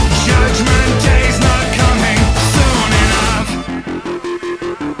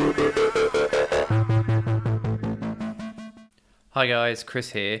Hi guys,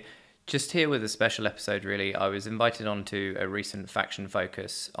 Chris here. Just here with a special episode really. I was invited onto a recent faction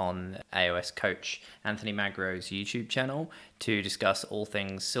focus on AOS coach Anthony Magro's YouTube channel to discuss all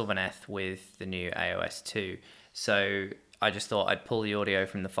things Sylvaneth with the new AOS 2. So I just thought I'd pull the audio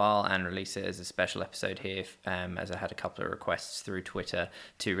from the file and release it as a special episode here, as I had a couple of requests through Twitter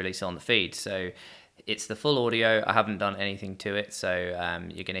to release on the feed. So it's the full audio. I haven't done anything to it, so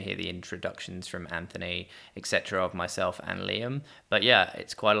you're going to hear the introductions from Anthony, etc., of myself and Liam. But yeah,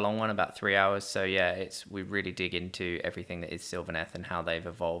 it's quite a long one, about 3 hours. So yeah, we really dig into everything that is Sylvaneth and how they've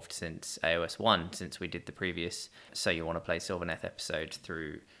evolved since AOS 1, since we did the previous So You Want to Play Sylvaneth episode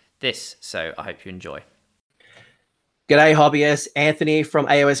through this. So I hope you enjoy. G'day hobbyists, Anthony from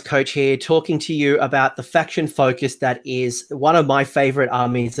AOS Coach here, talking to you about the faction focus that is one of my favorite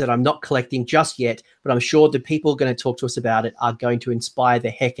armies that I'm not collecting just yet, but I'm sure the people going to talk to us about it are going to inspire the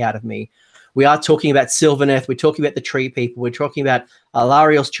heck out of me. We are talking about Sylvaneth, we're talking about the Tree People, we're talking about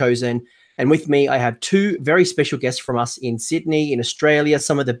Alarielle's Chosen, and with me I have two very special guests from us in Sydney, in Australia,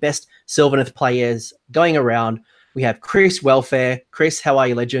 some of the best Sylvaneth players going around. We have Chris Welfare. Chris, how are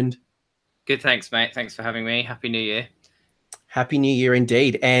you, legend? Good, thanks, mate. Thanks for having me. Happy New Year. Happy New Year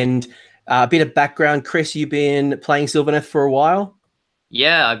indeed. And a bit of background, Chris, you've been playing Sylvaneth for a while?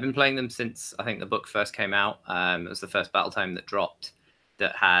 Yeah, I've been playing them since I think the book first came out. It was the first battle tome that dropped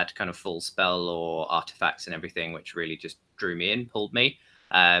that had kind of full spell or artifacts and everything, which really just drew me in, pulled me.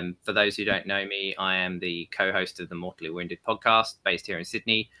 For those who don't know me, I am the co-host of the Mortally Wounded podcast based here in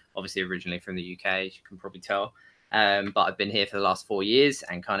Sydney, obviously originally from the UK, as you can probably tell. But I've been here for the last 4 years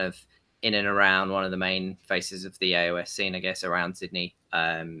and kind of in and around one of the main faces of the AOS scene, I guess, around Sydney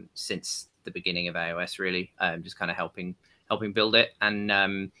since the beginning of AOS, really, just kind of helping build it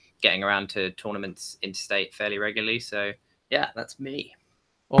and getting around to tournaments interstate fairly regularly. So yeah, that's me.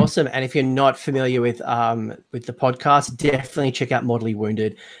 Awesome. And if you're not familiar with the podcast, definitely check out Mortally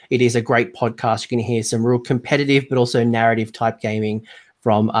Wounded. It is a great podcast. You can hear some real competitive but also narrative type gaming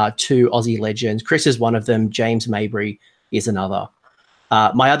from two Aussie legends. Chris is one of them. James Mabry is another.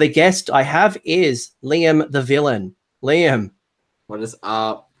 My other guest I have is Liam the Villain. Liam. What is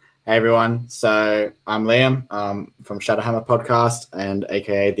up? Hey everyone. So I'm Liam from Shadowhammer podcast and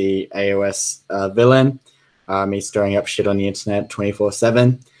aka the AOS Villain. Me stirring up shit on the internet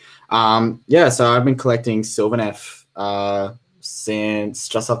 24/7. So I've been collecting Sylvaneth since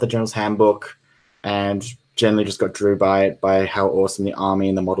just off the General's Handbook and generally just got drew by it, by how awesome the army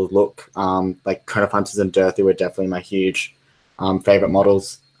and the models look. Like Cone of Hunters and Dirthy were definitely my huge favorite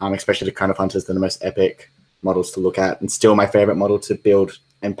models, especially the Cone of Hunters. They're the most epic models to look at and still my favorite model to build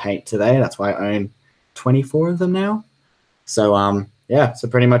and paint today. That's why I own 24 of them now. So so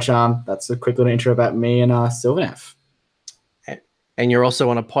pretty much that's a quick little intro about me and Sylvaneth. And you're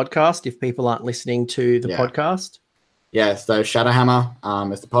also on a podcast if people aren't listening to the podcast. Yeah, so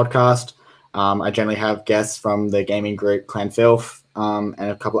Shadowhammer is the podcast. I generally have guests from the gaming group Clan Filth and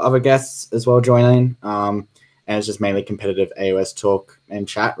a couple other guests as well joining. And it's just mainly competitive AOS talk and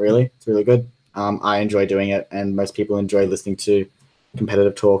chat, really. It's really good. I enjoy doing it, and most people enjoy listening to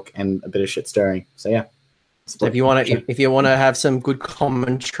competitive talk and a bit of shit stirring. So, yeah. So if you want to have some good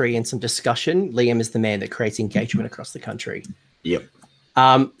commentary and some discussion, Liam is the man that creates engagement across the country. Yep.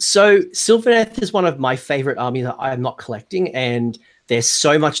 So Sylvaneth is one of my favorite armies that I am not collecting, and there's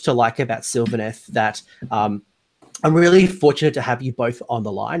so much to like about Sylvaneth that I'm really fortunate to have you both on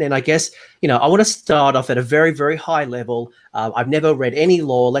the line. And I guess, I want to start off at a very, very high level. I've never read any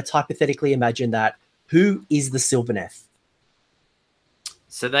lore. Let's hypothetically imagine that. Who is the Sylvaneth?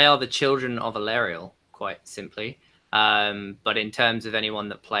 So they are the children of Alarielle, quite simply. But in terms of anyone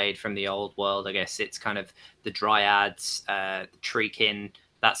that played from the old world, I guess it's kind of the Dryads, the Treekin,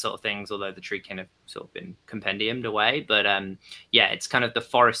 that sort of things, although the Treekin have sort of been compendiumed away. But it's kind of the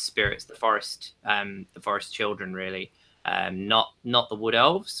forest spirits, the forest children, really. Not the wood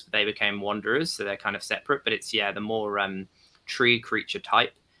elves. They became wanderers, so they're kind of separate. But it's the more tree creature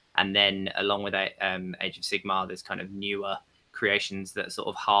type. And then along with Age of Sigmar, there's kind of newer creations that are sort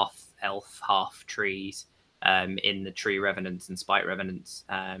of half elf, half trees in the Tree Revenants and Spite Revenants.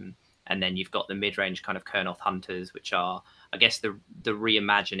 And then you've got the mid-range kind of Kurnoth Hunters, which are, I guess, the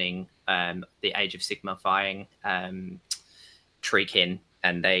reimagining the Age of Sigmar-fying Treekin,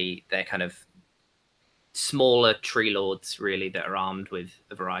 and they're kind of smaller tree lords, really, that are armed with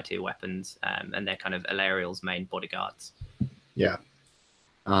a variety of weapons, and they're kind of Alarielle's main bodyguards. Yeah.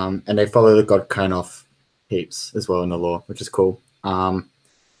 And they follow the god Kurnoth heaps as well in the lore, which is cool. And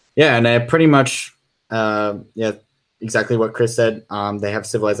they're pretty much exactly what Chris said. They have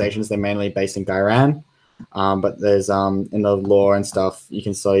civilizations. They're mainly based in Ghyran. But there's in the lore and stuff, you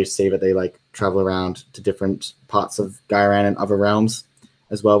can slowly see that they like travel around to different parts of Gairan and other realms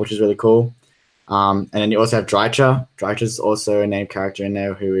as well, which is really cool. And then you also have Drycha. Drycha's also a named character in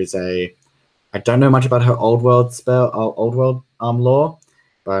there who is I don't know much about her old world lore,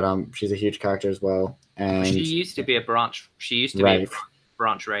 but she's a huge character as well. And she used to be a branch. She used to be a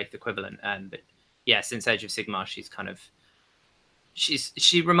branch wraith equivalent, but yeah, since Age of Sigmar, she's kind of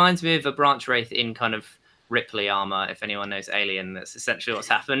she reminds me of a branch wraith in kind of Ripley armor. If anyone knows Alien, that's essentially what's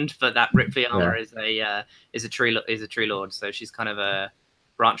happened. But that Ripley armor is a tree lord, so she's kind of a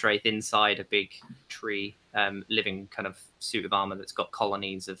branch wraith inside a big tree, living kind of suit of armor that's got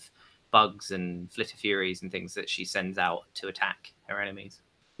colonies of bugs and flitter furies and things that she sends out to attack her enemies.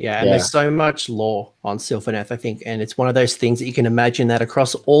 Yeah, and there's so much lore on Sylvaneth, I think, and it's one of those things that you can imagine that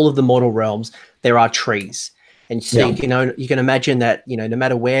across all of the mortal realms there are trees, and so you can imagine that no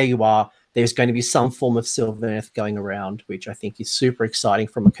matter where you are, there's going to be some form of Sylvaneth going around, which I think is super exciting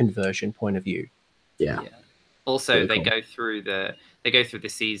from a conversion point of view. Yeah. Also, really they go through the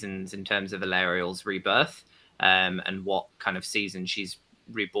seasons in terms of Alarielle's rebirth, and what kind of season she's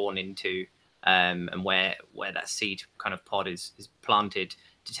reborn into, and where that seed kind of pod is planted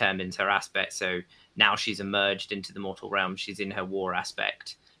determines her aspect. So now she's emerged into the mortal realm. She's in her war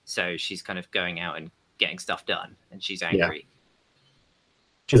aspect, so she's kind of going out and getting stuff done, and she's angry.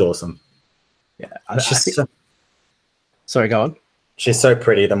 She's awesome. Yeah, sorry, go on. She's so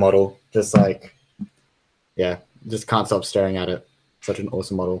pretty, the model. Just like, just can't stop staring at it. Such an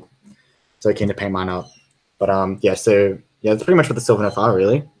awesome model. So keen to paint mine up. But that's pretty much what the Sylvaneth are,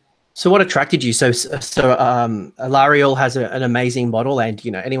 really. So what attracted you? So Alarielle has an amazing model, and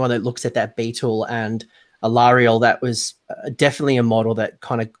anyone that looks at that beetle and Alarielle, that was definitely a model that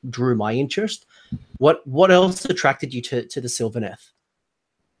kind of drew my interest. What else attracted you to the Sylvaneth?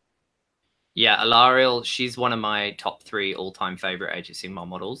 Yeah, Alarielle, she's one of my top 3 all-time favorite Age of Sigmar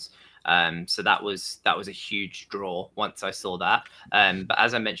models. So that was a huge draw once I saw that. But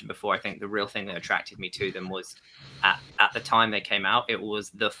as I mentioned before, I think the real thing that attracted me to them was at the time they came out, it was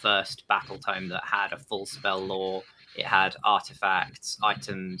the first battle tome that had a full spell lore. It had artifacts,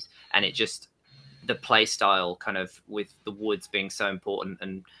 items, and the play style kind of with the woods being so important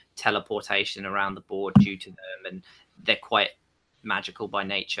and teleportation around the board due to them, and they're quite magical by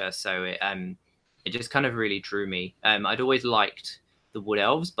nature. So it just kind of really drew me. I'd always liked the wood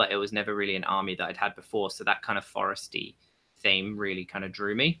elves, but it was never really an army that I'd had before, so that kind of foresty theme really kind of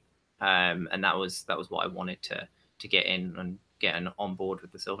drew me, and that was what I wanted to get in and get on board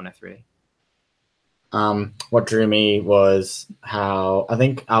with the Sylvaneth, really. What drew me was how I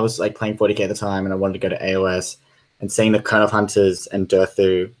think I was like playing 40k at the time, and I wanted to go to AOS, and seeing the Kern of Hunters and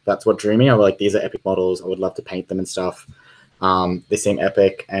Durthu, that's what drew me. I was like, these are epic models, I would love to paint them and stuff. They seem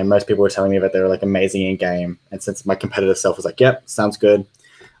epic, and most people were telling me that they were like amazing in game. And since my competitive self was like, yep, sounds good.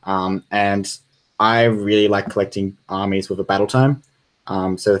 And I really like collecting armies with a battle tome.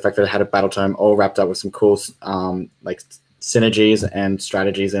 So the fact that I had a battle tome all wrapped up with some cool like synergies and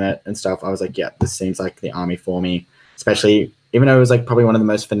strategies in it and stuff, I was like, yeah, this seems like the army for me. Especially even though it was like probably one of the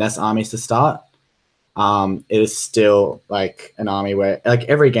most finesse armies to start, it is still like an army where like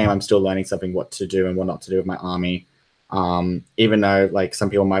every game I'm still learning something, what to do and what not to do with my army. Even though like some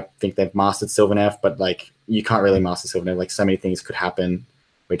people might think they've mastered Sylvaneth, but like you can't really master Sylvaneth. Like so many things could happen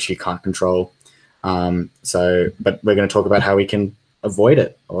which you can't control. But we're going to talk about how we can avoid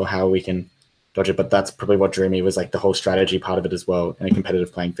it or how we can dodge it. But that's probably what drew me, was like the whole strategy part of it as well, in a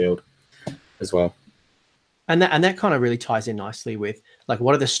competitive playing field as well. And that kind of really ties in nicely with like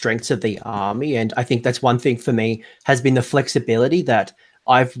what are the strengths of the army. And I think that's one thing for me has been the flexibility that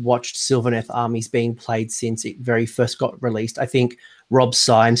I've watched Sylvaneth armies being played since it very first got released. I think Rob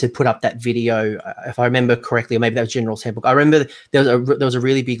Symes had put up that video, if I remember correctly, or maybe that was General's Handbook. I remember there was a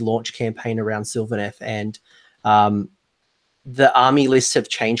really big launch campaign around Sylvaneth, and the army lists have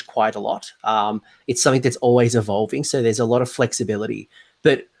changed quite a lot. It's something that's always evolving, so there's a lot of flexibility.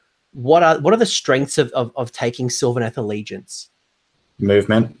 But what are the strengths of taking Sylvaneth allegiance?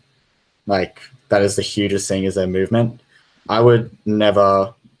 Movement. Like that is the hugest thing, is their movement. I would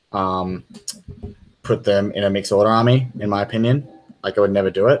never put them in a mixed order army, in my opinion. Like I would never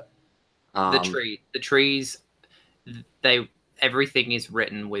do it. The trees, everything is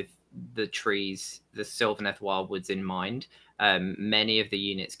written with the trees, the Sylvaneth Wildwoods in mind. Many of the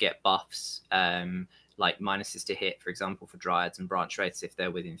units get buffs, like minuses to hit, for example, for Dryads and Branch Wraiths if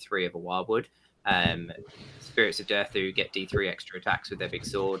they're within 3 of a Wildwood. Spirits of Durthu get D3 extra attacks with their big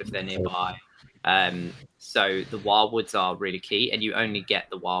sword if they're nearby. So the Wildwoods are really key, and you only get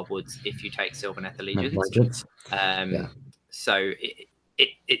the Wildwoods if you take Sylvaneth Allegiance. So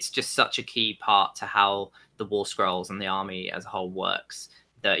it's just such a key part to how the War Scrolls and the army as a whole works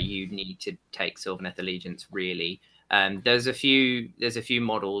that you need to take Sylvaneth Allegiance really. There's a few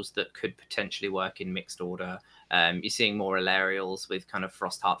models that could potentially work in mixed order. You're seeing more Alarials with kind of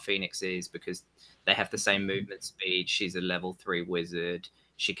Frostheart Phoenixes because they have the same movement speed. She's a level 3 wizard.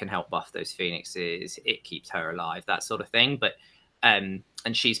 She can help buff those Phoenixes. It keeps her alive, that sort of thing. But and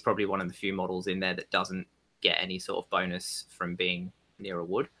she's probably one of the few models in there that doesn't get any sort of bonus from being near a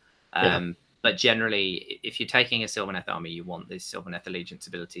wood. But generally, if you're taking a Sylvaneth army, you want these Sylvaneth Allegiance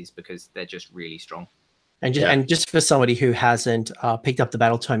abilities because they're just really strong. And just for somebody who hasn't picked up the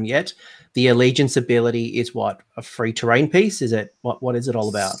Battle Tome yet, the Allegiance ability is what, a free terrain piece? Is it what is it all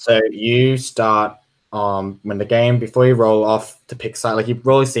about? So you start when the game, before you roll off to pick side, like you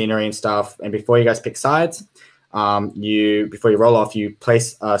roll scenery and stuff, and before you guys pick sides, before you roll off, you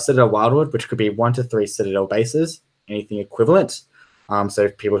place Citadel Wildwood, which could be 1 to 3 Citadel bases, anything equivalent. So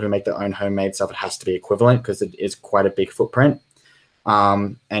people who make their own homemade stuff, it has to be equivalent because it is quite a big footprint.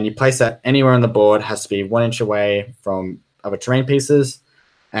 And you place that anywhere on the board, has to be 1 inch away from other terrain pieces,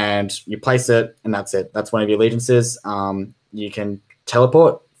 and you place it, and that's it. That's one of your allegiances. You can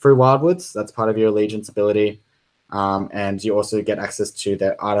teleport through Wildwoods. That's part of your allegiance ability. And you also get access to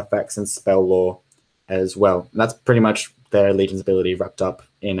their artifacts and spell lore as well. And that's pretty much their allegiance ability wrapped up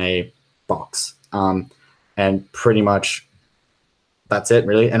in a box. And pretty much that's it,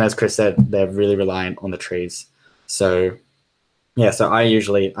 really. And as Chris said, they're really reliant on the trees. So yeah, so I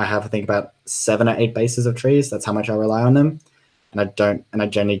have, I think, about 7 or 8 bases of trees. That's how much I rely on them. And I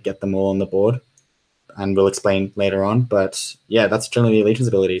generally get them all on the board. And we'll explain later on. But yeah, that's generally the allegiance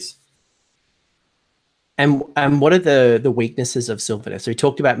abilities. And what are the weaknesses of Sylvaneth? So we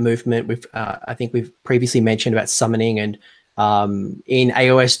talked about movement. I think we've previously mentioned about summoning, and in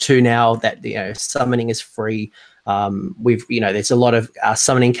AOS 2 now that summoning is free. There's a lot of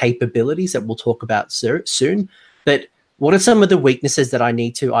summoning capabilities that we'll talk about soon. But what are some of the weaknesses that I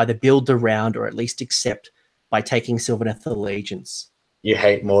need to either build around or at least accept by taking Sylvaneth Allegiance? You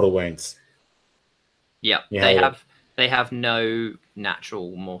hate mortal wounds. Yeah, they have no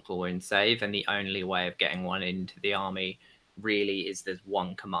natural mortal wound save, and the only way of getting one into the army really is there's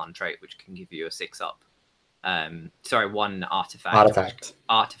one command trait which can give you a 6-up. One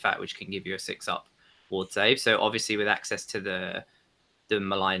artifact which can give you a 6-up ward save. So obviously with access to the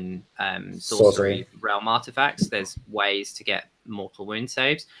malign sorcery realm artifacts, there's ways to get mortal wound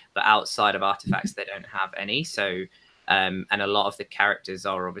saves, but outside of artifacts they don't have any. So and a lot of the characters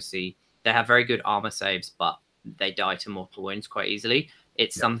are obviously, they have very good armor saves, but they die to mortal wounds quite easily.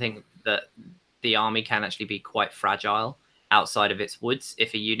 It's something that the army can actually be quite fragile outside of its woods.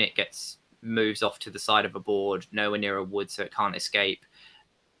 If a unit moves off to the side of a board, nowhere near a wood, so it can't escape,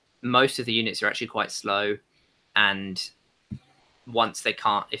 most of the units are actually quite slow, and once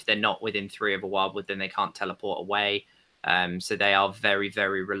if they're not within 3 of a wildwood, then they can't teleport away. So they are very,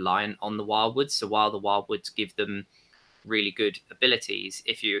 very reliant on the wildwoods. So while the wildwoods give them really good abilities,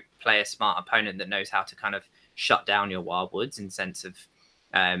 if you play a smart opponent that knows how to kind of shut down your wildwoods in sense of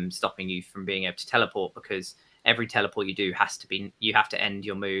stopping you from being able to teleport, because every teleport you do you have to end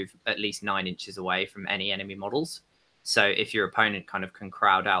your move at least 9 inches away from any enemy models. So if your opponent kind of can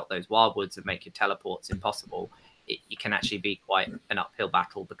crowd out those wildwoods and make your teleports impossible, it can actually be quite an uphill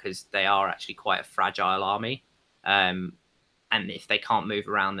battle, because they are actually quite a fragile army. And if they can't move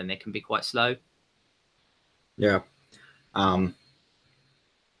around, then they can be quite slow. Yeah. Pretty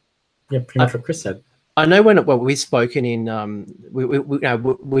much what Chris said. I know when we've spoken in,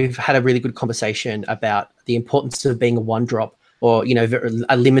 we've had a really good conversation about the importance of being a 1-drop or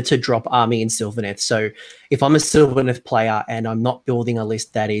a limited drop army in Sylvaneth. So if I'm a Sylvaneth player and I'm not building a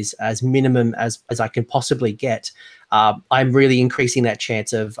list that is as minimum as I can possibly get, I'm really increasing that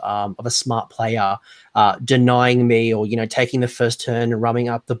chance of a smart player denying me, or taking the first turn and rumming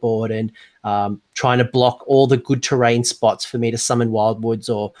up the board and trying to block all the good terrain spots for me to summon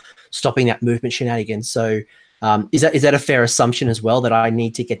wildwoods, or stopping that movement shenanigans. So is that a fair assumption as well, that I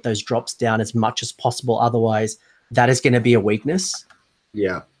need to get those drops down as much as possible? Otherwise, that is going to be a weakness.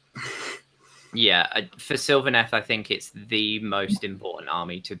 Yeah. Yeah, for Sylvaneth, I think it's the most important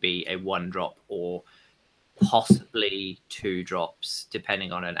army to be a 1-drop or possibly 2 drops,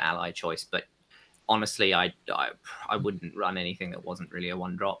 depending on an ally choice. But honestly, I wouldn't run anything that wasn't really a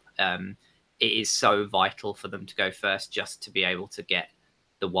 1-drop. It is so vital for them to go first, just to be able to get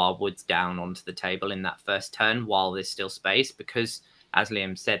the wildwoods down onto the table in that first turn while there's still space, because as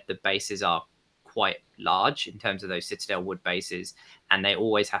Liam said, the bases are quite large in terms of those Citadel wood bases, and they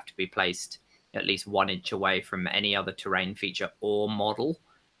always have to be placed at least 1 inch away from any other terrain feature or model,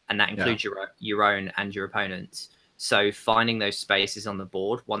 and that includes your own and your opponent's. So finding those spaces on the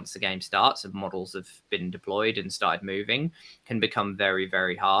board once the game starts and models have been deployed and started moving can become very,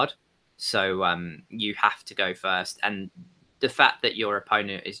 very hard. So you have to go first. And the fact that your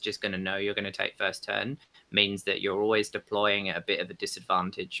opponent is just going to know you're going to take first turn means that you're always deploying at a bit of a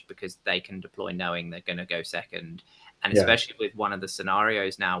disadvantage because they can deploy knowing they're going to go second. And especially with one of the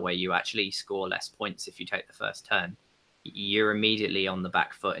scenarios now where you actually score less points if you take the first turn, you're immediately on the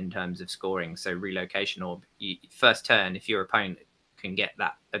back foot in terms of scoring. So relocation or first turn, if your opponent can get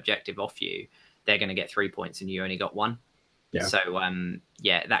that objective off you, they're going to get 3 points and you only got 1. Yeah. So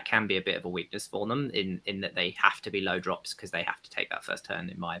that can be a bit of a weakness for them in that they have to be low drops because they have to take that first turn,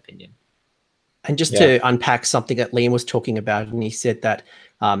 in my opinion. And just to unpack something that Liam was talking about, and he said that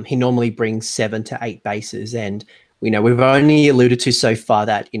he normally brings 7 to 8 bases, and we've only alluded to so far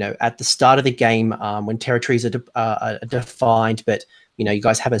that, at the start of the game, when territories are defined, but, you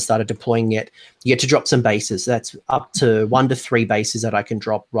guys haven't started deploying yet, you get to drop some bases. That's up to 1 to 3 bases that I can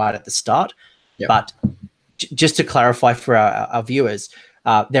drop right at the start. Yep. But just to clarify for our viewers,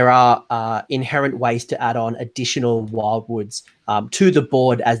 there are inherent ways to add on additional wildwoods to the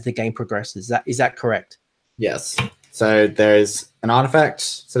board as the game progresses. Is that correct? Yes. So there's an artifact.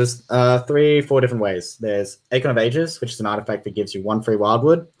 So there's 3-4 different ways. There's Acorn of Ages, which is an artifact that gives you 1 free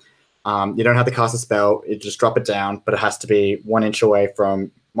wildwood. You don't have to cast a spell. You just drop it down, but it has to be 1 inch away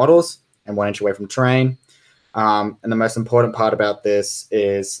from models and 1 inch away from terrain. And the most important part about this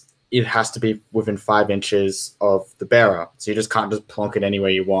is it has to be within 5 inches of the bearer. So you just can't just plonk it anywhere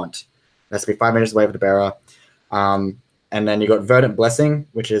you want. It has to be 5 inches away from the bearer. And then you got Verdant Blessing,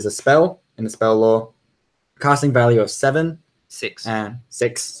 which is a spell in the spell lore. Casting value of 7. 6. And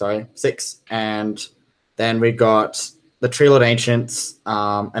 6. And then we got the Tree Lord Ancients.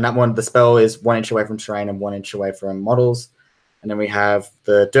 And that one, the spell is 1 inch away from terrain and 1 inch away from models. And then we have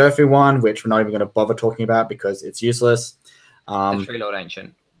the Durfy one, which we're not even going to bother talking about because it's useless. The Tree Lord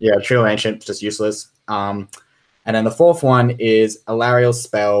Ancient. Yeah, Tree Lord Ancient, just useless. And then the 4th one is Alariel's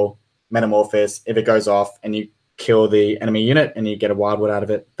spell, Metamorphosis. If it goes off and you kill the enemy unit and you get a wildwood out of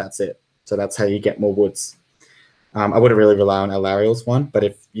it, that's it. So that's how you get more woods. I wouldn't really rely on Alariel's one, but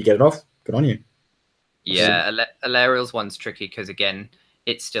if you get it off, good on you. Yeah, Alariel's one's tricky because, again,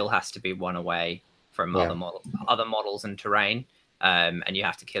 it still has to be 1 away from other models and terrain, and you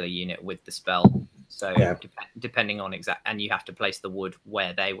have to kill a unit with the spell. So depending on and you have to place the wood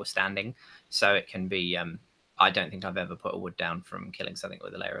where they were standing. So it can be, I don't think I've ever put a wood down from killing something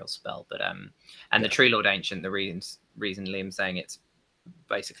with Alariel's spell. But the Tree Lord Ancient, the reason Liam's saying it's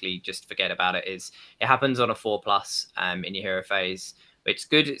basically just forget about it is it happens on a 4+ in your hero phase. It's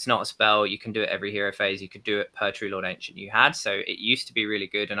good. It's not a spell. You can do it every hero phase. You could do it per Tree Lord Ancient you had. So it used to be really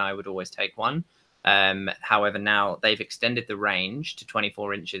good, and I would always take one. However, now they've extended the range to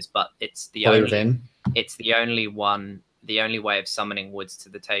 24 inches, but it's the only way of summoning woods to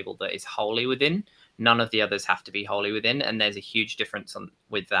the table that is wholly within. None of the others have to be wholly within, and there's a huge difference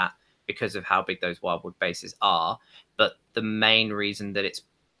with that because of how big those wildwood bases are. But the main reason that it's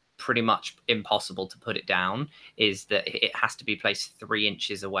pretty much impossible to put it down is that it has to be placed 3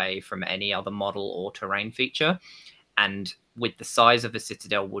 inches away from any other model or terrain feature. And with the size of a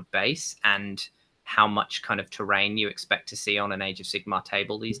Citadel wood base and how much kind of terrain you expect to see on an Age of Sigmar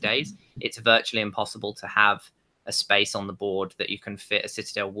table these days, it's virtually impossible to have a space on the board that you can fit a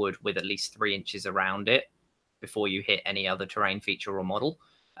Citadel wood with at least 3 inches around it before you hit any other terrain feature or model.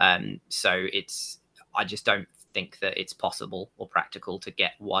 So I just don't think that it's possible or practical to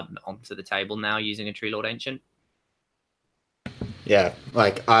get one onto the table now using a Tree Lord Ancient. Yeah,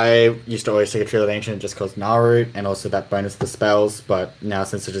 like I used to always take a Tree Lord Ancient just because Naru and also that bonus to the spells, but now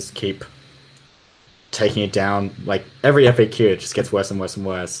since I just keep taking it down, like every FAQ, it just gets worse and worse and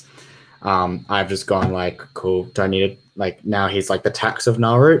worse. I've just gone like, cool, don't need it. Like now he's like the tax of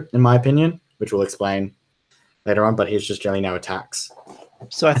Naru, in my opinion, which we'll explain later on, but he's just generally now a tax.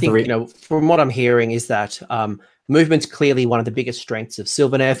 So I think, from what I'm hearing is that movement's clearly one of the biggest strengths of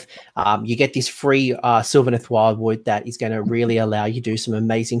Sylvaneth. You get this free Sylvaneth Wildwood that is going to really allow you to do some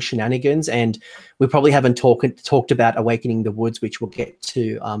amazing shenanigans. And we probably haven't talked about Awakening the Woods, which we'll get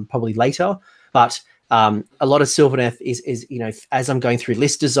to probably later. But a lot of Sylvaneth is, as I'm going through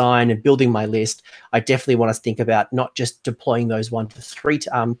list design and building my list, I definitely want to think about not just deploying those 1 to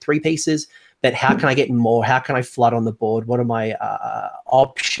 3 pieces, but how can I get more? How can I flood on the board? What are my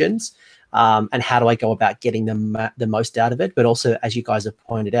options? And how do I go about getting the most out of it? But also, as you guys have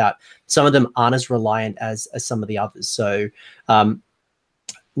pointed out, some of them aren't as reliant as some of the others. So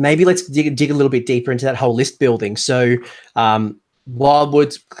maybe let's dig a little bit deeper into that whole list building. So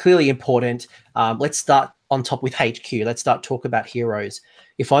Wildwood's clearly important. Let's start on top with HQ. Let's start talk about heroes.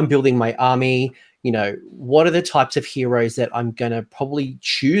 If I'm building my army, what are the types of heroes that I'm going to probably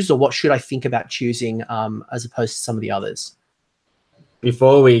choose, or what should I think about choosing as opposed to some of the others?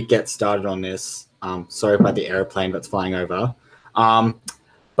 Before we get started on this, sorry about the airplane that's flying over.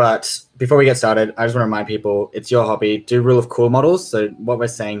 But before we get started, I just want to remind people, it's your hobby. Do rule of cool models. So what we're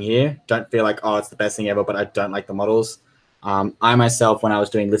saying here, don't feel like, oh, it's the best thing ever, but I don't like the models. I myself, when I was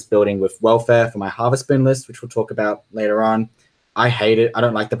doing list building with Welfare for my Harvest Spoon list, which we'll talk about later on, I hate it. I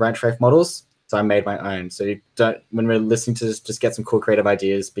don't like the Branch Wraith models, so I made my own. So you don't, when we're listening to this, just get some cool creative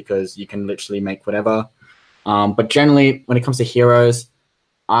ideas, because you can literally make whatever. But generally, when it comes to heroes,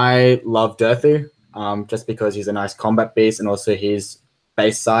 I love Durthu, just because he's a nice combat beast, and also his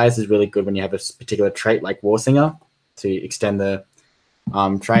base size is really good when you have a particular trait like Warsinger to extend the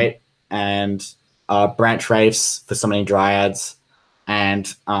trait, and Branch Wraiths for summoning Dryads,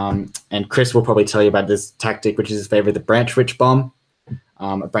 and Chris will probably tell you about this tactic, which is his favorite, the Branch Witch Bomb.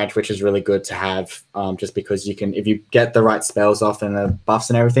 A Branch Witch is really good to have, just because you can, if you get the right spells off and the buffs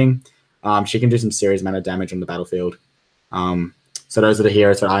and everything, she can do some serious amount of damage on the battlefield. So those are the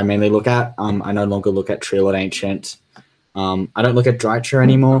heroes that I mainly look at. I no longer look at Treelord Ancient. I don't look at Drycha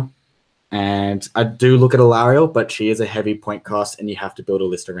anymore. And I do look at Alarielle, but she is a heavy point cost, and you have to build a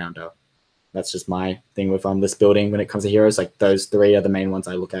list around her. That's just my thing with list building when it comes to heroes. Like, those three are the main ones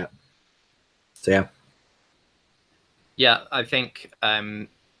I look at. So, yeah. Yeah, I think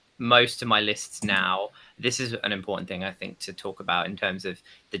most of my lists now, this is an important thing, I think, to talk about in terms of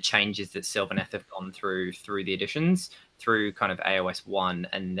the changes that Sylvaneth have gone through the editions, through kind of AOS 1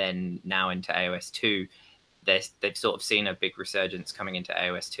 and then now into AOS 2. They've sort of seen a big resurgence coming into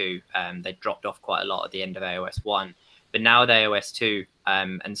AOS 2. They dropped off quite a lot at the end of AOS 1. But now with AOS 2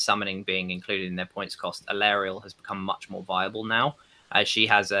 and summoning being included in their points cost, Alarielle has become much more viable now. She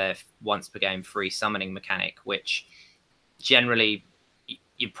has a once per game free summoning mechanic, which generally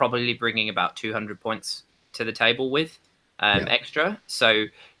you're probably bringing about 200 points to the table with extra. So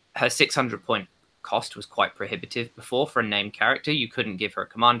her 600 point cost was quite prohibitive before for a named character. You couldn't give her a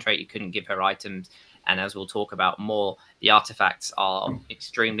command trait, you couldn't give her items. And as we'll talk about more, the artifacts are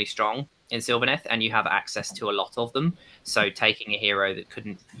extremely strong in Sylvaneth, and you have access to a lot of them. So taking a hero that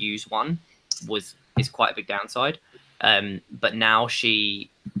couldn't use one is quite a big downside. But now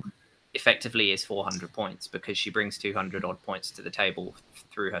she effectively is 400 points because she brings 200 odd points to the table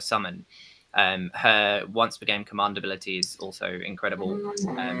through her summon. Her once per game command ability is also incredible.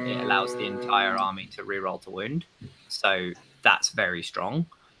 It allows the entire army to reroll to wound, so that's very strong.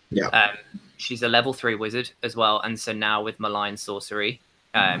 Yeah. She's a level 3 wizard as well, and so now with Malign Sorcery,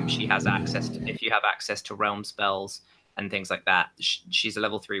 she has access to, if you have access to realm spells and things like that, she's a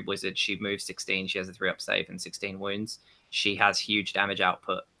level 3 wizard. She moves 16, she has a 3-up save and 16 wounds. She has huge damage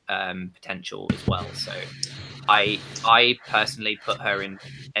output potential as well. So I personally put her in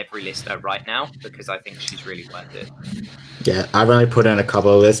every list right now because I think she's really worth it. Yeah, I've only put in a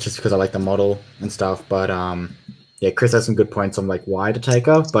couple of lists just because I like the model and stuff. But yeah, Chris has some good points on like why to take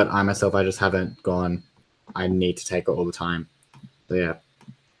her, but I myself, I just haven't gone, I need to take her all the time. So yeah.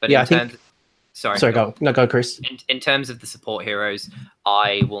 But yeah, sorry, go Chris. In terms of the support heroes,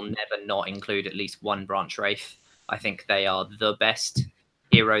 I will never not include at least one Branch Wraith. I think they are the best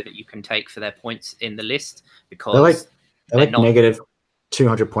hero that you can take for their points in the list, because they're like negative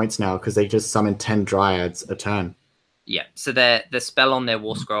 200 points now because they just summon 10 Dryads a turn. Yeah, so the spell on their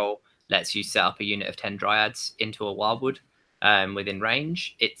War Scroll lets you set up a unit of 10 Dryads into a Wildwood within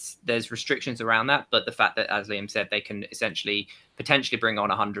range. There's restrictions around that, but the fact that, as Liam said, they can essentially potentially bring on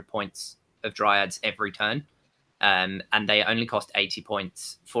 100 points of Dryads every turn, and they only cost 80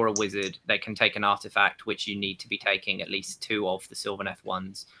 points for a wizard. They can take an artifact, which you need to be taking at least 2 of the Sylvaneth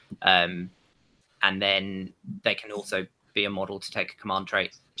ones, and then they can also be a model to take a command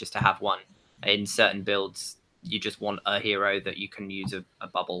trait just to have one. In certain builds, you just want a hero that you can use a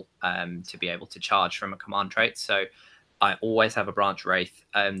bubble to be able to charge from a command trait. So I always have a Branch Wraith.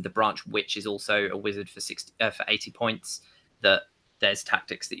 The Branch Witch is also a wizard for 80 points. That there's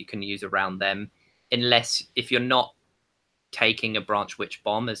tactics that you can use around them, unless if you're not taking a Branch Witch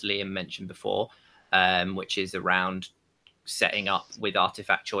Bomb, as Liam mentioned before, which is around setting up with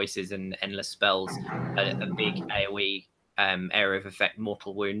artifact choices and endless spells a big AoE area of effect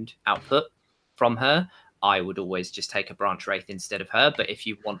mortal wound output from her. I would always just take a Branch Wraith instead of her. But if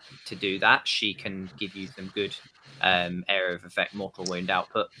you want to do that, she can give you some good area of effect mortal wound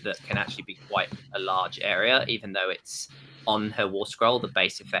output that can actually be quite a large area, even though it's on her War Scroll. The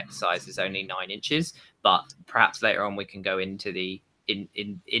base effect size is only 9 inches, but perhaps later on we can go into the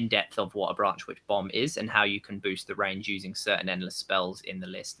in depth of what a Branch Witch Bomb is and how you can boost the range using certain endless spells in the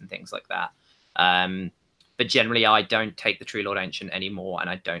list and things like that. But generally, I don't take the True Lord Ancient anymore, and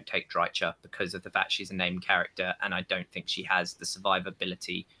I don't take Drycha because of the fact she's a named character, and I don't think she has the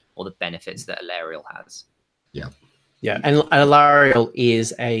survivability or the benefits that Alarielle has. Yeah. Yeah, and Alarielle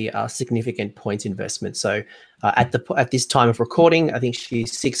is a significant point investment. So at this time of recording, I think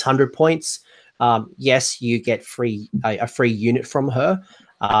she's 600 points. Yes, you get a free unit from her.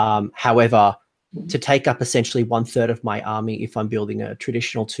 However, to take up essentially 1/3 of my army, if I'm building a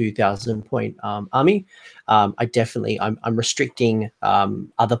traditional 2,000 point army, I'm restricting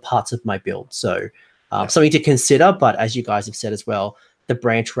other parts of my build. So something to consider. But as you guys have said as well, the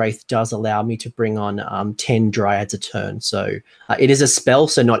Branch Wraith does allow me to bring on 10 Dryads a turn. So it is a spell,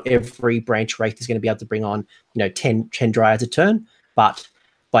 so not every Branch Wraith is going to be able to bring on 10 Dryads a turn. But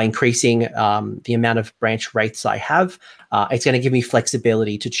by increasing the amount of Branch Wraiths I have, it's going to give me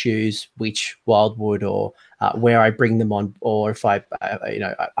flexibility to choose which Wildwood or where I bring them on. Or if I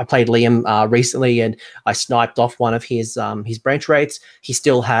played Liam recently and I sniped off one of his Branch Wraiths, he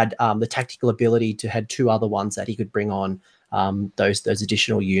still had the tactical ability to had 2 other ones that he could bring on those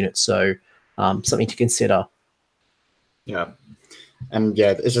additional units. So something to consider. Yeah. And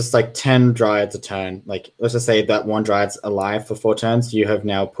yeah, it's just like 10 Dryads a turn. Like, let's just say that one Dryad's alive for 4 turns. You have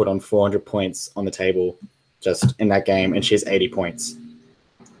now put on 400 points on the table just in that game, and she's 80 points.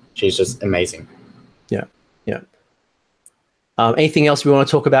 She's just amazing. Yeah, yeah. Anything else we want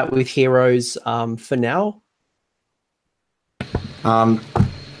to talk about with heroes for now?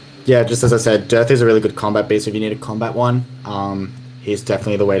 Yeah, just as I said, Dirth is a really good combat beast. If you need a combat one, he's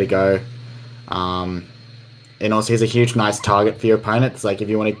definitely the way to go. And also, he's a huge, nice target for your opponent. It's like if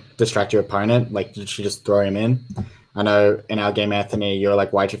you want to distract your opponent, like you should just throw him in. I know in our game, Anthony, you're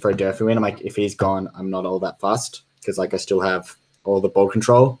like, why'd you throw Durfu in? I'm like, if he's gone, I'm not all that fussed because like I still have all the ball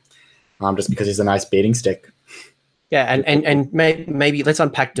control, just because he's a nice beating stick. Yeah, and maybe let's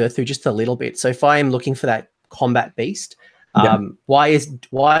unpack Durthu just a little bit. So if I am looking for that combat beast, why is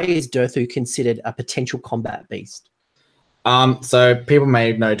Durthu considered a potential combat beast? So people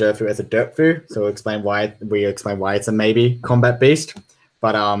may know Durfu as a Dirtfu, so we'll explain why it's a maybe combat beast.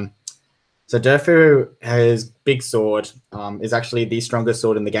 But so Durfu, his big sword, is actually the strongest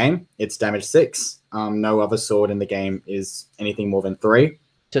sword in the game. It's damage 6. No other sword in the game is anything more than 3.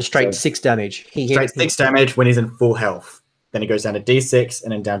 So straight 6 damage. Straight 6 damage when he's in full health. Then he goes down to D6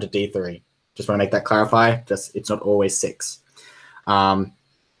 and then down to D3. Just want to make that clarify. Just it's not always 6.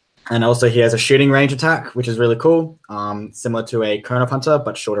 And also he has a shooting range attack, which is really cool. Similar to a Cone of Hunter,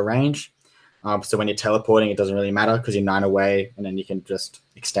 but shorter range. So when you're teleporting, it doesn't really matter because you're 9 away, and then you can just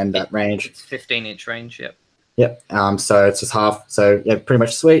extend that range. It's 15-inch range, yep. Yep. So it's just half. So yeah, pretty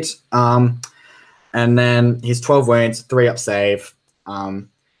much sweet. And then he's 12 wounds, 3 up save. And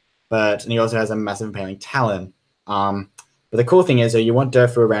he also has a massive impaling talon. But the cool thing is that you want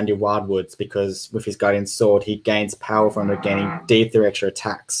Durfu around your Wildwoods because with his Guardian Sword, he gains power from gaining D3 extra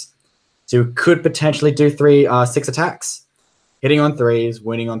attacks. So you could potentially do 6 attacks, hitting on 3s,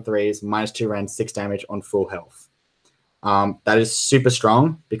 wounding on 3s, -2 rend, 6 damage on full health. That is super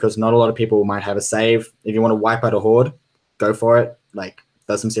strong because not a lot of people might have a save. If you want to wipe out a horde, go for it. Like,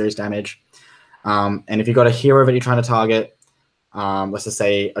 does some serious damage. And if you've got a hero that you're trying to target, let's just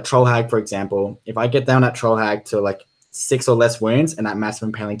say a Troll Hag, for example, if I get down that Troll Hag to like 6 or less wounds and that massive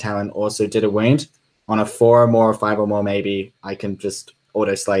impaling talon also did a wound, on a 4 or more or 5 or more maybe, I can just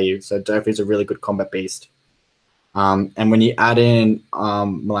auto slay you. So Durfu is a really good combat beast. And when you add in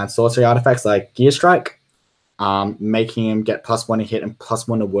Milan sorcery artifacts like Gear Strike, making him get +1 to hit and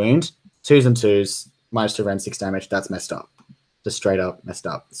 +1 to wound, 2s and 2s, -2 rend, 6 damage, that's messed up. Just straight up messed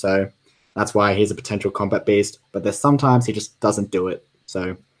up. So that's why he's a potential combat beast, but there's sometimes he just doesn't do it.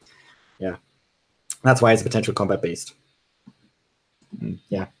 So yeah, that's why he's a potential combat beast.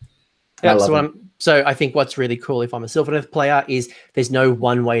 Yeah. So I think what's really cool if I'm a Sylvaneth player is there's no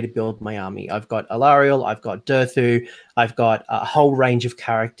one way to build my army. I've got Alarielle, I've got Durthu, I've got a whole range of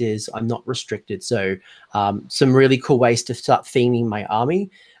characters. I'm not restricted. So some really cool ways to start theming my army.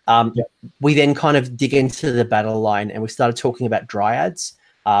 We then kind of dig into the battle line and we started talking about Dryads,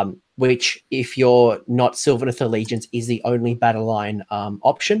 which if you're not Sylvaneth Allegiance is the only battle line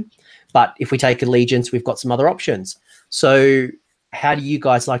option. But if we take Allegiance, we've got some other options. So how do you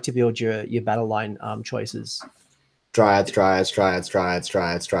guys like to build your battle line choices? Dryads.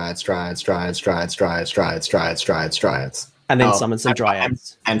 And then summon some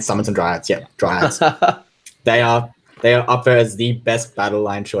Dryads. And summon some Dryads, yeah. Dryads. They are up there as the best battle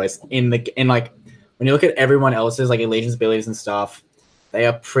line choice in like when you look at everyone else's like Allegiance abilities and stuff, they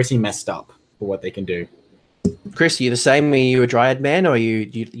are pretty messed up for what they can do. Chris, are you the same? Are you a Dryad man or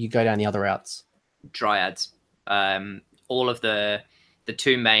you go down the other routes? Dryads. All of the the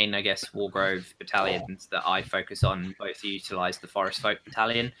two main, I guess, Wargrove battalions that I focus on both utilize the Forest Folk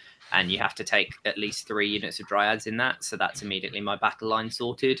battalion, and you have to take at least 3 units of Dryads in that. So that's immediately my battle line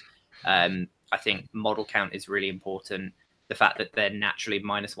sorted. I think model count is really important. The fact that they're naturally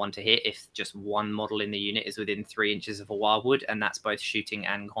 -1 to hit if just one model in the unit is within 3 inches of a wildwood, and that's both shooting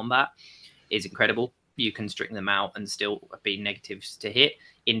and combat, is incredible. You can string them out and still be negatives to hit.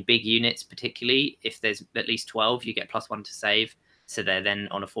 In big units, particularly, if there's at least 12, you get +1 to save. So they're then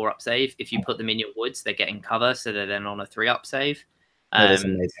on a 4-up save. If you put them in your woods, they're getting cover. So they're then on a 3-up save. That is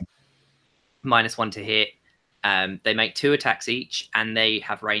amazing. -1 to hit. They make 2 attacks each, and they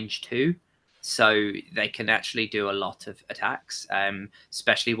have range 2. So they can actually do a lot of attacks,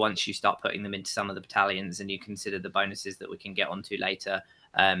 especially once you start putting them into some of the battalions and you consider the bonuses that we can get onto later.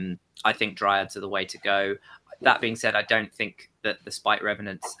 I think Dryads are the way to go. That being said, I don't think that the Spite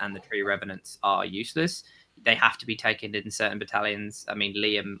Revenants and the Tree Revenants are useless. They have to be taken in certain battalions. I mean,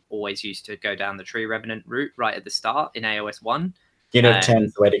 Liam always used to go down the Tree Revenant route right at the start in AOS 1. Unit 10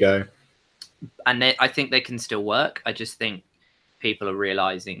 is the way to go. And I think they can still work. I just think people are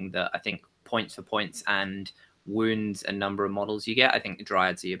realizing that I think points for points and wounds and number of models you get, I think the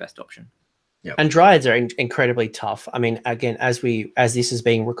Dryads are your best option. Yep. And Dryads are incredibly tough. I mean, again, as this is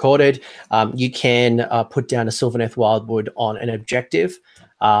being recorded, you can put down a Sylvaneth Wildwood on an objective.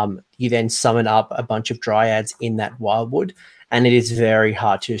 You then summon up a bunch of Dryads in that Wildwood, and it is very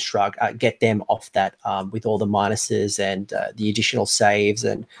hard to get them off that with all the minuses and the additional saves,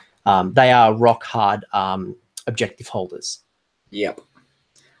 and they are rock hard objective holders. Yep.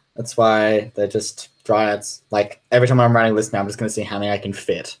 That's why they're just Dryads. Like, every time I'm writing a list now, I'm just going to see how many I can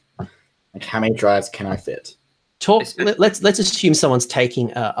fit. Like, how many Dryads can I fit? Let's assume someone's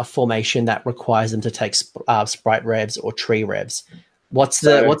taking a formation that requires them to take Sprite Revs or Tree Revs. What's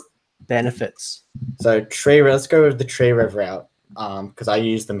benefits? So let's go with the Tree Rev route, because I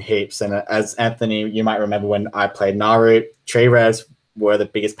use them heaps. And as Anthony, you might remember when I played Naru, Tree Revs were the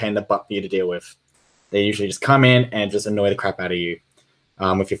biggest pain in the butt for you to deal with. They usually just come in and just annoy the crap out of you.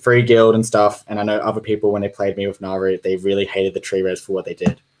 With your free guild and stuff. And I know other people, when they played me with Naru, they really hated the Tree Revs for what they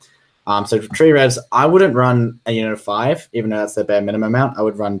did. So for Tree Revs, I wouldn't run a unit of 5, even though that's their bare minimum amount. I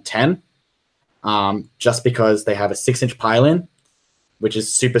would run 10, just because they have a 6-inch pile-in, which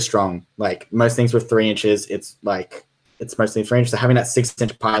is super strong. Like, most things with 3 inches, it's mostly 3 inches. So having that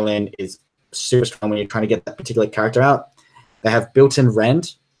 6-inch pile-in is super strong when you're trying to get that particular character out. They have built-in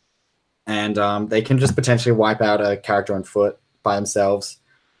rend, and they can just potentially wipe out a character on foot by themselves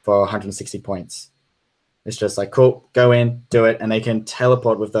for 160 points. It's just like, cool, go in, do it, and they can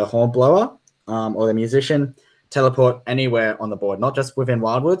teleport with the Hornblower or the Musician, teleport anywhere on the board, not just within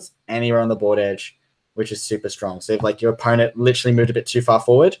Wildwoods, anywhere on the board edge, which is super strong. So if like your opponent literally moved a bit too far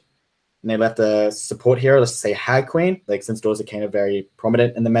forward and they left a support hero, let's say Hag Queen, like since Daughters of Khaine are very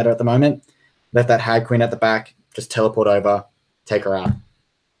prominent in the meta at the moment, left that Hag Queen at the back, just teleport over, take her out.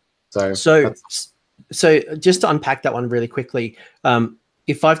 So just to unpack that one really quickly,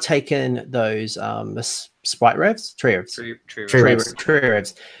 if I've taken those Sprite Revs, Tree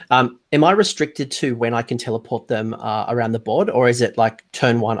Revs, am I restricted to when I can teleport them around the board, or is it like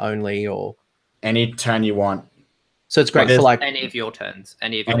turn 1 only, or any turn you want? So it's great for like any of your turns,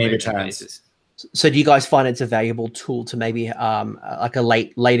 any of your turns. Phases. So do you guys find it's a valuable tool to maybe like a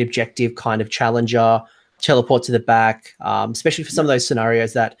late objective kind of challenger, teleport to the back, especially for some of those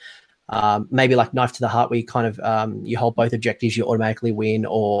scenarios that maybe like Knife to the Heart, where you kind of you hold both objectives, you automatically win,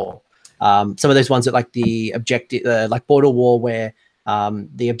 or some of those ones that like the objective, like Border War, where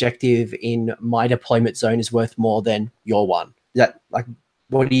the objective in my deployment zone is worth more than your one. Is that like,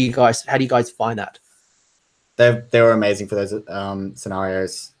 how do you guys find that? They were amazing for those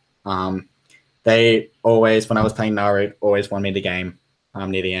scenarios. They always, when I was playing Naru, always won me the game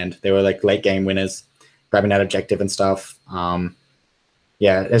near the end. They were like late game winners, grabbing that objective and stuff.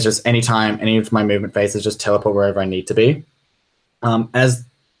 Yeah, it's just anytime any of my movement phases, just teleport wherever I need to be. As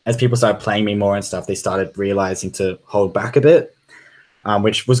people started playing me more and stuff, they started realizing to hold back a bit,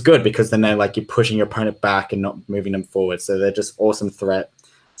 which was good because then they're like, you're pushing your opponent back and not moving them forward. So they're just awesome threat.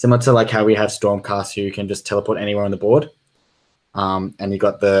 Similar to like how we have Stormcast, who can just teleport anywhere on the board. And you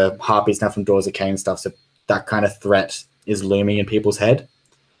got the Harpies now from Daughters of Khaine and stuff. So that kind of threat is looming in people's head,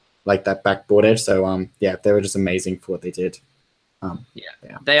 like that backboard edge. So yeah, they were just amazing for what they did.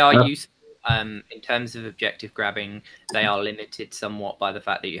 They are useful in terms of objective grabbing. They are limited somewhat by the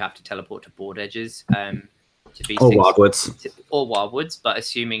fact that you have to teleport to board edges to be wildwoods. But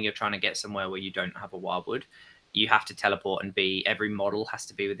assuming you're trying to get somewhere where you don't have a wildwood, you have to teleport, and every model has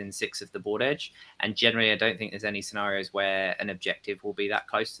to be within 6 of the board edge. And generally, I don't think there's any scenarios where an objective will be that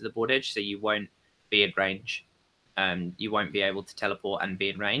close to the board edge, so you won't be in range. you won't be able to teleport and be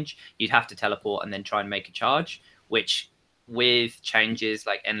in range. You'd have to teleport and then try and make a charge, which with changes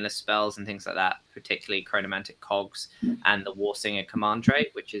like endless spells and things like that, particularly Chronomantic Cogs and the Warsinger command trait,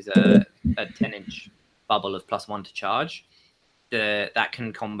 which is a 10-inch bubble of +1 to charge, that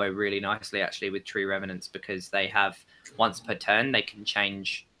can combo really nicely actually with Tree Revenants, because they have once per turn they can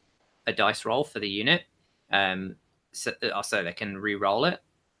change a dice roll for the unit. So they can re-roll it.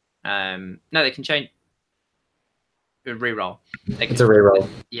 No, they can change re-roll. It's a re-roll.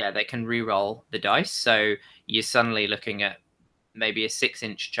 Yeah, they can re-roll the dice. So you're suddenly looking at maybe a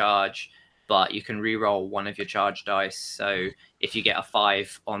 6-inch charge, but you can re-roll one of your charge dice. So if you get a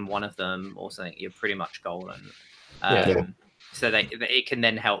 5 on one of them or something, you're pretty much golden. So it can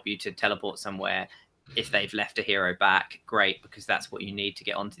then help you to teleport somewhere. If they've left a hero back, great, because that's what you need to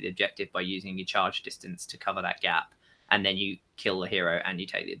get onto the objective by using your charge distance to cover that gap. And then you kill the hero and you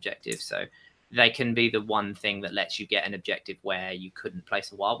take the objective. So they can be the one thing that lets you get an objective where you couldn't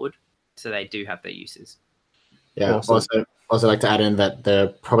place a Wildwood. So they do have their uses. Yeah, awesome. Also like to add in that they're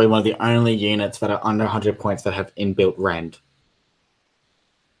probably one of the only units that are under 100 points that have inbuilt rend.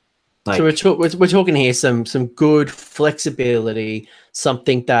 So we're talking here some good flexibility,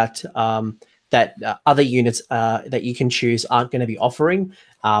 something that other units that you can choose aren't going to be offering,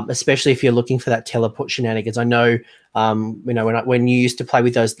 especially if you're looking for that teleport shenanigans. I know, when you used to play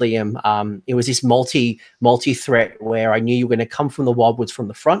with those, Liam, it was this multi threat where I knew you were going to come from the Wildwoods from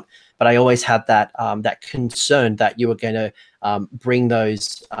the front, but I always had that concern that you were going to bring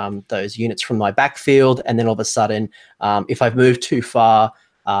those units from my backfield, and then all of a sudden, if I've moved too far,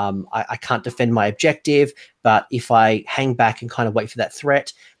 I can't defend my objective. But if I hang back and kind of wait for that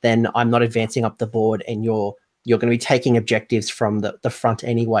threat, then I'm not advancing up the board, and you're going to be taking objectives from the front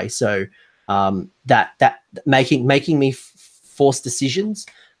anyway. So that making me force decisions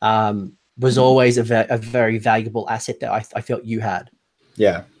was always a very valuable asset that I felt you had.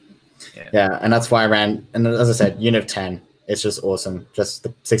 Yeah, and that's why I ran. And as I said, unit of 10, it's just awesome. Just the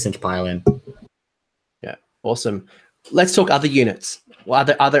 6-inch pile in. Yeah, awesome. Let's talk other units.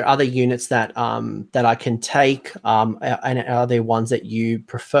 Other units that I can take, and are there ones that you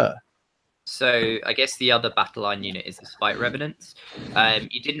prefer? So I guess the other battle line unit is the Spite Revenants.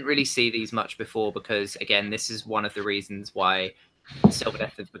 You didn't really see these much before because, again, this is one of the reasons why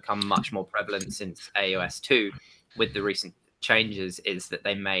Sylvaneth has become much more prevalent since AOS 2 with the recent changes, is that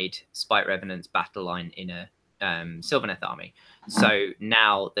they made Spite Revenants battle line in a Sylvaneth army. So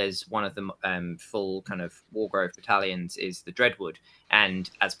now there's one of the full kind of Wargrove battalions is the Dreadwood, and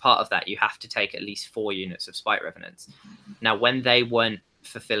as part of that you have to take at least 4 units of Spite Revenants. Now when they weren't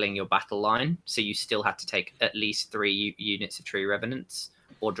fulfilling your battle line, so you still had to take at least 3 units of Tree Revenants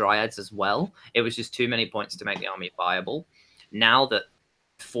or Dryads as well, it was just too many points to make the army viable. Now that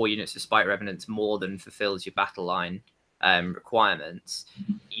 4 units of Spite Revenants more than fulfills your battle line requirements,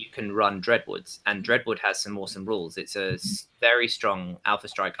 you can run Dreadwoods, and Dreadwood has some awesome rules. It's a very strong Alpha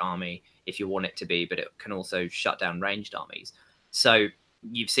Strike army if you want it to be, but it can also shut down ranged armies. So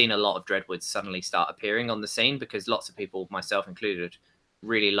you've seen a lot of Dreadwoods suddenly start appearing on the scene because lots of people, myself included,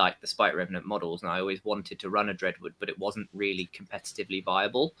 really like the Spite Revenant models, and I always wanted to run a Dreadwood, but it wasn't really competitively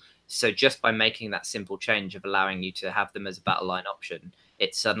viable. So just by making that simple change of allowing you to have them as a battle line option,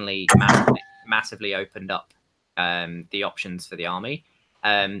 it suddenly massively opened up the options for the army.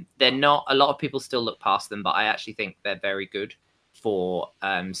 They're not, a lot of people still look past them, but I actually think they're very good for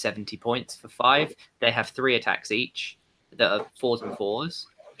 70 points for 5. They have 3 attacks each that are 4s and 4s,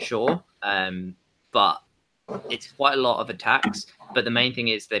 sure, but it's quite a lot of attacks. But the main thing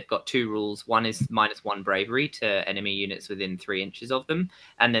is they've got 2 rules. One is -1 bravery to enemy units within 3 inches of them,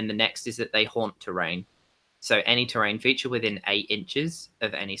 and then the next is that they haunt terrain. So any terrain feature within 8 inches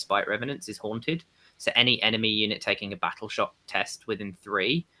of any Spite Revenants is haunted. So any enemy unit taking a battle shock test within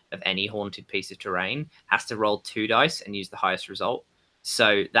 3 of any haunted piece of terrain has to roll 2 dice and use the highest result.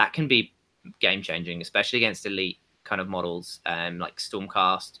 So that can be game changing, especially against elite kind of models like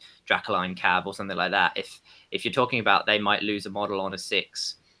Stormcast, Dracoline Cav, or something like that. If you're talking about they might lose a model on a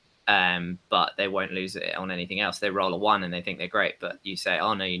 6, but they won't lose it on anything else. They roll a 1 and they think they're great, but you say,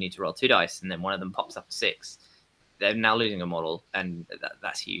 oh no, you need to roll 2 dice, and then one of them pops up a 6. They're now losing a model, and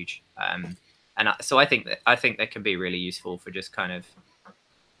that's huge. So I think they can be really useful for just kind of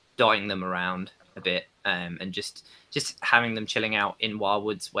dotting them around a bit, and just having them chilling out in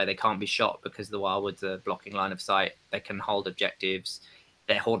Wildwoods where they can't be shot because the Wildwoods are blocking line of sight. They can hold objectives.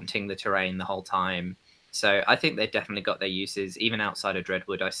 They're haunting the terrain the whole time. So I think they've definitely got their uses. Even outside of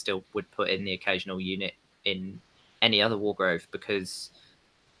Dreadwood, I still would put in the occasional unit in any other Wargrove, because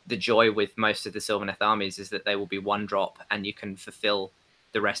the joy with most of the Sylvaneth armies is that they will be 1 drop and you can fulfill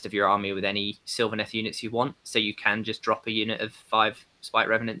the rest of your army with any Sylvaneth units you want. So you can just drop a unit of 5 Spite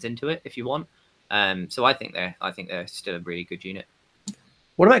Revenants into it if you want. So I think they're still a really good unit.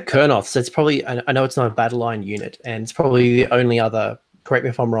 What about Kurnoths? It's probably, I know it's not a battle line unit, and it's probably the only other, correct me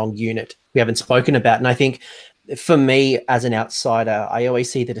if I'm wrong, unit we haven't spoken about. And I think for me as an outsider, I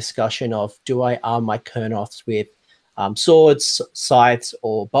always see the discussion of, do I arm my Kurnoths with swords, scythes,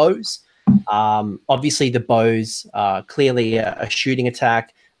 or bows? Obviously, the bows are clearly a shooting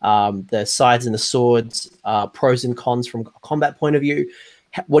attack. The scythes and the swords, pros and cons from a combat point of view.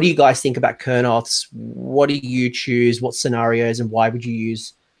 What do you guys think about Kurnoths? What do you choose? What scenarios, and why would you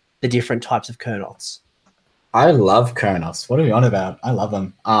use the different types of Kurnoths? I love Kurnoths. What are we on about? I love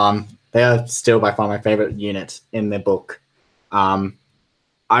them. They are still by far my favorite unit in the book. I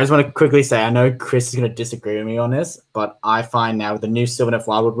just want to quickly say, I know Chris is going to disagree with me on this, but I find now with the new Sylvaneth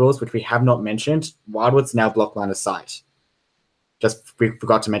Wildwood rules, which we have not mentioned, Wildwoods now block line of sight. We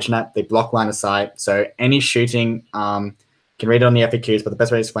forgot to mention that. They block line of sight. So any shooting, you can read it on the FAQs, but the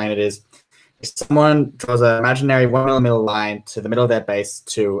best way to explain it is if someone draws an imaginary 1 millimeter line to the middle of their base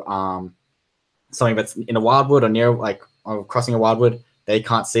to something that's in a wildwood or near, like, or crossing a wildwood, they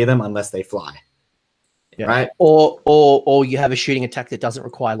can't see them unless they fly. Yeah. Right. Or you have a shooting attack that doesn't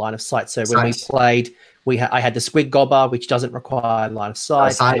require line of sight. So when we played, I had the Squig Gobber, which doesn't require line of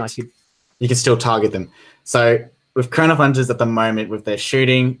sight. And you can still target them. So with Kurnoth Hunters at the moment, with their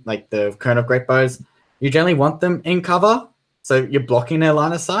shooting, like the Kurnoth Great Bows, you generally want them in cover. So you're blocking their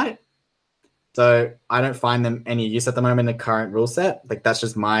line of sight. So I don't find them any use at the moment in the current rule set. Like, that's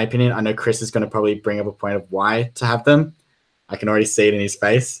just my opinion. I know Chris is going to probably bring up a point of why to have them. I can already see it in his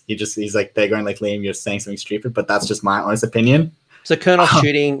face. He's like, they're going like, Liam, you're saying something stupid, but that's just my honest opinion. So Kurnoth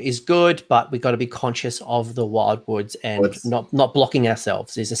shooting is good, but we've got to be conscious of the wildwoods and not blocking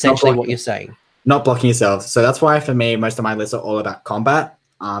ourselves is essentially what you're saying. Not blocking yourselves. So that's why for me, most of my lists are all about combat.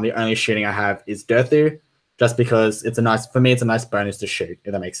 The only shooting I have is Durthu, just because it's a nice bonus to shoot,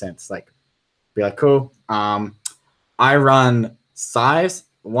 if that makes sense. Like, be like, cool. I run Scythes,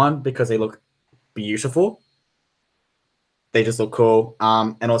 one, because they look beautiful. They just look cool.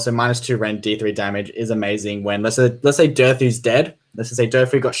 And also -2 rend D3 damage is amazing when, let's say Durthu's dead. Let's just say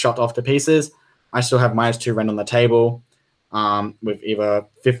Durthu got shot off to pieces. I still have -2 rend on the table with either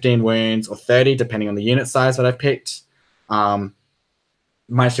 15 wounds or 30, depending on the unit size that I've picked. -2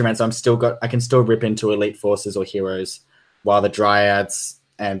 rend, so I can still rip into elite forces or heroes, while the Dryads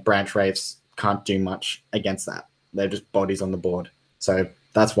and Branch Wraiths can't do much against that. They're just bodies on the board. So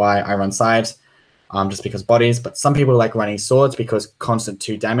that's why I run Scythes. Just because bodies, but some people like running swords because constant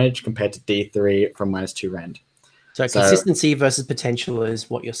 2 damage compared to D3 from -2 rend. So consistency versus potential is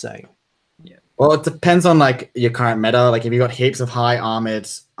what you're saying. Yeah. Well, it depends on like your current meta. Like if you got heaps of high armored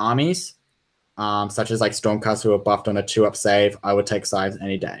armies, such as like Stormcast who are buffed on a 2-up save, I would take Scythes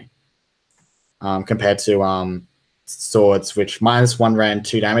any day. Compared to swords, which -1 rend,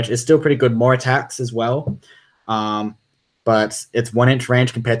 2 damage is still pretty good. More attacks as well. But it's 1-inch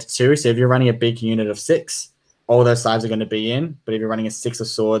range compared to 2. So if you're running a big unit of 6, all those sides are going to be in. But if you're running a 6 of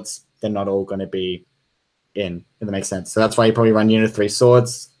swords, they're not all going to be in, if that makes sense. So that's why you probably run unit 3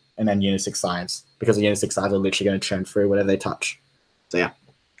 swords and then unit 6 sides, because the unit 6 sides are literally going to churn through whatever they touch. So yeah.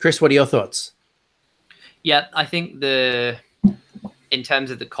 Chris, what are your thoughts? Yeah, I think in terms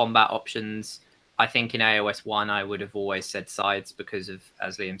of the combat options, I think in AOS 1, I would have always said sides because of,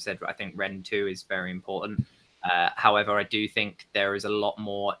 as Liam said, I think Rend 2 is very important. However, I do think there is a lot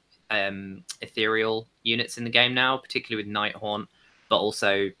more ethereal units in the game now, particularly with Nighthaunt, but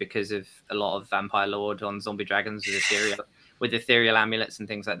also because of a lot of Vampire Lord on Zombie Dragons with ethereal amulets and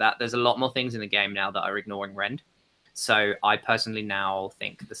things like that. There's a lot more things in the game now that are ignoring Rend. So I personally now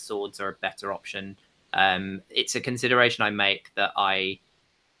think the swords are a better option. It's a consideration I make that I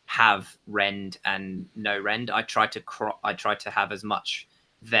have Rend and no Rend. I try to have as much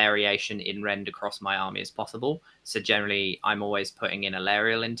variation in rend across my army as possible. So generally, I'm always putting in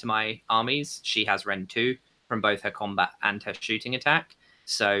Alarielle into my armies. She has rend 2 from both her combat and her shooting attack.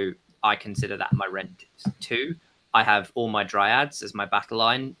 So I consider that my rend 2. I have all my Dryads as my battle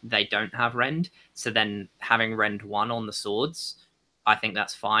line. They don't have rend. So then having rend 1 on the swords, I think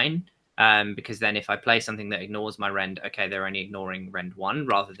that's fine. Because then if I play something that ignores my rend, okay, they're only ignoring rend 1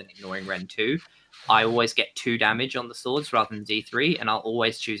 rather than ignoring rend 2. I always get 2 damage on the swords rather than D3, and I'll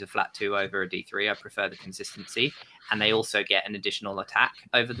always choose a flat 2 over a D3. I prefer the consistency, and they also get an additional attack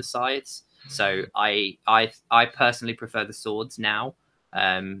over the sides. So I personally prefer the swords now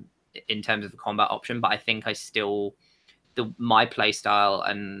in terms of the combat option, but I think I still my play style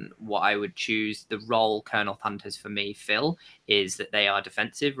and what I would choose, the role Kurnoth Hunters for me fill is that they are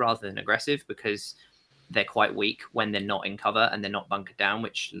defensive rather than aggressive, because they're quite weak when they're not in cover and they're not bunkered down,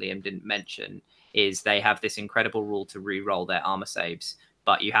 which Liam didn't mention, is they have this incredible rule to re-roll their armor saves,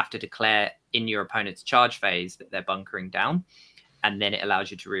 but you have to declare in your opponent's charge phase that they're bunkering down, and then it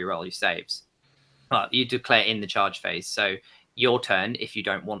allows you to re-roll your saves. But you declare in the charge phase. So your turn, if you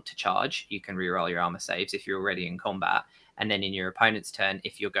don't want to charge, you can re-roll your armor saves if you're already in combat. And then in your opponent's turn,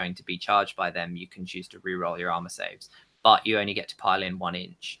 if you're going to be charged by them, you can choose to re-roll your armor saves. But you only get to pile in 1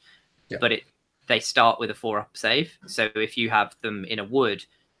 inch. Yeah. But they start with a 4-up save. So if you have them in a wood,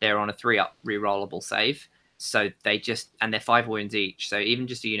 they're on a 3-up re-rollable save. So and they're 5 wounds each. So even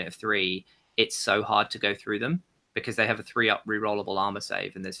just a unit of 3, it's so hard to go through them because they have a 3-up re-rollable armor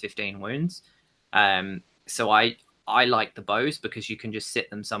save and there's 15 wounds. So I like the bows because you can just sit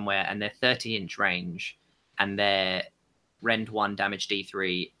them somewhere and they're 30-inch range and they're rend 1, damage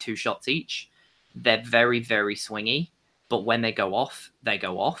D3, 2 shots each. They're very, very swingy, but when they go off, they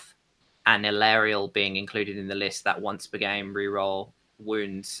go off. And Alarielle being included in the list, that once per game reroll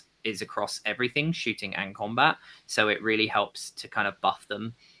wounds is across everything, shooting and combat. So it really helps to kind of buff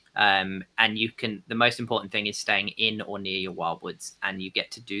them. And the most important thing is staying in or near your wildwoods, and you get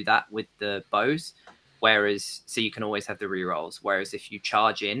to do that with the bows. So you can always have the rerolls. Whereas if you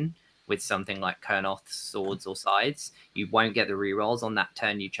charge in with something like Kurnoth swords or sides, you won't get the rerolls on that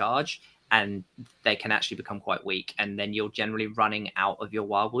turn you charge, and they can actually become quite weak. And then you're generally running out of your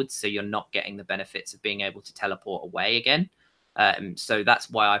wildwoods, so you're not getting the benefits of being able to teleport away again. So that's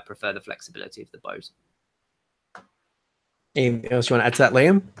why I prefer the flexibility of the bows. Anything else you want to add to that,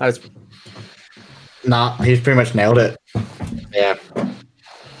 Liam? Nah, he's pretty much nailed it. Yeah.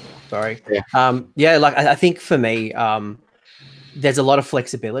 Sorry. Yeah. Like I think for me, there's a lot of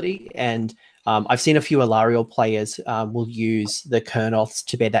flexibility, and I've seen a few Alarielle players will use the Kurnoths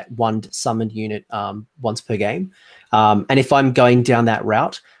to be that one summoned unit once per game. And if I'm going down that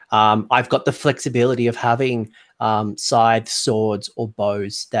route, I've got the flexibility of having scythes, swords, or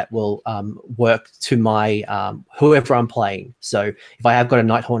bows that will work to my whoever I'm playing. So if I have got a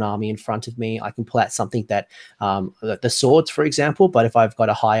Nighthorn army in front of me, I can pull out something that the swords, for example. But if I've got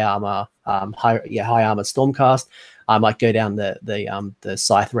a high armor Stormcast, I might go down the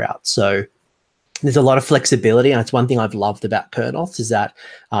scythe route. So there's a lot of flexibility, and it's one thing I've loved about Kurnoths is that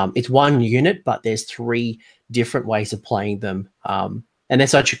it's one unit, but there's 3 different ways of playing them, and they're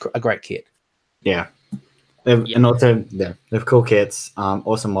such a great kit. Yeah. And also, they've cool kits,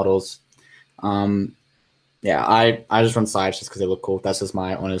 awesome models. I just run sides just because they look cool. That's just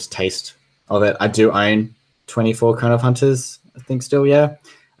my honest taste of it. I do own 24 Kurnoth Hunters, I think still, yeah.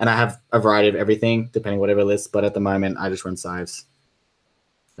 And I have a variety of everything, depending whatever list, but at the moment, I just run sides.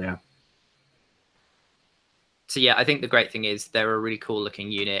 Yeah. So yeah, I think the great thing is they're a really cool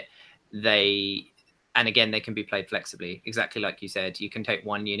looking unit. And again, they can be played flexibly, exactly like you said. You can take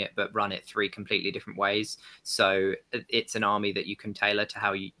one unit but run it 3 completely different ways. So it's an army that you can tailor to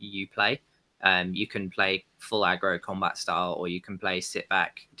how you play. You can play full aggro combat style, or you can play sit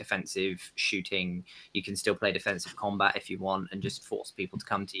back defensive shooting. You can still play defensive combat if you want, and just force people to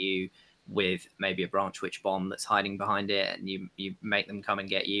come to you with maybe a branch witch bomb that's hiding behind it, and you make them come and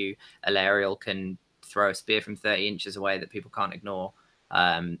get you. Alarielle can throw a spear from 30 inches away that people can't ignore.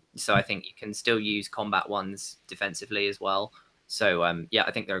 So I think you can still use combat ones defensively as well. So I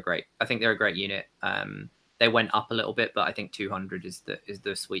think they're a great unit. They went up a little bit, but I think 200 is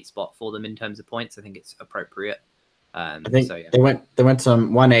the sweet spot for them in terms of points. I think it's appropriate. I think they went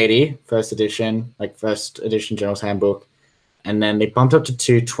some 180 first edition General's Handbook, and then they bumped up to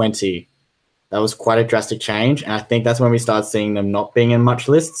 220. That was quite a drastic change, and I think that's when we started seeing them not being in much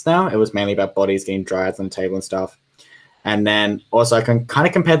lists now. It was mainly about bodies getting dryads on the table and stuff. And then also I can kind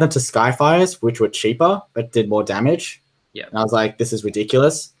of compare them to Skyfires, which were cheaper but did more damage. Yeah. And I was like, this is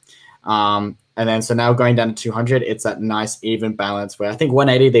ridiculous. And then so now going down to 200, it's that nice even balance where I think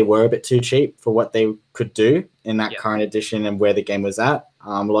 180 they were a bit too cheap for what they could do in that current edition and where the game was at.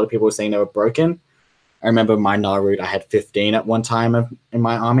 A lot of people were saying they were broken. I remember my Narut, I had 15 at one time in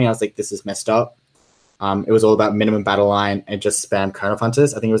my army. I was like, this is messed up. It was all about minimum battle line and just spam Kurnoth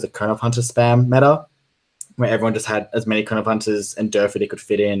Hunters. I think it was a Kurnoth Hunter spam meta, where everyone just had as many Kurnoth Hunters and Durford they could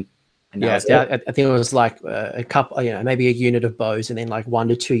fit in. And I think it was like a couple, maybe a unit of bows and then like 1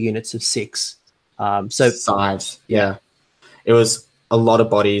 to 2 units of 6. So sides, yeah. It was a lot of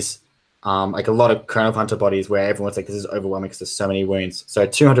bodies, like a lot of Kurnoth Hunter bodies where everyone's like, this is overwhelming because there's so many wounds. So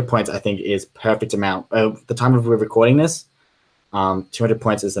 200 points, I think, is perfect amount. The time of we're recording this, 200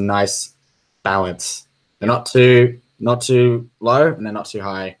 points is a nice balance. They're not too low and they're not too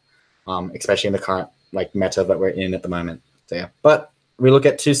high, especially in the current like meta that we're in at the moment. So yeah, but we look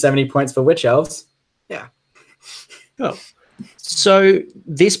at 270 points for Witch Elves. Yeah. Oh. So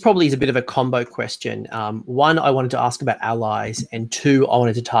this probably is a bit of a combo question. One, I wanted to ask about allies, and two, I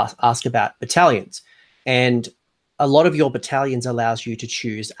wanted to ask about battalions. And a lot of your battalions allows you to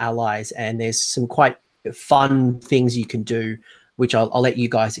choose allies, and there's some quite fun things you can do, which I'll let you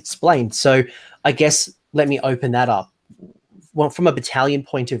guys explain. So I guess let me open that up. Well, from a battalion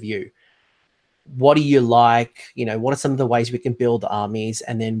point of view, what do you like? You know, what are some of the ways we can build armies,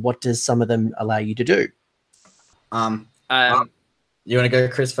 and then what does some of them allow you to do? You want to go,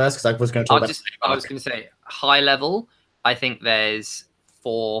 Chris, first? Because I was going to talk about. I was going to say high level. I think there's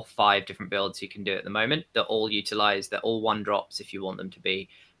 4, 5 different builds you can do at the moment that all utilize. They're all 1-drops if you want them to be.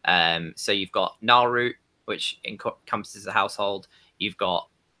 So you've got Gnarlroot, which encompasses a household. You've got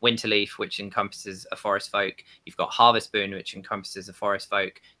Winterleaf, which encompasses a forest folk. You've got Harvest Boon, which encompasses a forest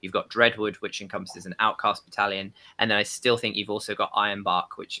folk. You've got Dreadwood, which encompasses an outcast battalion. And then I still think you've also got Ironbark,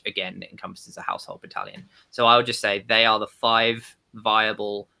 which again encompasses a household battalion. So I would just say they are the 5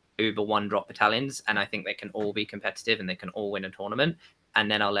 viable Uber 1-drop battalions, and I think they can all be competitive and they can all win a tournament. And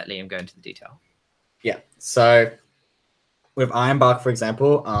then I'll let Liam go into the detail. Yeah. So with Ironbark, for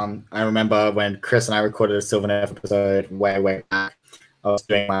example, I remember when Chris and I recorded a Sylvaneth episode way back. I was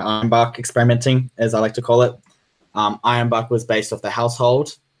doing my Ironbark experimenting, as I like to call it. Ironbark was based off the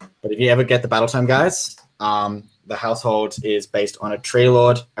household, but if you ever get the battle time, guys, the household is based on a Tree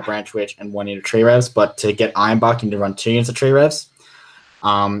Lord, a Branch Witch, and 1 unit of Tree Revs. But to get Ironbark, you need to run 2 units of Tree Revs.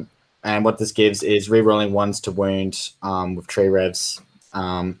 And what this gives is rerolling 1s to wound with Tree Revs,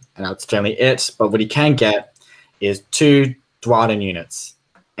 and that's generally it. But what you can get is 2 Dwarden units,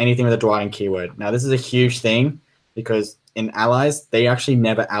 anything with a Dwarden keyword. Now, this is a huge thing because in allies, they actually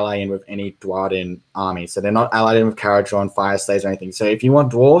never ally in with any Dwarden army. So they're not allied in with Kharadron, Fire Slayers, or anything. So if you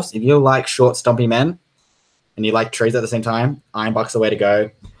want dwarves, if you like short, stumpy men, and you like trees at the same time, Ironbark's the way to go.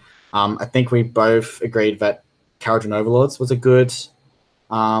 I think we both agreed that Kharadron Overlords was a good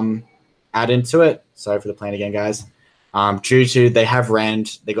add into it. Sorry for the plan again, guys. Due to they have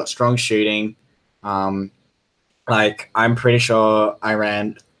rend, they got strong shooting. Like I'm pretty sure I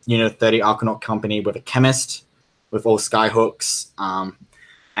ran 30 Arcanaut Company with a Chemist, with all skyhooks,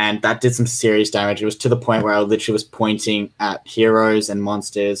 and that did some serious damage. It was to the point where I literally was pointing at heroes and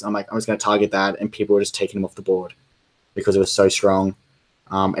monsters. I'm like, I'm just going to target that, and people were just taking them off the board because it was so strong.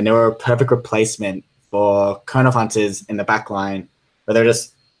 And they were a perfect replacement for Kurnoth Hunters in the back line, where they're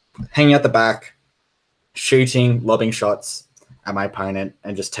just hanging out the back, shooting, lobbing shots at my opponent,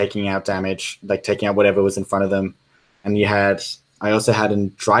 and just taking out damage, like taking out whatever was in front of them. And I also had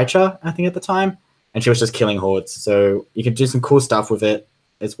in Drycha, I think at the time, and she was just killing hordes. So you can do some cool stuff with it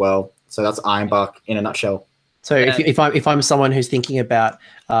as well. So that's Ironbark in a nutshell. So if I'm someone who's thinking about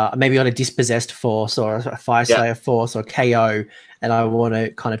maybe on a dispossessed force or a Fire Slayer force or KO, and I want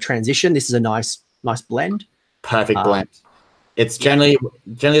to kind of transition, this is a nice blend. Perfect blend. It's generally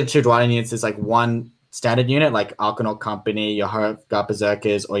the 2 Dwarden units is like 1 standard unit, like Arcanaut Company, your Hrothgar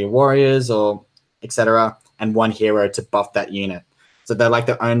Berserkers, or your Warriors, or etc., and 1 hero to buff that unit. So they're like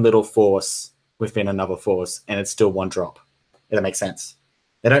their own little force within another force, and it's still 1-drop. If that makes sense.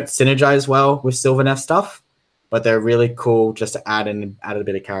 They don't synergize well with Sylvaneth stuff, but they're really cool just to add a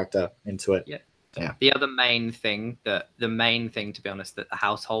bit of character into it. Yeah. The other main thing, to be honest, that the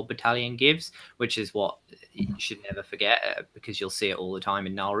household battalion gives, which is what you should never forget, because you'll see it all the time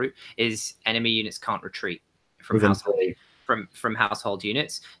in Gnarlroot, is enemy units can't retreat from household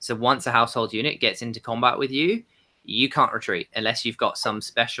units. So once a household unit gets into combat with you, you can't retreat unless you've got some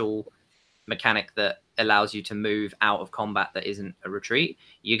special mechanic that allows you to move out of combat that isn't a retreat.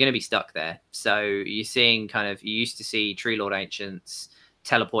 You're going to be stuck there. So you're seeing you used to see Tree Lord Ancients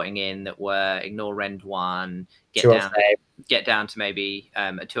teleporting in that were ignore rend 1, get down to maybe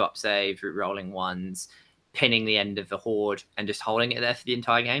a 2-up save, rolling 1s, pinning the end of the horde and just holding it there for the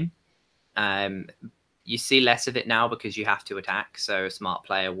entire game. You see less of it now because you have to attack. So a smart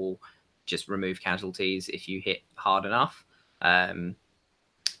player will just remove casualties if you hit hard enough.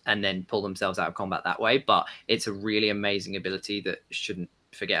 And then pull themselves out of combat that way. But it's a really amazing ability that shouldn't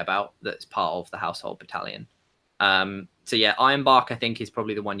forget about, that's part of the household battalion. So yeah, Ironbark I think is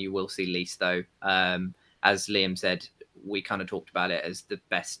probably the one you will see least though. As Liam said, we kind of talked about it as the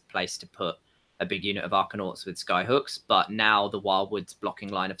best place to put a big unit of Arcanauts with skyhooks, but now the Wildwood's blocking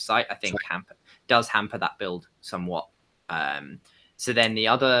line of sight I think does hamper that build somewhat. So then the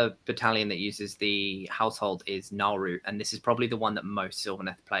other battalion that uses the household is Gnarlroot, and this is probably the one that most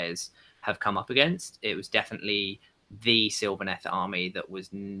Sylvaneth players have come up against. It was definitely the Sylvaneth army that was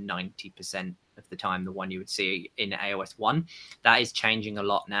 90% of the time the one you would see in AOS 1. That is changing a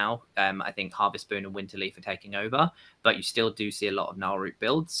lot now. I think Harvest Boon and Winterleaf are taking over, but you still do see a lot of Gnarlroot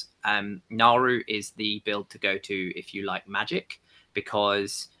builds. Gnarlroot is the build to go to if you like Magic,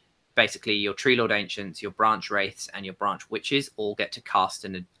 because basically your Tree Lord Ancients, your Branch Wraiths, and your Branch Witches all get to cast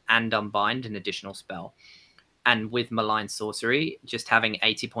and unbind an additional spell. And with Malign Sorcery, just having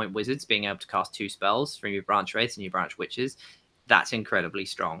 80-point wizards being able to cast 2 spells from your Branch Wraiths and your Branch Witches, that's incredibly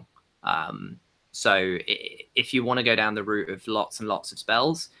strong. So if you want to go down the route of lots and lots of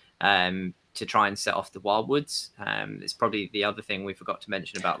spells to try and set off the Wildwoods, it's probably the other thing we forgot to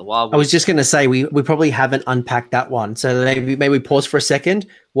mention about the Wildwoods. I was just going to say, we probably haven't unpacked that one. So maybe we pause for a second.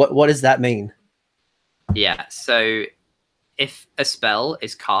 What does that mean? Yeah, so if a spell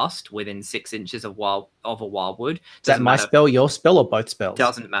is cast within 6 inches of a Wildwood, is that my spell, your spell, or both spells?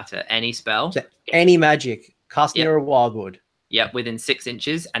 Doesn't matter. Any spell. Any magic cast near a Wildwood. Yep, within 6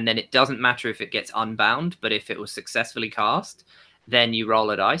 inches, and then it doesn't matter if it gets unbound, but if it was successfully cast, then you roll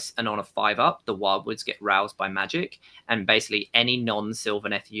a dice, and on a 5-up, the Wildwoods get roused by magic, and basically any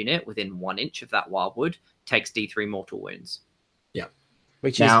non-Sylvaneth unit within 1 inch of that Wildwood takes D3 mortal wounds. Yeah.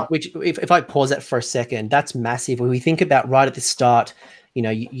 Which if I pause that for a second, that's massive. When we think about right at the start, you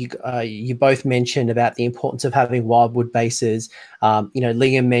know, you both mentioned about the importance of having Wildwood bases. You know,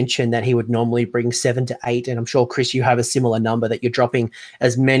 Liam mentioned that he would normally bring 7 to 8, and I'm sure, Chris, you have a similar number, that you're dropping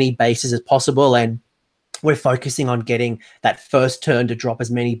as many bases as possible, and we're focusing on getting that first turn to drop as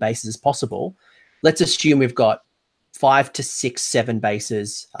many bases as possible. Let's assume we've got 5 to 6, 7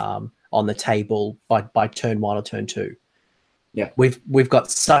 bases on the table by turn 1 or turn 2. Yeah, we've got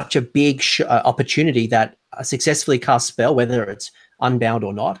such a big opportunity that a successfully cast spell, whether it's unbound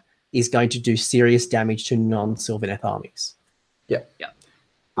or not, is going to do serious damage to non-Sylvaneth armies. Yeah.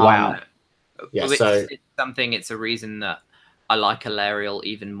 Wow. Yeah. So it's a reason that I like Alarielle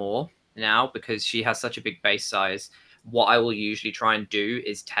even more now, because she has such a big base size. What I will usually try and do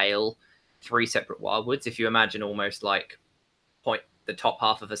is tail 3 separate Wildwoods. If you imagine almost like the top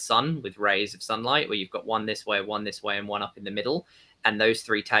half of a sun with rays of sunlight, where you've got one this way, and one up in the middle, and those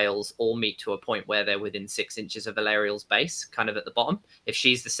 3 tails all meet to a point where they're within 6 inches of Alarielle's base, kind of at the bottom. If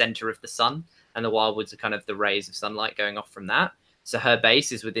she's the center of the sun, and the Wildwoods are kind of the rays of sunlight going off from that, so her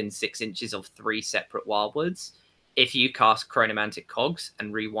base is within 6 inches of 3 separate Wildwoods. If you cast Chronomantic Cogs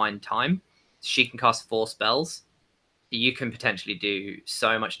and rewind time, she can cast 4 spells. You can potentially do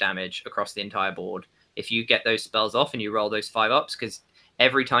so much damage across the entire board if you get those spells off and you roll those 5-ups, because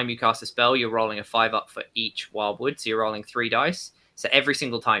every time you cast a spell, you're rolling a 5-up for each Wildwood. So you're rolling 3 dice. So every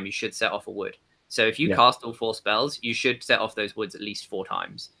single time you should set off a wood. So if you cast all 4 spells, you should set off those woods at least 4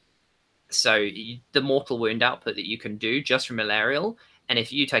 times. So the mortal wound output that you can do just from Alarielle, and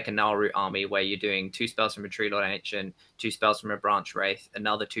if you take a Gnarlroot army where you're doing 2 spells from a Tree Lord Ancient, 2 spells from a Branch Wraith,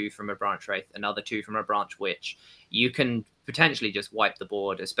 another 2 from a Branch Wraith, another 2 from a Branch Witch, you can potentially just wipe the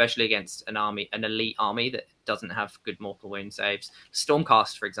board, especially against an elite army that doesn't have good mortal wound saves.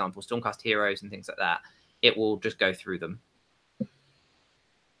 Stormcast, for example, Stormcast heroes and things like that, it will just go through them.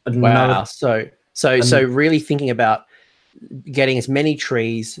 Wow. So really thinking about getting as many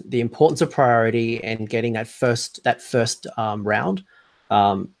trees, the importance of priority, and getting that first round.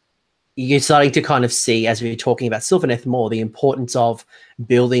 You're starting to kind of see, as we're talking about Sylvaneth more, the importance of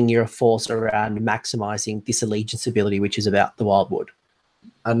building your force around maximizing this allegiance ability, which is about the Wildwood.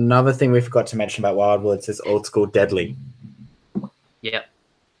 Another thing we forgot to mention about Wildwoods is old school deadly. Yeah.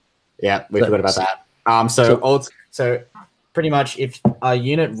 Yeah, we forgot about that. So pretty much if a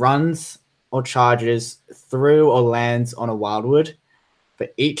unit runs or charges through or lands on a Wildwood, for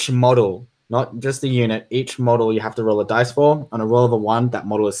each model, not just the unit, each model you have to roll a dice for. On a roll of a 1, that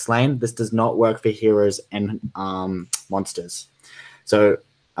model is slain. This does not work for heroes and monsters. So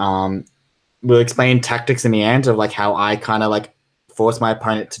we'll explain tactics in the end of like how I kind of like force my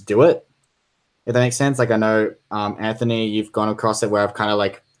opponent to do it, if that makes sense. Like I know, Anthony, you've gone across it where I've kind of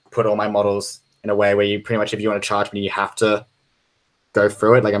like put all my models in a way where you pretty much, if you want to charge me, you have to go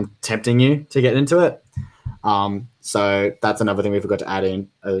through it. Like I'm tempting you to get into it. So that's another thing we forgot to add in,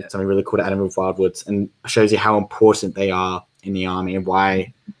 something really cool to add in with Wildwoods, and shows you how important they are in the army and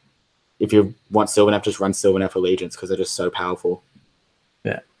why, if you want Sylvaneth, just run Sylvaneth Allegiance, because they're just so powerful.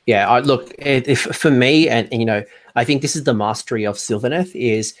 Yeah. Look, if for me, and you know, I think this is the mastery of Sylvaneth,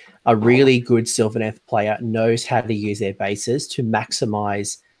 is a really good Sylvaneth player knows how to use their bases to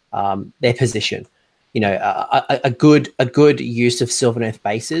maximize their position. You know, a good use of Sylvaneth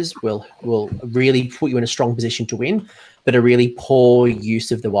bases will really put you in a strong position to win, but a really poor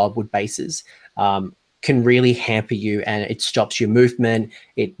use of the Wildwood bases can really hamper you, and it stops your movement.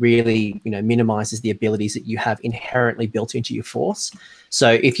 It really, minimizes the abilities that you have inherently built into your force.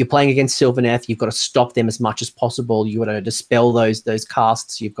 So if you're playing against Sylvaneth, you've got to stop them as much as possible. You've got to dispel those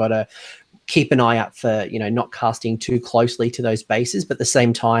casts. You've got to keep an eye out for, not casting too closely to those bases. But at the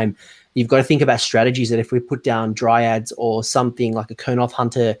same time, you've got to think about strategies that if we put down Dryads or something like a Kurnoth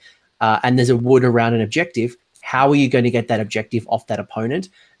Hunter, and there's a wood around an objective, how are you going to get that objective off that opponent,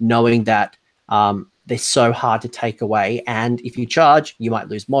 knowing that they're so hard to take away? And if you charge, you might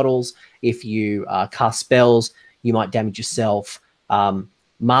lose models. If you cast spells, you might damage yourself.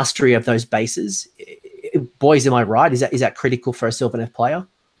 Mastery of those bases, boys, am I right? Is that critical for a Sylvaneth player?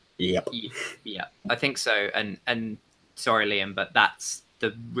 Yep. Yeah, I think so. And sorry, Liam, but that's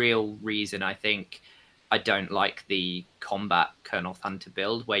the real reason I think I don't like the combat Kurnoth Hunter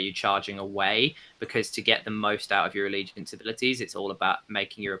build where you're charging away, because to get the most out of your allegiance abilities, it's all about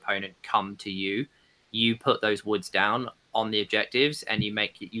making your opponent come to you. You put those woods down on the objectives and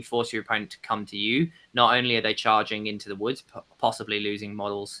you force your opponent to come to you. Not only are they charging into the woods, possibly losing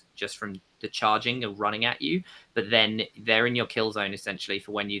models just from the charging or running at you, but then they're in your kill zone essentially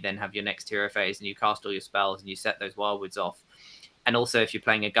for when you then have your next hero phase and you cast all your spells and you set those wildwoods off. And also, if you're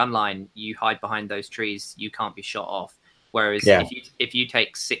playing a gun line, you hide behind those trees, you can't be shot off. Whereas if you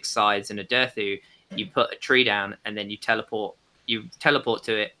take 6 sides and a Durthu, you put a tree down and then you teleport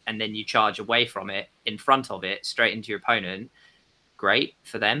to it, and then you charge away from it, in front of it, straight into your opponent. Great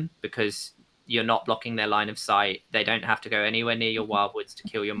for them, because you're not blocking their line of sight. They don't have to go anywhere near your wildwoods to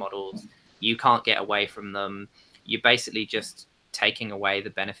kill your models. You can't get away from them. You're basically just taking away the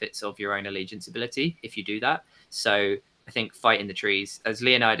benefits of your own allegiance ability if you do that. So I think fight in the trees. As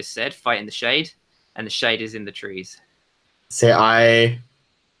Leonidas said, fight in the shade, and the shade is in the trees. I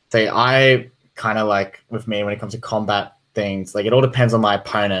kind of like, with me, when it comes to combat things, like, it all depends on my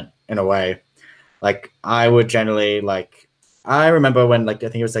opponent in a way. Like, I would generally, like, I remember when, like, I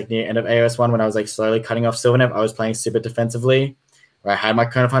think it was like near end of AOS 1 when I was like slowly cutting off Sylvaneth, I was playing super defensively, where I had my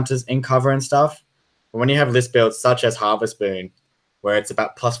Kurnoth Hunters in cover and stuff. But when you have list builds such as Harvest Boon, where it's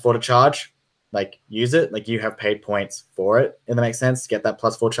about +4 to charge, like, use it. Like, you have paid points for it, if that makes sense, to get that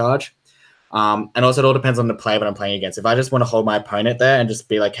 +4 charge. And also, it all depends on the player that I'm playing against. If I just want to hold my opponent there and just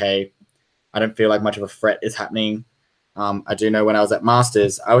be like, hey, I don't feel like much of a threat is happening. I do know when I was at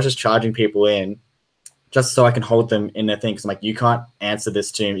Masters, I was just charging people in just so I can hold them in their thing. Because I'm like, you can't answer this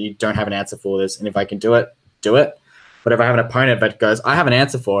to me. You don't have an answer for this. And if I can do it, do it. But if I have an opponent that goes, I have an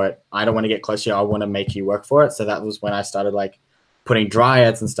answer for it, I don't want to get close to you. I want to make you work for it. So that was when I started, like, putting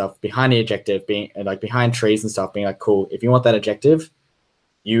Dryads and stuff behind the objective, being like behind trees and stuff, being like, cool, if you want that objective,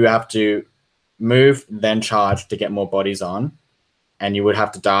 you have to move, then charge to get more bodies on. And you would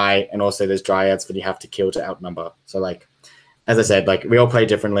have to die. And also there's Dryads that you have to kill to outnumber. So, like, as I said, like, we all play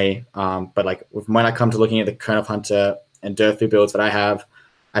differently. But like, when I come to looking at the Kurnoth Hunter and Durthu builds that I have,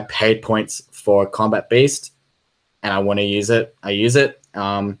 I paid points for Combat Beast and I want to use it. I use it.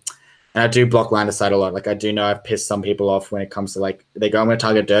 And I do block line of sight a lot. Like, I do know I've pissed some people off when it comes to, like, they go, I'm going to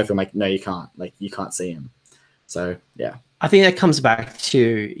target Durthu. I'm like, no, you can't. Like, you can't see him. So, yeah. I think that comes back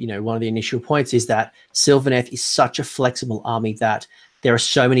to, one of the initial points is that Sylvaneth is such a flexible army that there are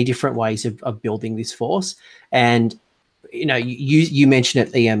so many different ways of building this force. And, you mentioned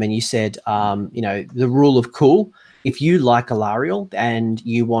it, Liam, and you said, the rule of cool. If you like Alarielle and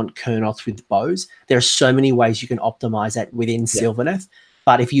you want Kurnoth with bows, there are so many ways you can optimize that within Sylvaneth.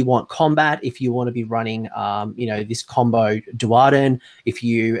 But if you want combat, if you want to be running, this combo Duarden, if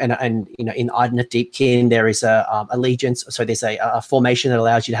you in Idoneth Deepkin, there is a allegiance. So there's a formation that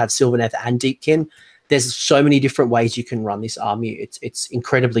allows you to have Sylvaneth and Deepkin. There's so many different ways you can run this army. It's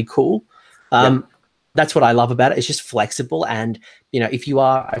incredibly cool. That's what I love about it. It's just flexible. And, if you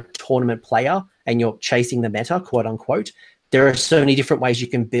are a tournament player and you're chasing the meta, quote unquote, there are so many different ways you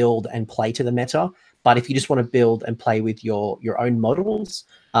can build and play to the meta. But if you just want to build and play with your own models,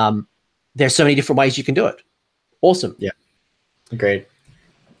 there's so many different ways you can do it. Awesome. Yeah, agreed.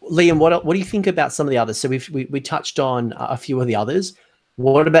 Liam, what do you think about some of the others? So we touched on a few of the others.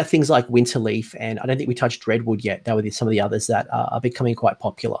 What about things like Winterleaf? And I don't think we touched Dreadwood yet. That were some of the others that are becoming quite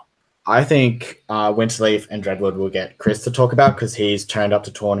popular. I think Winterleaf and Dreadwood will get Chris to talk about, because he's turned up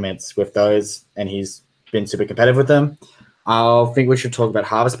to tournaments with those and he's been super competitive with them. I think we should talk about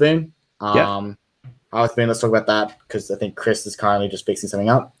Harvest Boon. Harvest Boon, let's talk about that, because I think Chris is currently just fixing something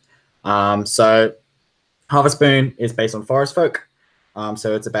up. So Harvest Boon is based on Forest Folk.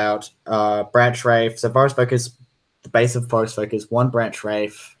 So it's about Branch Wraith. So Forest Folk is, the base of Forest Folk is 1 Branch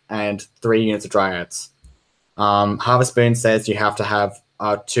Wraith and 3 units of Dryads. Harvest Boon says you have to have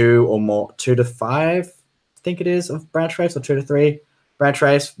 2 or more, 2 to 5, I think it is, of Branch Wraiths, or 2 to 3. branch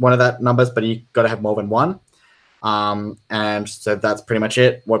wraiths, one of that numbers, but you got to have more than one. And so that's pretty much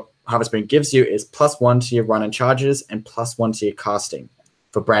it. What Harvest Moon gives you is +1 to your run and charges and +1 to your casting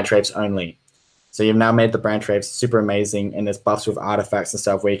for branch wraiths only. So you've now made the branch wraiths super amazing, and there's buffs with artifacts and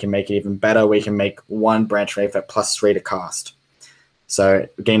stuff where you can make it even better, where you can make one branch wraith at +3 to cast. So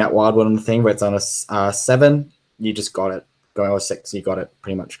getting that wild one on the thing where it's on a 7, you just got it. Going on a 6, you got it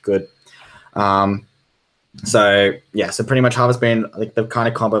pretty much good. So pretty much Harvest Moon, like the kind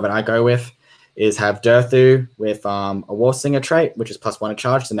of combo that I go with is have Durthu with a Warsinger trait, which is +1 to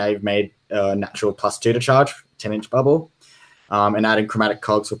charge. So now you've made a natural +2 to charge, 10-inch bubble. And adding Chromatic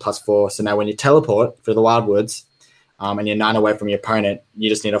Cogs with +4. So now when you teleport for the Wildwoods and you're 9 away from your opponent, you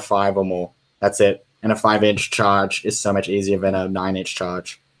just need a 5 or more. That's it. And a 5-inch charge is so much easier than a 9-inch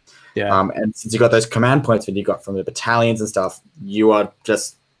charge. Yeah. And since you got those command points that you got from the battalions and stuff, you are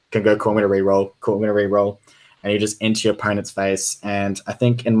just can go, cool, I'm going to reroll, and you just into your opponent's face. And I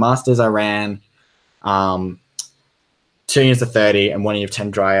think in Masters I ran 2 units of 30 and 1 unit of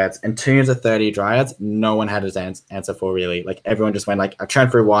 10 Dryads. And 2 units of 30 Dryads, no one had his answer for, really. Like, everyone just went like, I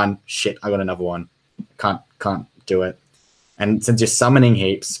churned through one, shit, I got another one. Can't do it. And since you're summoning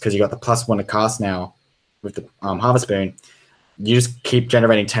heaps, because you got the +1 to cast now with the Harvest Moon, you just keep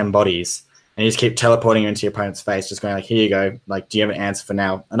generating 10 bodies. And you just keep teleporting into your opponent's face, just going like, here you go. Like, do you have an answer for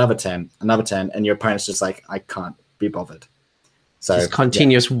now? Another 10. And your opponent's just like, I can't be bothered. So just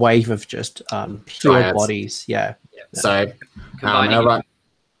continuous wave of just pure Dryads. Bodies. Yeah. So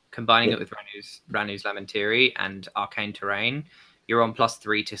combining it with Ranu's Lamentary and Arcane Terrain, you're on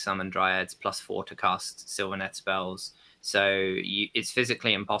 +3 to summon Dryads, +4 to cast Sylvanet spells. So it's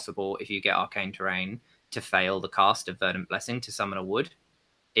physically impossible if you get Arcane Terrain to fail the cast of Verdant Blessing to summon a wood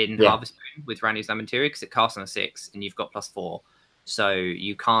in Harvest Moon with Ranu's Lamentary, because it casts on a 6 and you've got +4. So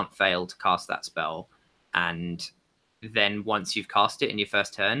you can't fail to cast that spell. And then once you've cast it in your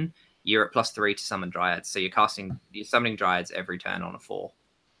first turn, you're at +3 to summon Dryads. So you're summoning Dryads every turn on a 4.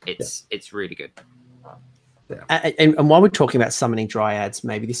 It's really good. Yeah. And while we're talking about summoning Dryads,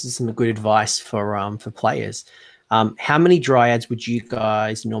 maybe this is some good advice for players. How many Dryads would you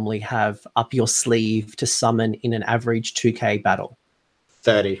guys normally have up your sleeve to summon in an average 2K battle?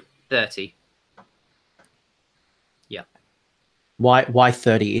 30. 30. Yeah. Why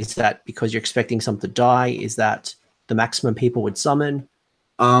 30? Is that because you're expecting some to die? Is that the maximum people would summon?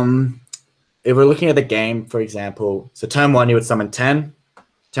 If we're looking at the game, for example, so turn 1, you would summon 10.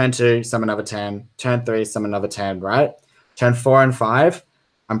 Turn 2, summon another 10. Turn 3, summon another 10, right? Turn 4 and 5,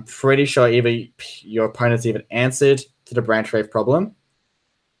 I'm pretty sure either your opponent's even answered to the Branch Wraith problem,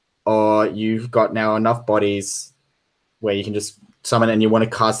 or you've got now enough bodies where you can just summon and you want to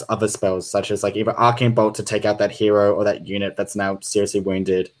cast other spells, such as like either Arcane Bolt to take out that hero or that unit that's now seriously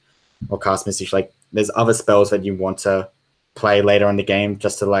wounded, or cast Mystic. Like, there's other spells that you want to play later in the game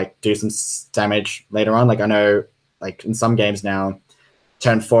just to like do some damage later on. Like, I know like in some games now,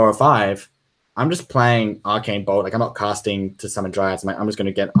 turn 4 or 5, I'm just playing Arcane Bolt. Like, I'm not casting to summon Dryads. I'm just going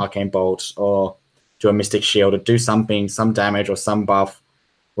to get Arcane Bolt or do a Mystic Shield or do something, some damage or some buff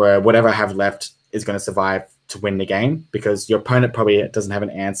where whatever I have left is going to survive to win the game, because your opponent probably doesn't have an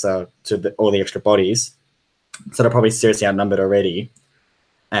answer to all the extra bodies. So they're probably seriously outnumbered already.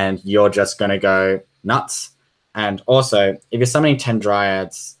 And you're just going to go nuts. And also, if you're summoning 10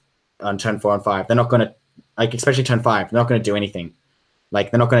 Dryads on turn 4 and 5, they're not going to, like, especially turn 5, they're not going to do anything. Like,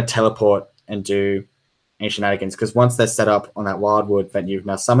 they're not going to teleport and do any shenanigans, because once they're set up on that Wildwood that you've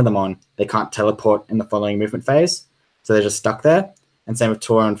now summoned them on, they can't teleport in the following movement phase. So they're just stuck there. And same with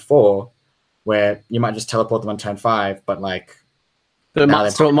 2 and 4, where you might just teleport them on turn 5, but like... But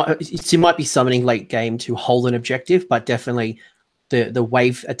you might be summoning late game to hold an objective, but definitely the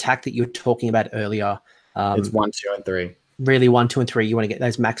wave attack that you were talking about earlier... it's 1, 2, and 3. Really 1, 2, and 3. You want to get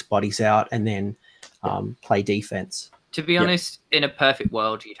those max bodies out and then play defense. To be honest, in a perfect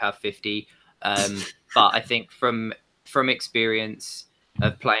world, you'd have 50. But I think from experience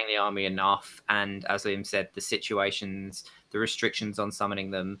of playing the army enough, and as Liam said, the situations, the restrictions on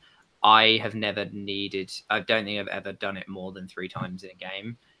summoning them, I have never needed... I don't think I've ever done it more than 3 times in a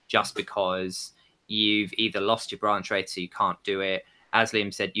game, just because you've either lost your branch rate, so you can't do it. As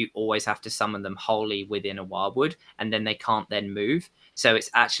Liam said, you always have to summon them wholly within a Wildwood, and then they can't then move. So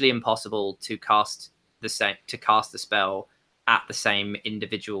it's actually impossible to cast the spell at the same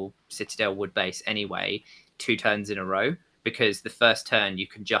individual Citadel Wood base anyway, 2 turns in a row, because the first turn you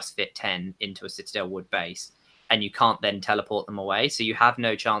can just fit 10 into a Citadel Wood base, and you can't then teleport them away. So you have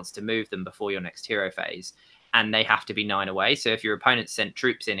no chance to move them before your next hero phase, and they have to be 9 away. So if your opponent sent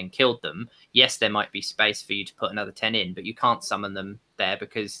troops in and killed them, yes, there might be space for you to put another 10 in, but you can't summon them there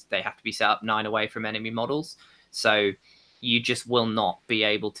because they have to be set up 9 away from enemy models. So you just will not be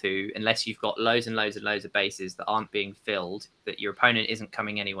able to, unless you've got loads and loads and loads of bases that aren't being filled, that your opponent isn't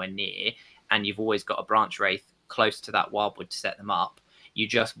coming anywhere near, and you've always got a Branch Wraith close to that Wildwood to set them up. You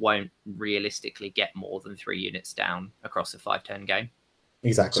just won't realistically get more than 3 units down across a 5-turn game.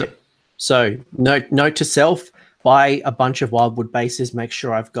 Exactly. So note to self: buy a bunch of Wildwood bases. Make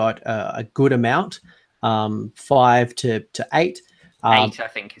sure I've got a good amount, 5 to 8. 8, I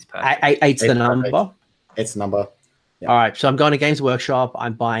think, is perfect. Eight's the number. It's the number. Yeah. All right, so I'm going to Games Workshop.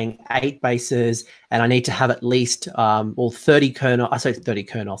 I'm buying 8 bases, and I need to have at least 30 kernel. I say 30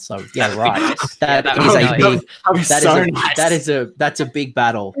 kernel. So yeah, right. That's a big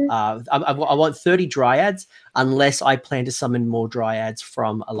battle. I want 30 Dryads, unless I plan to summon more Dryads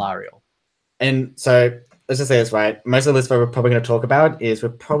from Alarielle. And so let's just say this right. Most of the lists we're probably going to talk about is we're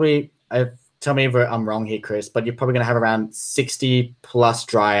probably. Tell me if I'm wrong here, Chris, but you're probably going to have around 60 plus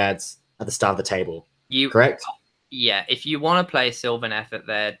Dryads at the start of the table. Correct? Yeah, if you want to play Sylvaneth at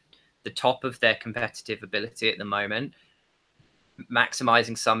the top of their competitive ability at the moment,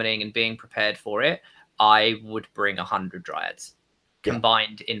 maximizing summoning and being prepared for it, I would bring 100 Dryads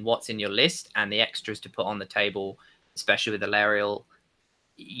combined in what's in your list and the extras to put on the table, especially with Alarielle.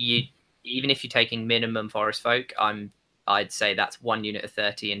 Even if you're taking minimum Forest Folk, I'd say that's 1 unit of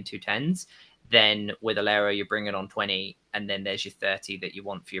 30 and 2 10s. Then with Alarielle, you're bringing on 20, and then there's your 30 that you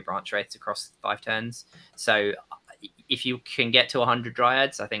want for your Branch Wraiths across 5 turns. So if you can get to 100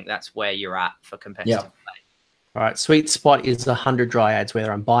 Dryads, I think that's where you're at for competitive play. All right, sweet spot is 100 Dryads,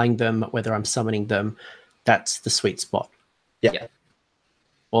 whether I'm buying them, whether I'm summoning them. That's the sweet spot. Yeah.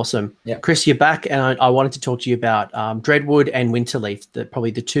 Awesome. Yeah. Chris, you're back, and I wanted to talk to you about Dreadwood and Winterleaf,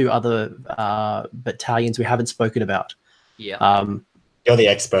 probably the 2 other battalions we haven't spoken about. Yeah. You're the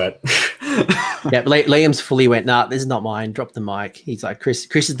expert. Yeah, Liam's fully went, nah, this is not mine. Drop the mic. He's like, Chris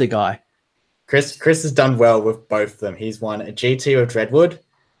is the guy. Chris has done well with both of them. He's won a GT with Dreadwood,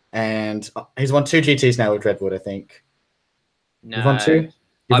 and he's won 2 GTs now with Dreadwood, I think. No. You've won 2?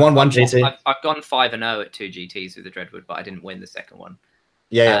 You've won 1 GT? I've gone 5-0 at 2 GTs with the Dreadwood, but I didn't win the second one.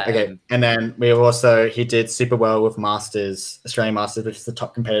 Yeah, okay. And then he did super well with Masters, Australian Masters, which is the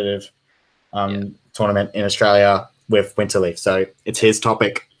top competitive tournament in Australia with Winterleaf. So it's his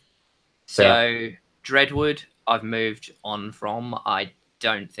topic. So Dreadwood, I've moved on from. I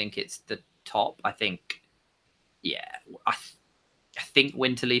don't think it's the top. I think, I think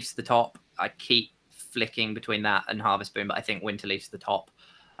Winterleaf's the top. I keep flicking between that and Harvest Boom, but I think Winterleaf's the top,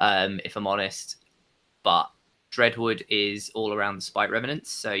 if I'm honest. But Dreadwood is all around the Spite Revenants,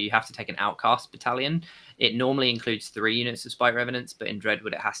 so you have to take an Outcast battalion. It normally includes 3 units of Spite Revenants, but in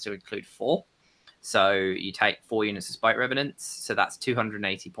Dreadwood it has to include 4. So you take 4 units of Spite Revenants, so that's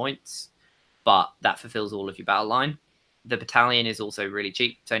 280 points, but that fulfills all of your battle line. The battalion is also really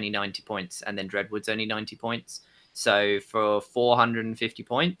cheap. It's only 90 points, and then Dreadwood's only 90 points. So for 450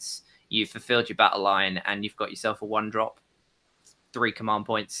 points, you've fulfilled your battle line, and you've got yourself a 1-drop, 3 command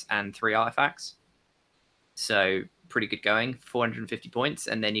points, and 3 artifacts. So pretty good going, 450 points,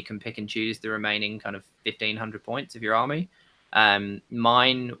 and then you can pick and choose the remaining kind of 1,500 points of your army.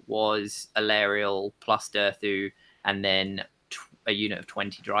 Mine was Alarielle plus Durthu, and then a unit of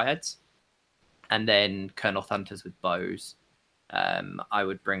 20 Dryads, and then Kurnoth Hunters with bows. I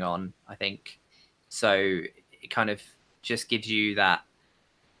would bring on, I think. So it kind of just gives you that.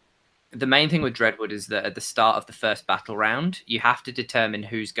 The main thing with Dreadwood is that at the start of the first battle round, you have to determine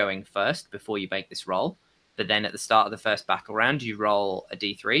who's going first before you make this roll. But then at the start of the first battle round, you roll a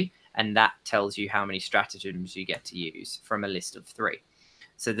d3, and that tells you how many stratagems you get to use from a list of 3.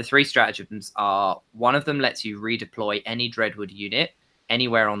 So the 3 stratagems are, one of them lets you redeploy any Dreadwood unit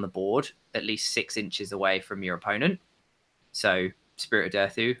anywhere on the board, at least 6 inches away from your opponent. So Spirit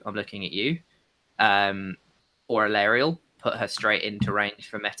of Durthu, I'm looking at you. Or Alarielle, put her straight into range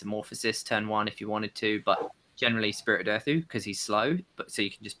for Metamorphosis turn 1 if you wanted to, but generally Spirit of Durthu because he's slow, but so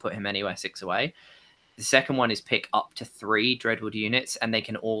you can just put him anywhere 6 away. The second one is pick up to 3 Dreadwood units, and they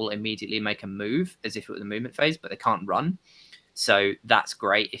can all immediately make a move as if it was a movement phase, but they can't run. So that's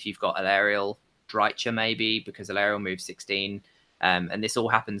great if you've got Alarielle, Drycha maybe, because Alarielle moves 16. And this all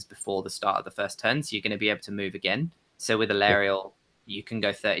happens before the start of the first turn, so you're going to be able to move again. So with Alarielle, you can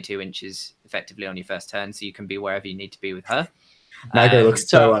go 32 inches effectively on your first turn, so you can be wherever you need to be with her. Nago looks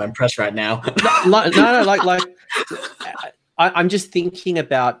so unimpressed right now. I'm just thinking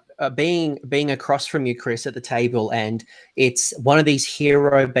about being across from you, Chris, at the table, and it's one of these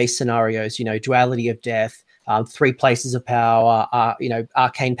hero-based scenarios. You know, duality of death, 3 places of power,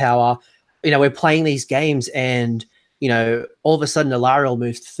 arcane power. You know, we're playing these games, and you know, all of a sudden, Alarielle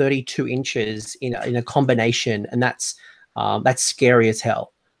moves 32 inches in a combination, and that's scary as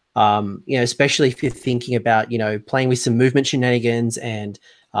hell. Especially if you're thinking about, playing with some movement shenanigans and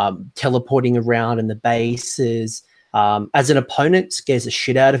teleporting around in the bases. As an opponent, scares the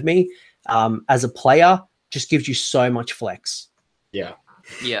shit out of me. As a player, just gives you so much flex. Yeah.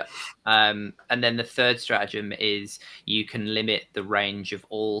 Yeah. And then the third stratagem is you can limit the range of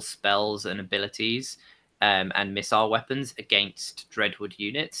all spells and abilities and missile weapons against Dreadwood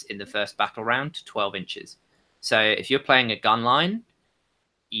units in the first battle round to 12 inches. So if you're playing a gun line,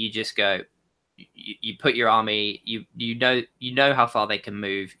 you just go, you put your army, you know how far they can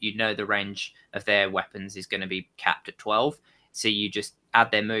move, the range of their weapons is going to be capped at 12. So you just add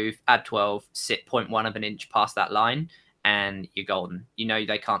their move, add 12, sit 0.1 of an inch past that line, and you're golden.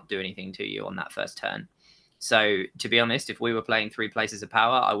 They can't do anything to you on that first turn. So to be honest, if we were playing 3 places of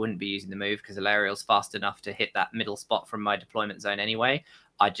power, I wouldn't be using the move because Alarielle's fast enough to hit that middle spot from my deployment zone anyway.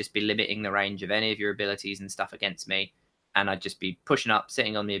 I'd just be limiting the range of any of your abilities and stuff against me, and I'd just be pushing up,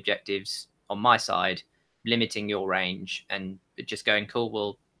 sitting on the objectives on my side, limiting your range, and just going, cool,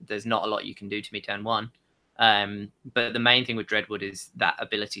 well, there's not a lot you can do to me turn 1. But the main thing with Dreadwood is that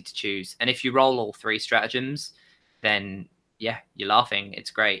ability to choose. And if you roll all 3 stratagems, then yeah, you're laughing.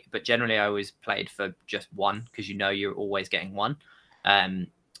 It's great. But generally, I always played for just 1 because you're always getting 1.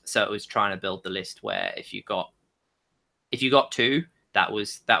 So it was trying to build the list where if you got 2, that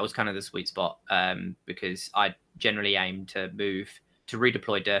was kind of the sweet spot, because I generally aim to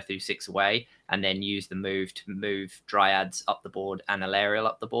redeploy Durthu 6 away and then use the move to move Dryads up the board and Alarielle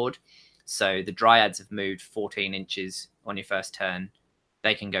up the board. So the Dryads have moved 14 inches on your first turn.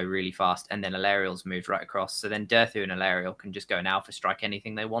 They can go really fast, and then Alarielle's moved right across. So then Durthu and Alarielle can just go and alpha strike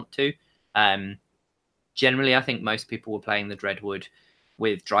anything they want to. Generally, I think most people were playing the Dreadwood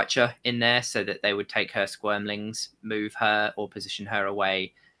with Drycha in there so that they would take her Squirmlings, move her or position her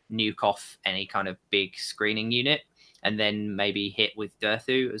away, nuke off any kind of big screening unit, and then maybe hit with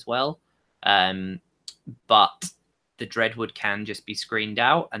Durthu as well. But the Dreadwood can just be screened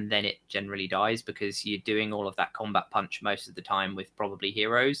out, and then it generally dies because you're doing all of that combat punch most of the time with probably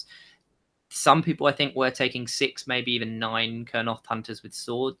heroes. Some people, I think, were taking 6, maybe even 9 Kurnoth Hunters with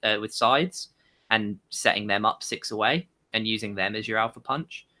sides and setting them up 6 away and using them as your alpha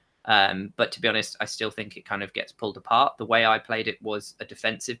punch. But to be honest, I still think it kind of gets pulled apart. The way I played it was a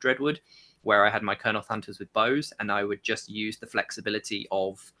defensive Dreadwood, where I had my Kurnoth Hunters with bows, and I would just use the flexibility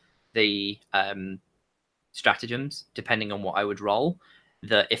of the stratagems, depending on what I would roll.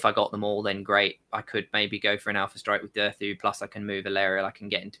 That if I got them all, then great. I could maybe go for an alpha strike with Durthu, plus I can move Alarielle, I can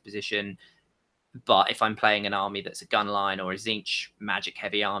get into position. But if I'm playing an army that's a gun line or a Tzeentch magic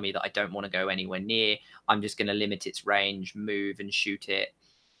heavy army that I don't want to go anywhere near, I'm just going to limit its range, move and shoot it,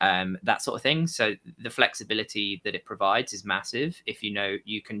 that sort of thing. So the flexibility that it provides is massive. If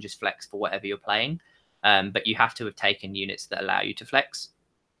you can just flex for whatever you're playing, but you have to have taken units that allow you to flex.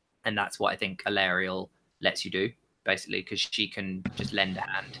 And that's what I think Alarielle lets you do, basically, because she can just lend a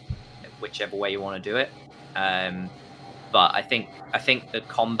hand whichever way you want to do it. But I think the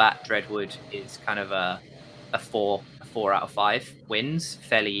combat Dreadwood is kind of a 4 out of 5 wins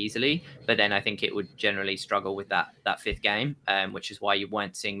fairly easily. But then I think it would generally struggle with that 5th game, which is why you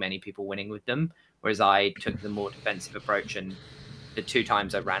weren't seeing many people winning with them. Whereas I took the more defensive approach, and the 2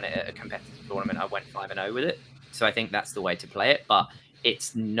 times I ran it at a competitive tournament, I went 5-0 with it. So I think that's the way to play it. But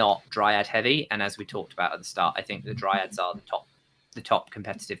it's not Dryad heavy, and as we talked about at the start, I think the Dryads are the top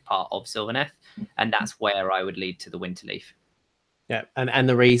competitive part of Sylvaneth, and that's where I would lead to the Winterleaf. Yeah, and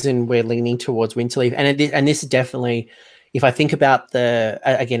the reason we're leaning towards Winterleaf, and this is definitely, if I think about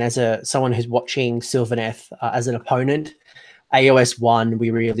again, as someone who's watching Sylvaneth as an opponent, AOS 1,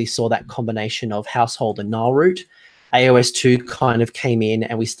 we really saw that combination of Household and Gnarlroot. AOS 2 kind of came in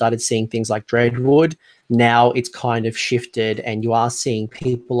and we started seeing things like Dreadwood. Now it's kind of shifted, and you are seeing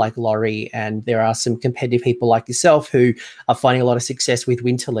people like Laurie, and there are some competitive people like yourself who are finding a lot of success with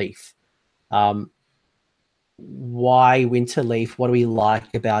Winterleaf. Why Winterleaf? What do we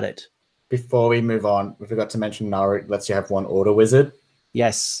like about it? Before we move on, we forgot to mention Gnarlroot lets you have 1 Order Wizard.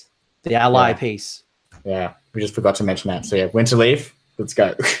 Yes, the ally piece. Yeah, we just forgot to mention that. So yeah, Winterleaf, let's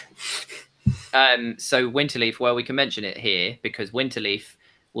go. So Winterleaf, well, we can mention it here because Winterleaf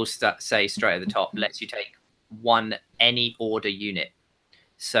will say straight at the top, lets you take 1 any order unit.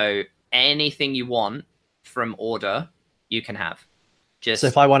 So anything you want from order, you can have. So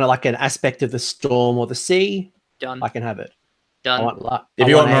if I want like an aspect of the storm or the sea, done. I can have it. Done. If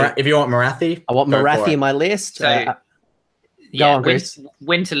you want Marathi, I want Marathi in my list. So, go on, Chris.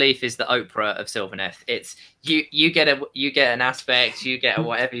 Winterleaf is the Oprah of Sylvaneth. It's you get an aspect, you get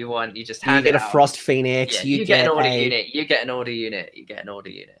whatever you want. You just hand you get it a out. Frost Phoenix. Yeah, you get an order unit. You get an order unit. You get an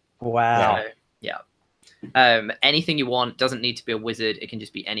order unit. Wow. So, yeah. Anything you want, doesn't need to be a wizard. It can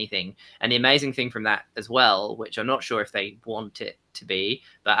just be anything. And the amazing thing from that as well, which I'm not sure if they want it to be,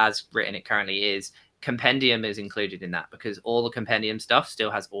 but as written it currently is, compendium is included in that because all the compendium stuff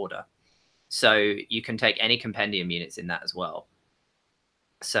still has order. So you can take any compendium units in that as well.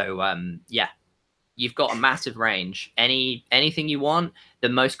 So yeah, you've got a massive range. Anything you want. The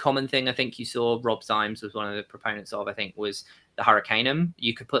most common thing I think you saw, Rob Symes was one of the proponents of, I think, was the Hurricanum.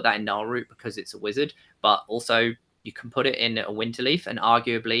 You could put that in Gnarlroot because it's a wizard, but also you can put it in a Winterleaf, and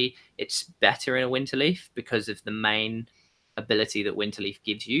arguably it's better in a Winterleaf because of the main ability that Winterleaf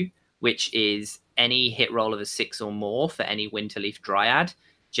gives you, which is any hit roll of a 6 or more for any Winterleaf Dryad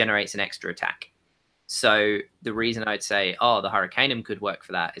generates an extra attack. So the reason I'd say, oh, the Hurricanum could work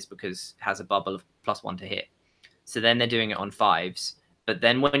for that is because it has a bubble of +1 to hit. So then they're doing it on 5s. But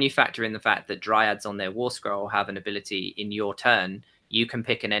then when you factor in the fact that Dryads on their War Scroll have an ability in your turn, you can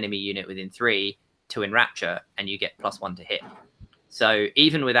pick an enemy unit within 3 to Enrapture, and you get +1 to hit. So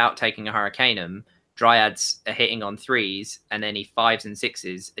even without taking a Hurricanum, Dryads are hitting on 3s, and any 5s and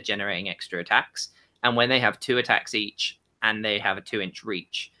 6s are generating extra attacks. And when they have 2 attacks each, and they have a 2-inch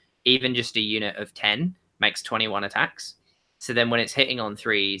reach, even just a unit of 10 makes 21 attacks. So then when it's hitting on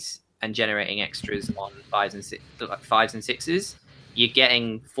 3s and generating extras on 5s and 6s, you're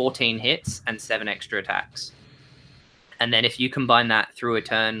getting 14 hits and 7 extra attacks. And then if you combine that through a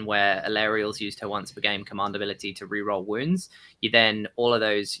turn where Alarielle's used her once per game command ability to reroll wounds, you then, all of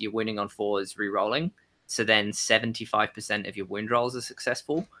those, you're winning on 4s rerolling. So then 75% of your wound rolls are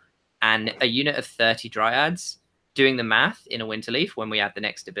successful. And a unit of 30 Dryads, doing the math in a Winterleaf when we add the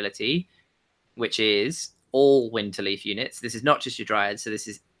next ability, which is all Winterleaf units. This is not just your Dryads, so this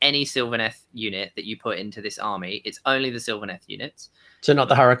is any Sylvaneth unit that you put into this army. It's only the Sylvaneth units. So not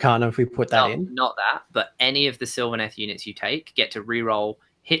the Hurricane if we put that in? Not that, but any of the Sylvaneth units you take get to reroll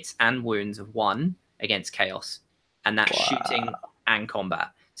hits and wounds of 1 against Chaos. And that's shooting and combat.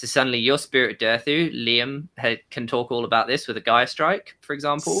 So suddenly your Spirit Durthu, Liam can talk all about this with a Gaia Strike, for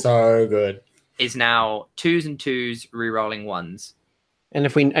example. So good. Is now 2s and 2s rerolling 1s. And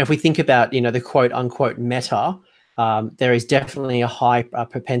if we think about, the quote unquote meta, there is definitely a high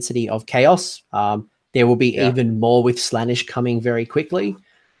propensity of chaos. There will be even more with Slaanesh coming very quickly.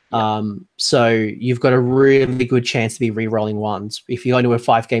 So you've got a really good chance to be re-rolling 1s. If you go into a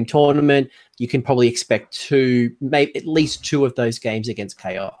 5-game tournament, you can probably expect maybe at least 2 of those games against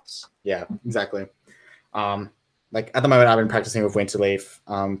chaos. Yeah, exactly. Like at the moment, I've been practicing with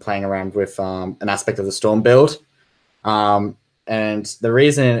Winterleaf, playing around with an aspect of the Storm build. And the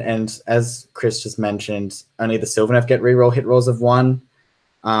reason, and as Chris just mentioned, only the Sylvaneth get reroll hit rolls of 1.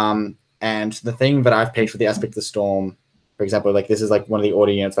 And the thing that I've picked for the aspect of the Storm, for example, like this is like one of the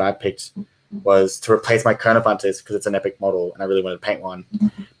order units that I picked, was to replace my Kern of Hunters because it's an epic model and I really wanted to paint one.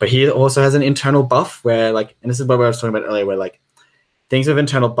 But he also has an internal buff where, like, and this is what I was talking about earlier, where like things with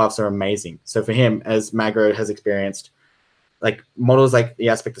internal buffs are amazing. So for him, as Magro has experienced, like models like the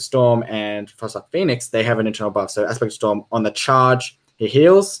Aspect of Storm and Frostlock Phoenix, they have an internal buff. So Aspect of Storm on the charge, he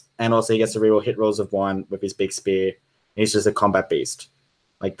heals, and also he gets to reroll hit rolls of 1 with his big spear. He's just a combat beast.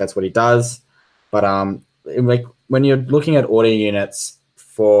 Like that's what he does. But like when you're looking at order units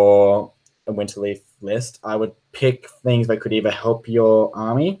for a Winterleaf list, I would pick things that could either help your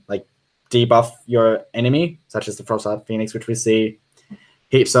army, like debuff your enemy, such as the Frostlock Phoenix, which we see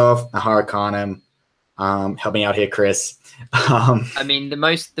heaps of, a Hurricanum. Help me out here, Chris. I mean, the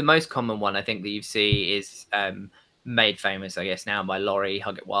most common one I think that you see is made famous, I guess, now by Laurie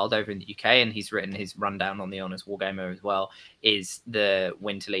Huggett Wild over in the UK, and he's written his rundown on the Honest Wargamer as well, is the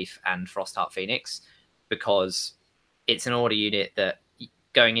Winterleaf and Frostheart Phoenix, because it's an order unit that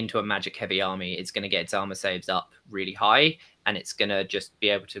going into a magic heavy army, it's going to get its armor saves up really high, and it's going to just be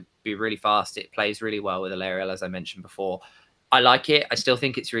able to be really fast. It plays really well with Alarielle, as I mentioned before. I like it. I still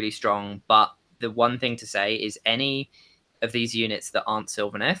think it's really strong, but the one thing to say is any of these units that aren't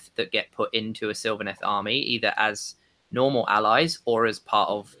Sylvaneth that get put into a Sylvaneth army, either as normal allies or as part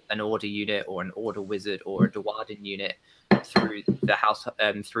of an order unit or an order wizard or a Dwarden unit through the house,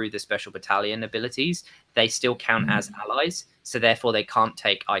 through the special battalion abilities, they still count as allies. So therefore they can't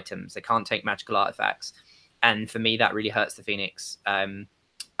take items. They can't take magical artifacts. And for me, that really hurts the Phoenix.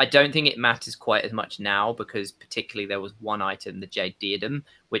 I don't think it matters quite as much now because particularly there was one item, the Jade Diadem,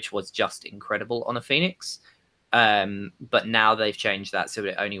 which was just incredible on a Phoenix. But now they've changed that so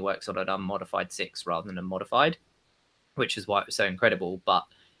it only works on an unmodified 6 rather than a modified, which is why it was so incredible. But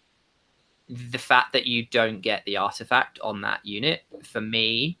the fact that you don't get the artifact on that unit, for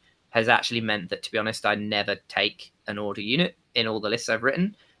me, has actually meant that, to be honest, I never take an order unit in all the lists I've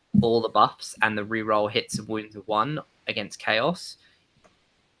written. All the buffs and the reroll hits and wounds of 1 against Chaos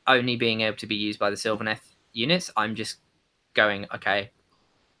only being able to be used by the Sylvaneth units, I'm just going, okay,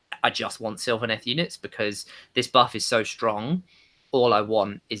 I just want Sylvaneth units because this buff is so strong. All I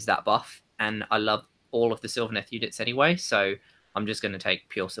want is that buff, and I love all of the Sylvaneth units anyway, so I'm just going to take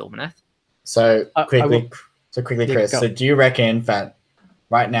pure Sylvaneth. So quickly, Yeah, Chris, go. so do you reckon that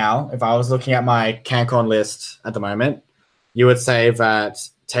right now, if I was looking at my CanCon list at the moment, you would say that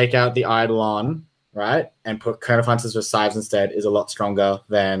take out the Eidolon, right, and put Cone of Hunters with Scythes instead is a lot stronger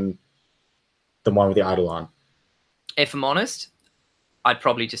than the one with the Eidolon? If I'm honest, I'd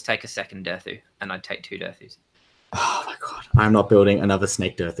probably just take a second Durthu, and I'd take 2 Durthus. Oh my god, I'm not building another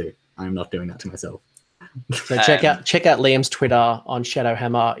Snake Durthu. I'm not doing that to myself. So check out Liam's Twitter on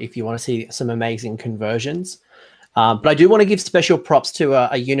Shadowhammer if you want to see some amazing conversions. But I do want to give special props to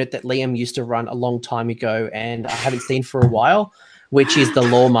a unit that Liam used to run a long time ago, and I haven't seen for a while, which is the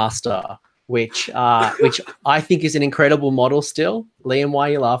Lawmaster, which I think is an incredible model still. Liam, why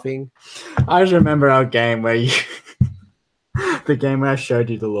are you laughing? I just remember our game where you, the game where I showed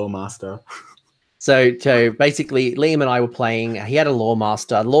you the Lawmaster. So basically, Liam and I were playing. He had a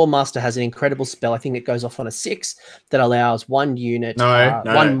Lawmaster. Lawmaster has an incredible spell. I think it goes off on a 6 that allows one unit,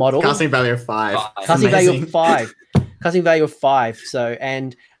 one model. Casting value of 5. Casting value of 5. Casting value of 5. So,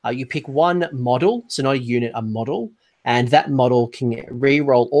 and you pick one model, so not a unit, a model, and that model can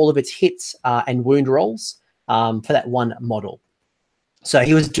re-roll all of its hits and wound rolls for that one model. So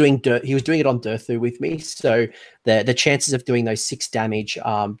he was doing it on Durthu with me. So the chances of doing those 6 damage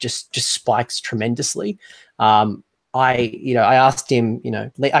just spikes tremendously. I asked him,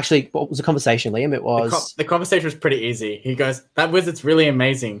 actually, what was the conversation, Liam? It was the conversation was pretty easy. He goes, "That wizard's really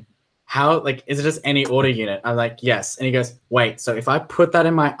amazing. How, is it just any order unit?" I'm like, "Yes." And he goes, "Wait, so if I put that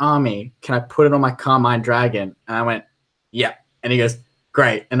in my army, can I put it on my Carmine Dragon?" And I went, "Yeah." And he goes,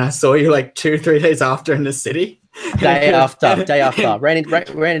 "Great." And I saw you 2-3 days after in the city. Day after. Ran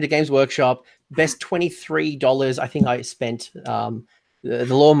into Games Workshop. Best $23 I think I spent. The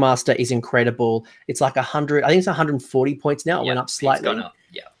Lawmaster is incredible. It's like 100. I think it's 140 points now. It went up slightly. It's gone up.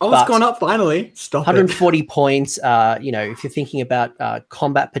 Yeah. Oh, it's gone up finally. Stop 140 points. If you're thinking about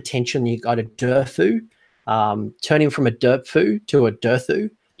combat potential, you got a Durthu. Turning from a Durthu to a Durthu.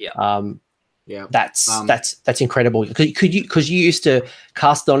 Yeah. Yeah, that's incredible. Because you used to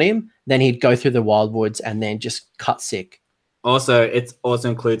cast on him, then he'd go through the Wildwoods and then just cut sick. Also, it also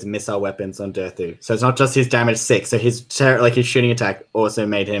includes missile weapons on Durthu, so it's not just his damage 6. So his his shooting attack also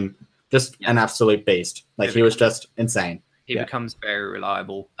made him just an absolute beast. He was just insane. He becomes very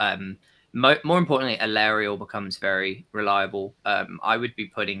reliable. More importantly, Alarielle becomes very reliable. I would be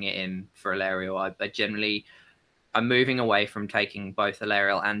putting it in for Alarielle. I'm moving away from taking both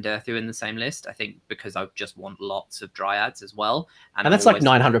Alarielle and Durthu in the same list, I think, because I just want lots of Dryads as well. And that's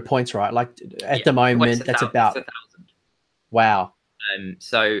 900 points, right? At the moment, that's about 1,000. Wow.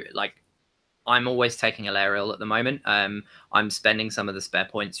 So I'm always taking Alarielle at the moment. I'm spending some of the spare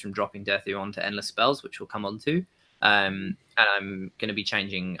points from dropping Durthu onto Endless Spells, which we'll come on to. And I'm going to be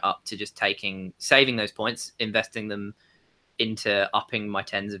changing up to just saving those points, investing them into upping my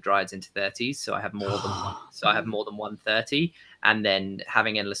 10s of Dryads into 30s, so I have more than 130, and then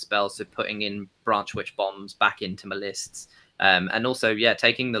having Endless Spells, so putting in Branch Witch Bombs back into my lists, and also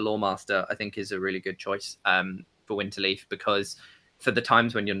taking the Lawmaster I think is a really good choice for Winterleaf, because for the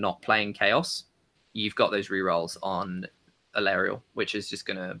times when you're not playing Chaos, you've got those rerolls on Alarielle, which is just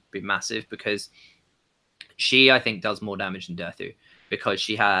going to be massive, because she I think does more damage than Durthu, because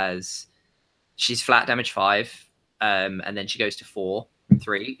she's flat damage 5. And then she goes to 4 from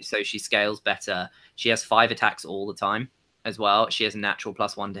 3, so she scales better. She has 5 attacks all the time as well. She has a natural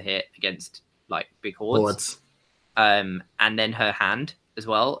 +1 to hit against big hordes. And then her hand as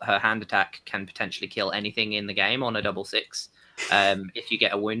well. Her hand attack can potentially kill anything in the game on a 6/6. If you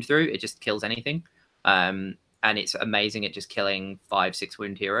get a wound through, it just kills anything. And it's amazing at just killing 5-6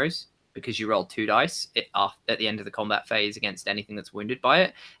 wound heroes, because you roll 2 dice at the end of the combat phase against anything that's wounded by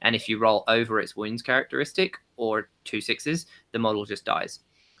it. And if you roll over its wounds characteristic or 2 6s, the model just dies.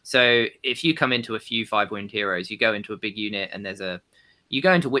 So if you come into a few 5 wound heroes, you go into a big unit and you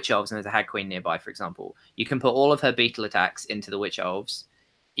go into Witch Elves and there's a Hag Queen nearby, for example. You can put all of her beetle attacks into the Witch Elves.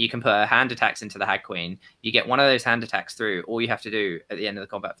 You can put her hand attacks into the Hag Queen. You get one of those hand attacks through. All you have to do at the end of the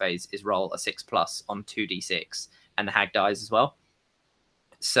combat phase is roll a 6+ on 2d6, and the Hag dies as well.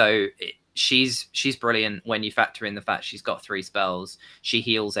 So she's brilliant when you factor in the fact she's got 3 spells. She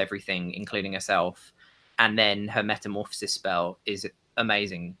heals everything, including herself. And then her Metamorphosis spell is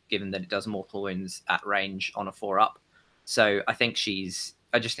amazing, given that it does mortal wounds at range on a 4-up. So I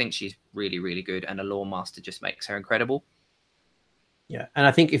just think she's really, really good. And a Lawmaster just makes her incredible. Yeah, and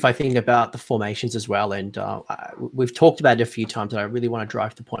I think if I think about the formations as well, and we've talked about it a few times, and I really want to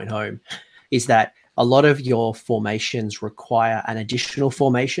drive the point home, is that a lot of your formations require an additional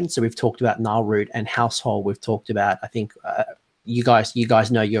formation. So we've talked about Gnarlroot and Household. We've talked about, I think, you guys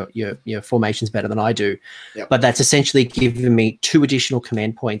know your formations better than I do. Yep. But that's essentially giving me 2 additional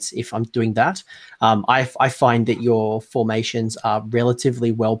command points if I'm doing that. I find that your formations are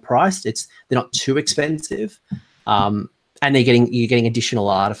relatively well priced. They're not too expensive. And you're getting additional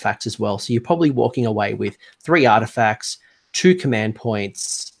artifacts as well. So you're probably walking away with 3 artifacts, 2 command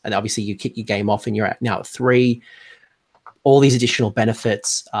points, and obviously you kick your game off and you're now at 3. All these additional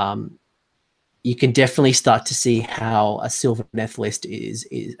benefits. You can definitely start to see how a Sylvaneth list is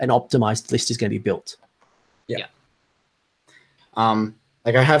an optimized list is going to be built. Yeah.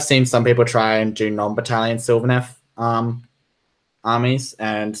 Like I have seen some people try and do non-battalion Sylvaneth armies,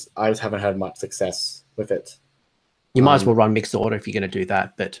 and I just haven't had much success with it. You might as well run mixed order if you're going to do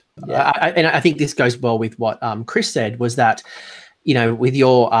that. But I think this goes well with what Chris said, was that, with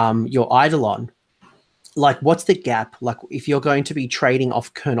your Eidolon, like, what's the gap? Like, if you're going to be trading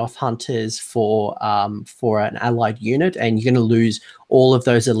off Kurnoth Hunters for an allied unit, and you're going to lose all of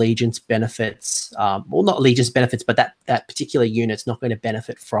those allegiance benefits, well, not allegiance benefits, but that particular unit's not going to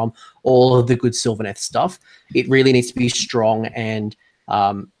benefit from all of the good Sylvaneth stuff. It really needs to be strong and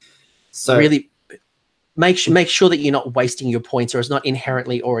really make sure that you're not wasting your points, or it's not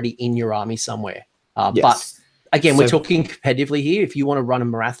inherently already in your army somewhere. But again, we're talking competitively here. If you want to run a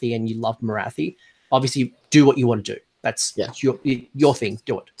Morathi and you love Morathi, obviously do what you want to do. That's your thing.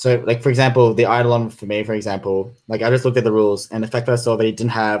 Do it. So, like, for example, the Eidolon for me, for example, like, I just looked at the rules, and the fact that I saw that he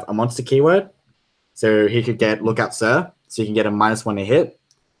didn't have a monster keyword, so he could get Lookout Sir, so you can get a -1 to hit.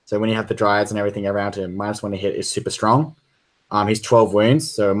 So when you have the Dryads and everything around him, -1 to hit is super strong. He's 12 wounds,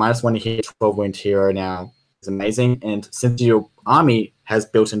 so -1 to hit, 12 wound hero now is amazing. And since your army has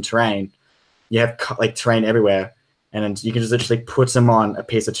built-in terrain, you have like terrain everywhere, and you can just literally put him on a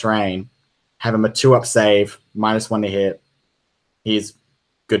piece of terrain, have him a 2-up save, -1 to hit. He's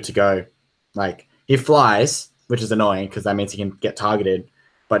good to go. Like, he flies, which is annoying because that means he can get targeted.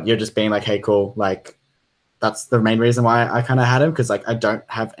 But you're just being like, hey, cool. Like, that's the main reason why I kind of had him, because like I don't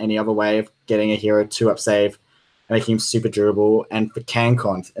have any other way of getting a hero 2-up save and making him super durable. And for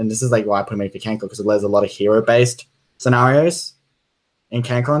CanCon, and this is like why I put him in for CanCon, because there's a lot of hero-based scenarios in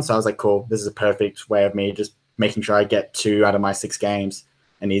CanCon. So I was like, cool, this is a perfect way of me just making sure I get 2 out of my 6 games,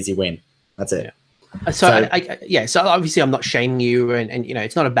 an easy win. That's it. So, so obviously I'm not shaming you, and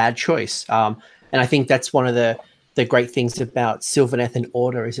it's not a bad choice. And I think that's one of the great things about Sylvaneth and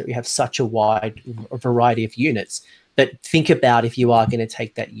Order, is that we have such a wide variety of units. That think about, if you are going to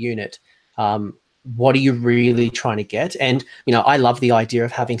take that unit, what are you really trying to get? And I love the idea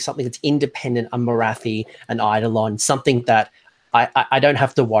of having something that's independent, a Morathi, an Eidolon, something that I don't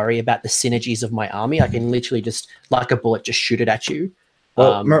have to worry about the synergies of my army. I can literally just, like a bullet, just shoot it at you.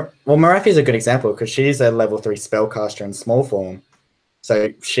 Well, Morathi is a good example because she's a level 3 spellcaster in small form.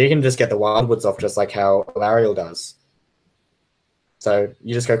 So she can just get the Wildwoods off just like how Alarielle does. So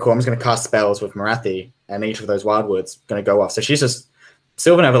you just go, cool, I'm just going to cast spells with Morathi, and each of those Wildwoods going to go off. So she's just,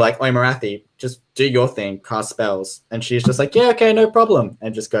 Sylvaneth are like, oh, Morathi, just do your thing, cast spells. And she's just like, yeah, okay, no problem.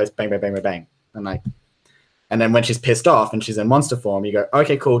 And just goes bang, bang, bang, bang, bang. And then when she's pissed off and she's in monster form, you go,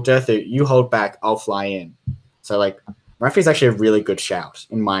 okay, cool, Durthu, you hold back, I'll fly in. So like, Morathi is actually a really good shout,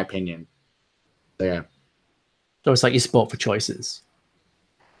 in my opinion. So yeah. So it's like your sport for choices.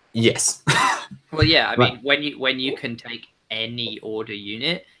 Yes. Well, yeah. I mean, when you can take any Order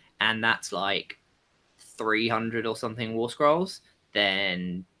unit, and that's like 300 or something War Scrolls,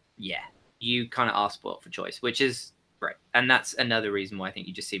 then yeah, you kind of are sport for choice, which is great. And that's another reason why I think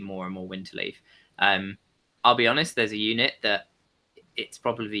you just see more and more Winterleaf. I'll be honest, there's a unit that it's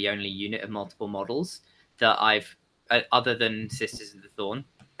probably the only unit of multiple models that I've, other than Sisters of the Thorn,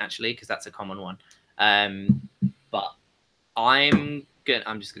 actually, because that's a common one. But I'm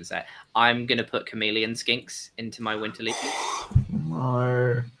just gonna say it. I'm gonna put Chameleon Skinks into my Winterleaf.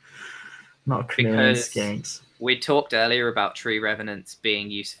 No, not Chameleon Skinks. We talked earlier about Tree Revenants being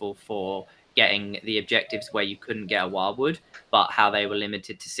useful for getting the objectives where you couldn't get a Wildwood, but how they were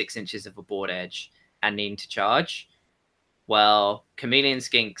limited to 6 inches of a board edge and needing to charge. Well, Chameleon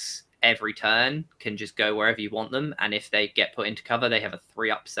Skinks every turn can just go wherever you want them, and if they get put into cover, they have a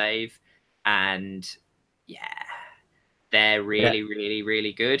 3-up save, and yeah, they're really, really,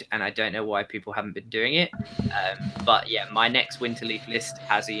 really good. And I don't know why people haven't been doing it. But yeah, my next Winterleaf list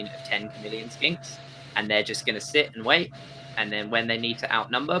has a unit of 10 Chameleon Skinks, and they're just going to sit and wait. And then when they need to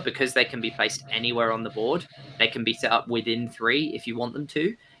outnumber, because they can be placed anywhere on the board, they can be set up within 3 if you want them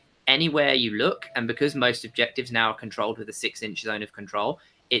to, anywhere you look. And because most objectives now are controlled with a 6-inch zone of control,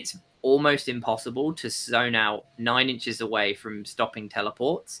 it's almost impossible to zone out 9 inches away from stopping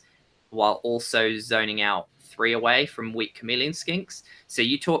teleports while also zoning out 3 away from weak chameleon skinks. So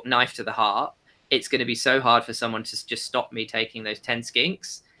you talk knife to the heart, it's going to be so hard for someone to just stop me taking those 10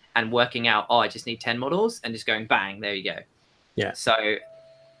 skinks and working out, oh, I just need 10 models, and just going bang, there you go. Yeah. So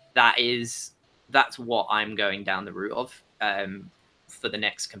that's what I'm going down the route of for the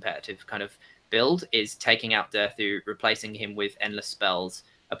next competitive kind of build, is taking out Durthu, replacing him with endless spells,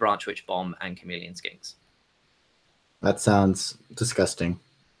 a Branch Witch Bomb, and chameleon skinks. That sounds disgusting.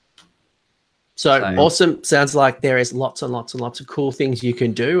 So awesome. Sounds like there is lots and lots and lots of cool things you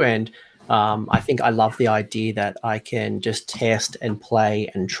can do. And I think I love the idea that I can just test and play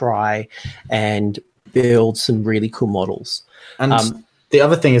and try and build some really cool models. And the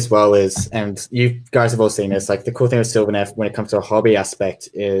other thing as well is, and you guys have all seen this, like the cool thing with Sylvaneth when it comes to a hobby aspect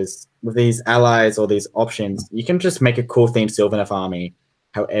is with these allies or these options, you can just make a cool themed Sylvaneth army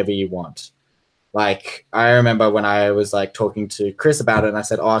however you want. Like, I remember when I was like talking to Chris about it, and I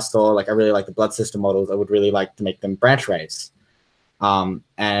said, oh, I really like the Blood Sister models. I would really like to make them branch race.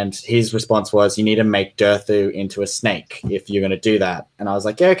 And his response was, you need to make Durthu into a snake if you're going to do that. And I was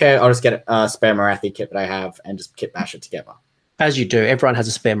like, yeah, okay, I'll just get a spare Marathi kit that I have and just kit bash it together. As you do. Everyone has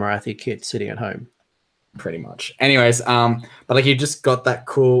a spare Marathi kit sitting at home. Pretty much. Anyways, but like you just got that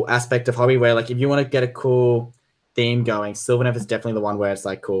cool aspect of hobby where like if you want to get a cool theme going, Sylvaneth is definitely the one where it's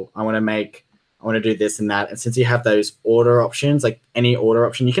like, cool, I want to do this and that. And since you have those order options, like any order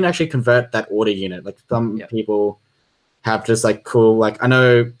option, you can actually convert that order unit. Like some people have just like cool, like I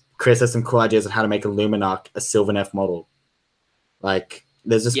know Chris has some cool ideas on how to make a Luminarch a Sylvaneth model. Like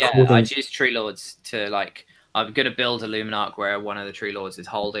there's just cool things. I use Tree Lords to like, I'm going to build a Luminarch where one of the Tree Lords is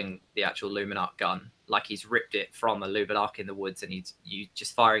holding the actual Luminarch gun. Like he's ripped it from a Luminarch in the woods and you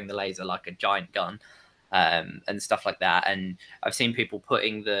just firing the laser like a giant gun. And stuff like that. And I've seen people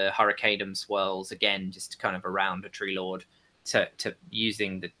putting the Hurricanum swirls again, just kind of around a Tree Lord to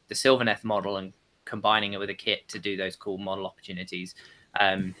using the Sylvaneth model and combining it with a kit to do those cool model opportunities.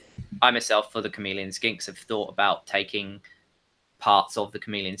 I myself, for the Chameleon Skinks, have thought about taking parts of the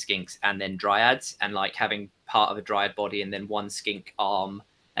Chameleon Skinks and then Dryads, and like having part of a Dryad body and then one Skink arm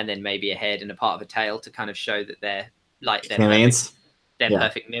and then maybe a head and a part of a tail to kind of show that they're like Chameleons.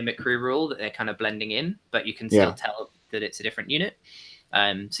 Perfect mimicry rule, that they're kind of blending in, but you can still tell that it's a different unit.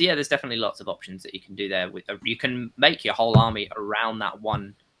 So yeah, there's definitely lots of options that you can do there. You can make your whole army around that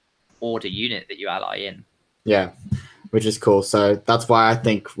one order unit that you ally in. Yeah, which is cool. So that's why I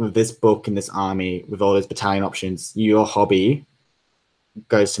think with this book and this army, with all those battalion options, your hobby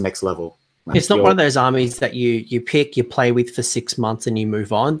goes to next level. Like it's not one of those armies that you pick, you play with for 6 months and you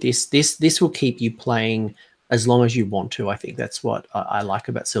move on. This will keep you playing as long as you want to. I think that's what I like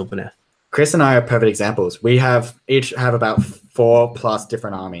about Sylvaneth. Chris and I are perfect examples. We each have about 4+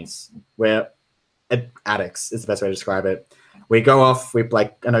 different armies. We're addicts is the best way to describe it. We go off, I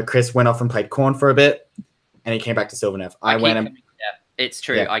know Chris went off and played Khorne for a bit, and he came back to Sylvaneth. It's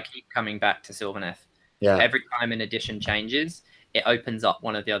true. Yeah. I keep coming back to Sylvaneth. Yeah. Every time an edition changes, it opens up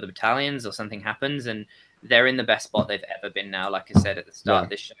one of the other battalions or something happens, and they're in the best spot they've ever been now. Like I said at the start of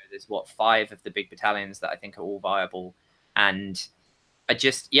this show, there's 5 of the big battalions that I think are all viable. And I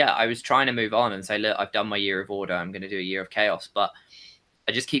was trying to move on and say, look, I've done my year of order. I'm going to do a year of chaos. But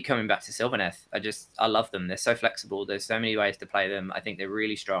I just keep coming back to Sylvaneth. I love them. They're so flexible. There's so many ways to play them. I think they're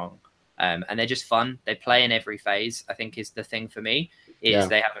really strong. And they're just fun. They play in every phase, I think is the thing for me, is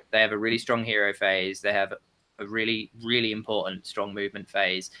they have a really strong hero phase. They have a really, really important strong movement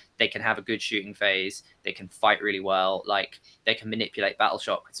phase. They can have a good shooting phase. They can fight really well. Like they can manipulate Battle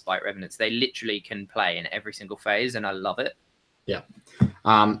Shock with Spite Revenants. They literally can play in every single phase, and I love it. Yeah.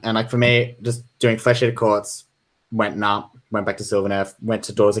 And like for me, just doing Flesh Eater Courts, went back to Sylvaneth, went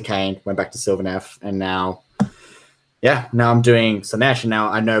to Daughters of Khaine, went back to Sylvaneth, and now I'm doing Slaanesh, and now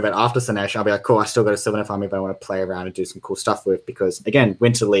I know that after Slaanesh, I'll be like, cool, I still got a Sylvaneth army, but I want to play around and do some cool stuff with, because, again,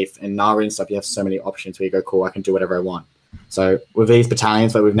 Winterleaf and Naaru and stuff, you have so many options where you go, cool, I can do whatever I want. So with these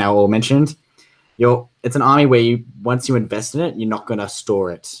battalions that we've now all mentioned, it's an army where once you invest in it, you're not going to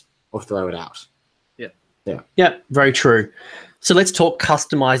store it or throw it out. Yeah, very true. So let's talk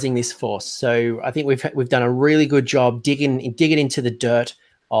customizing this force. So I think we've done a really good job digging into the dirt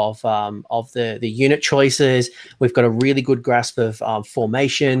of the unit choices. We've got a really good grasp of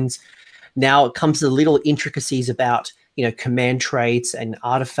formations. Now it comes to the little intricacies about command traits and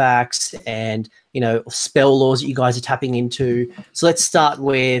artifacts and spell laws that you guys are tapping into. So let's start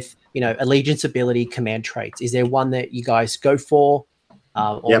with allegiance ability command traits. Is there one that you guys go for,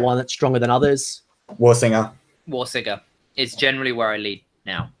 or one that's stronger than others? Warsinger is generally where I lead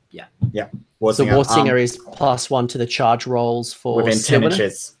now. Yeah. Warsinger. So Warsinger is +1 to the charge rolls for within 10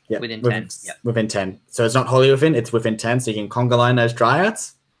 inches. Within 10. Within 10. So it's not wholly within, it's within 10. So you can conga line those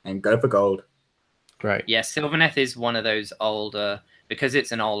Dryads. and go for gold. Great. Yeah, Sylvaneth is one of those older, because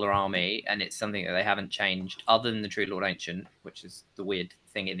it's an older army and it's something that they haven't changed other than the True Lord Ancient, which is the weird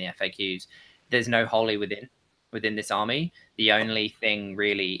thing in the FAQs. There's no holy within this army. The only thing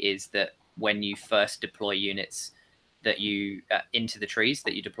really is that when you first deploy units that you into the trees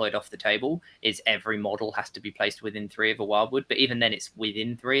that you deployed off the table, is every model has to be placed within 3 of a wildwood. But even then, it's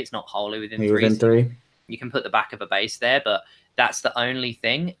within 3. It's not wholly within 3. Within 3. You can put the back of a base there, but that's the only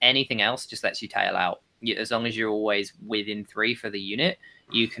thing. Anything else just lets you tail out. As long as you're always within 3 for the unit,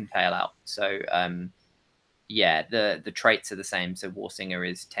 you can tail out. So yeah, the traits are the same. So Warsinger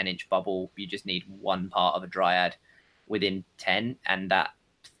is 10-inch bubble. You just need one part of a Dryad within 10, and that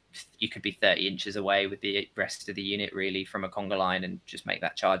you could be 30 inches away with the rest of the unit really from a conga line and just make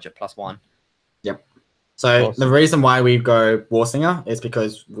that charge at +1. Yep. So awesome. The reason why we go Warsinger is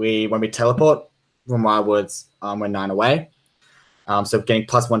because when we teleport from Wildwoods, we're 9 away. So getting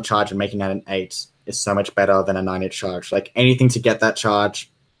 +1 charge and making that an 8 is so much better than a 9-inch charge. Like anything to get that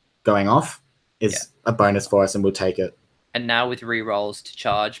charge going off is a bonus for us, and we'll take it. And now with rerolls to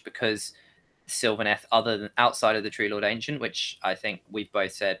charge, because Sylvaneth, other than outside of the True Lord Ancient, which I think we've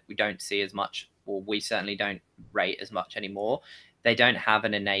both said we don't see as much, or we certainly don't rate as much anymore. They don't have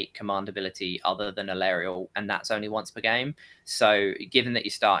an innate command ability other than Alarial, and that's only once per game. So given that you're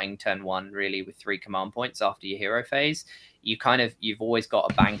starting turn 1 really with 3 command points after your hero phase, you've always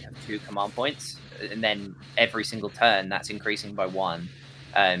got a bank of 2 command points, and then every single turn that's increasing by 1.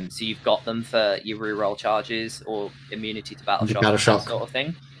 So you've got them for your reroll charges or immunity to battle shock, that sort of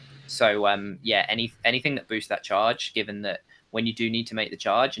thing. So yeah, anything that boosts that charge, given that when you do need to make the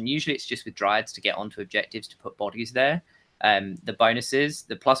charge, and usually it's just with Dryads to get onto objectives to put bodies there. The bonuses,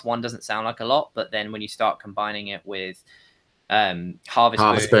 the +1 doesn't sound like a lot, but then when you start combining it with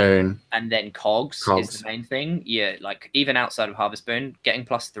Harvest Boon and then Cogs is the main thing. Yeah, like even outside of Harvest Boon, getting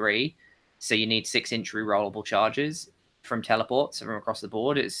 +3, so you need 6-inch rerollable charges from teleports from across the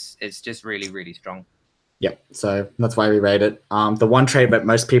board. It's just really, really strong. Yep, so that's why we rate it. The one trait that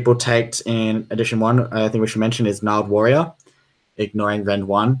most people take in Edition 1, I think we should mention, is Gnarled Warrior, ignoring Rend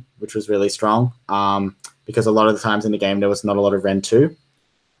 1, which was really strong. Because a lot of the times in the game, there was not a lot of Rend 2.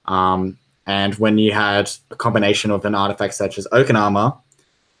 And when you had a combination of an artifact such as Oaken Armor,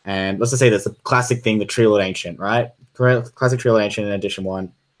 and let's just say that's a classic thing, the True Lord Ancient, right? Classic True Lord Ancient in Edition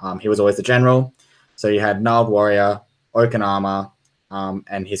 1. He was always the general. So you had Gnarled Warrior, Oaken Armor,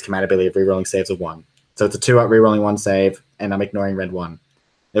 and his command ability of rerolling saves of 1. So it's a 2-up rerolling 1 save, and I'm ignoring Rend 1.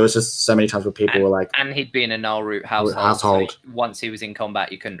 There was just so many times where people were like... And he'd be in a Null Root household. So once he was in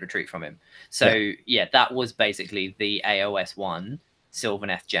combat, you couldn't retreat from him. So, yeah, that was basically the AOS 1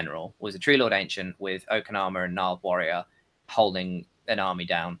 Sylvaneth General. Was a True Lord Ancient with Oaken Armor and Gnarled Warrior holding an army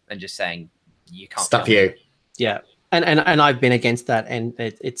down and just saying, you can't... Stuff you. Yeah. And I've been against that. And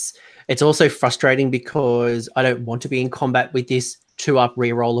it's also frustrating because I don't want to be in combat with this 2-up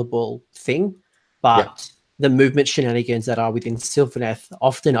rerollable thing. But the movement shenanigans that are within Sylvaneth,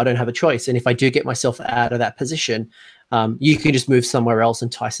 often I don't have a choice. And if I do get myself out of that position, you can just move somewhere else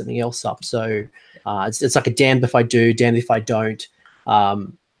and tie something else up. So it's like a damned if I do, damned if I don't.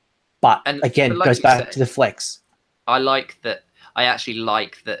 But again, it goes back to the flex. I actually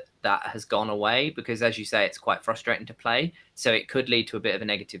like that has gone away, because as you say, it's quite frustrating to play. So it could lead to a bit of a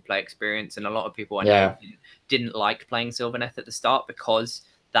negative play experience. And a lot of people I know didn't like playing Sylvaneth at the start because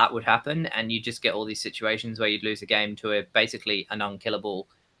that would happen, and you just get all these situations where you'd lose a game to basically an unkillable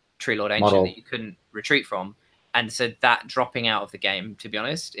True Lord Ancient that you couldn't retreat from. And so that dropping out of the game, to be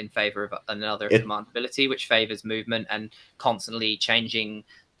honest, in favor of another command ability, which favors movement and constantly changing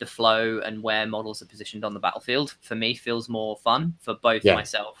the flow and where models are positioned on the battlefield, for me feels more fun for both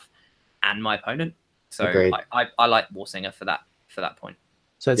myself and my opponent. So I like Warsinger for that point.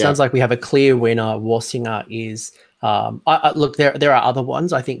 So it sounds like we have a clear winner. Warsinger is... look, there are other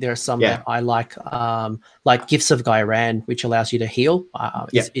ones. I think there are some that I like Gifts of Ghyran, which allows you to heal.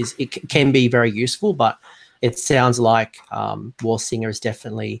 It can be very useful, but it sounds like Warsinger is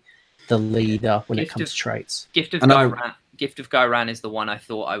definitely the leader when it comes to traits. Gift of Ghyran is the one I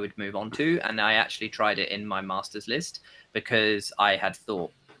thought I would move on to, and I actually tried it in my master's list because I had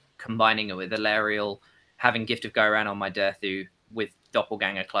thought combining it with Alarial, having Gift of Ghyran on my Durthu with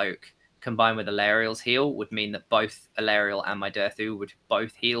Doppelganger Cloak, combined with Alarial's heal, would mean that both Alarial and my Durthu would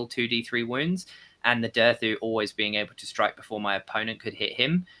both heal 2d3 wounds, and the Durthu always being able to strike before my opponent could hit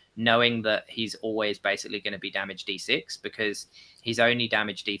him, knowing that he's always basically going to be damage d6 because he's only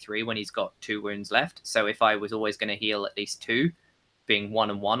damage d3 when he's got 2 wounds left. So if I was always going to heal at least 2, being 1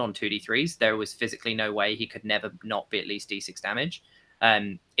 and 1 on 2d3s, there was physically no way he could never not be at least d6 damage.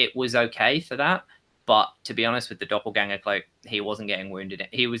 It was okay for that, But to be honest, with the doppelganger cloak, he wasn't getting wounded.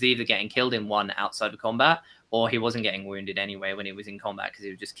 He was either getting killed in one outside of combat, or he wasn't getting wounded anyway when he was in combat because he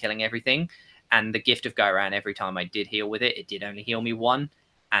was just killing everything. And the gift of go around, every time I did heal with it, it did only heal me one.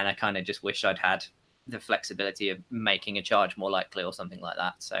 And I kind of just wish I'd had the flexibility of making a charge more likely or something like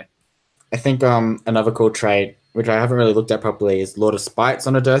that. So I think another cool trait, which I haven't really looked at properly, is Lord of Spites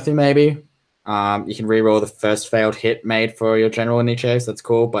on a Durthu, maybe. You can reroll the first failed hit made for your general in each case. That's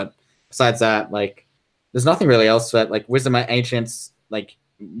cool. But besides that, like, there's nothing really else that, like, Wisdom of Ancients, like,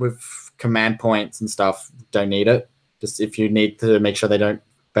 with command points and stuff, don't need it. Just if you need to make sure they don't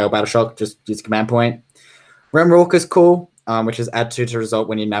fail Battle Shock, just use command point. Realm Rulk is cool, which is add 2 to result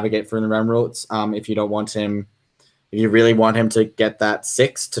when you navigate through the Realm routes. If you don't want him, if you really want him to get that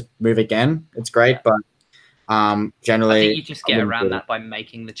 6 to move again, it's great. But generally, I think you just get around that by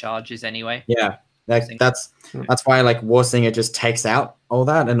making the charges anyway. Yeah, that's why, like, Warsinger just takes out all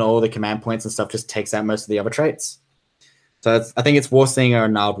that, and all the command points and stuff just takes out most of the other traits. So I think it's Warsinger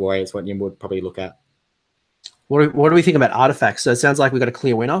and Gnarled Warrior is what you would probably look at. What do we think about artifacts? So it sounds like we've got a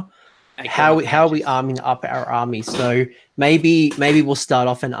clear winner. How are we arming up our army? So maybe we'll start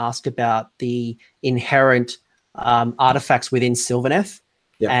off and ask about the inherent artifacts within Sylvaneth.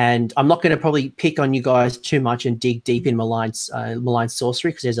 Yeah. And I'm not going to probably pick on you guys too much and dig deep in malign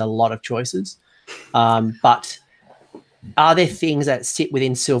sorcery because there's a lot of choices. But are there things that sit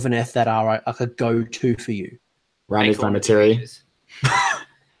within Sylvaneth that are like a go-to for you? Randy Planetary.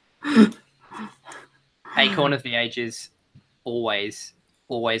 Acorn of the Ages, always.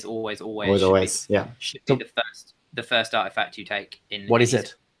 Yeah. Should be the first artifact you take in. What is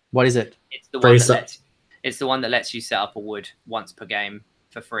it? What is it? It's the one that lets you set up a wood once per game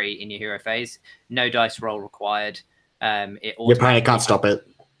for free in your hero phase. No dice roll required. Your opponent can't stop it.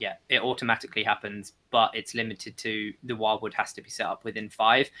 Yeah, it automatically happens, but it's limited to the wildwood has to be set up within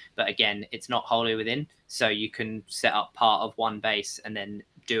 5. But again, it's not wholly within, so you can set up part of one base and then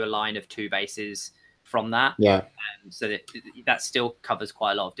do a line of 2 bases from that. Yeah. So that still covers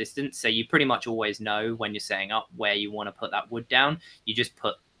quite a lot of distance. So you pretty much always know when you're setting up where you want to put that wood down. You just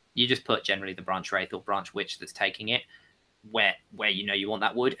put generally the branch wraith or branch witch that's taking it where you know you want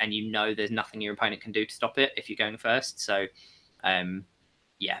that wood, and you know there's nothing your opponent can do to stop it if you're going first. So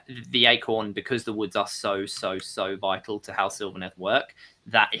yeah, the acorn, because the woods are so vital to how Sylvaneth work,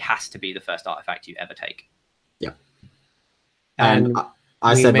 that it has to be the first artifact you ever take. Yeah. And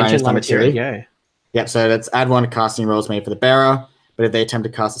I said Randy's Planetary. Yeah. Yeah, so let's add 1 casting rolls made for the bearer, but if they attempt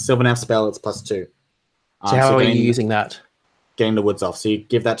to cast a Sylvaneth spell, it's +2. So how are you using that? Getting the woods off. So you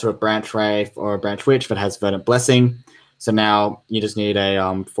give that to a branch wraith or a branch witch that has Verdant Blessing. So now you just need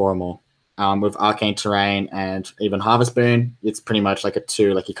a 4 or more. With Arcane Terrain and even Harvest Boon, it's pretty much like a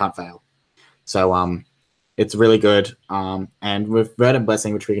 2, like you can't fail. So it's really good. And with Verdant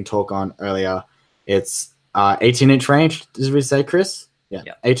Blessing, which we can talk on earlier, it's 18-inch range, did we say, Chris? Yeah.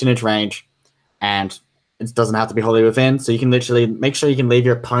 18-inch range. And it doesn't have to be wholly within. So you can literally make sure you can leave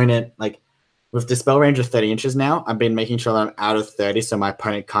your opponent, like, with dispel range of 30 inches now, I've been making sure that I'm out of 30 so my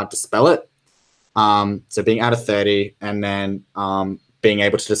opponent can't dispel it. So being out of 30 and then being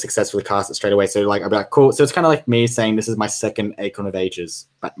able to just successfully cast it straight away. So like, I'll be like, cool. So it's kind of like me saying this is my second Acorn of Ages,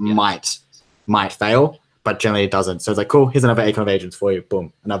 but might fail, but generally it doesn't. So it's like, cool, here's another Acorn of Ages for you.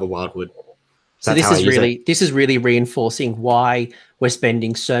 Boom, another Wildwood. So this is really reinforcing why we're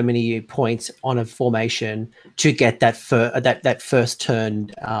spending so many points on a formation to get that first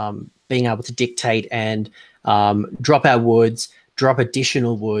turn, being able to dictate and drop our woods, drop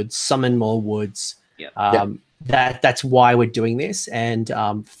additional woods, summon more woods. That's why we're doing this, and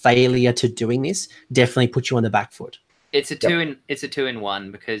failure to doing this definitely puts you on the back foot. It's a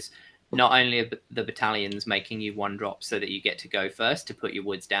 2-in-1 because not only are the battalions making you 1-drop so that you get to go first to put your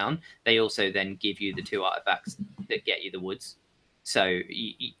woods down, they also then give you the 2 artifacts that get you the woods. So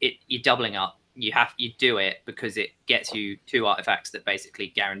you're doubling up. You do it because it gets you 2 artifacts that basically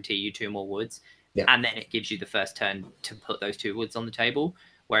guarantee you 2 more woods, and then it gives you the first turn to put those 2 woods on the table.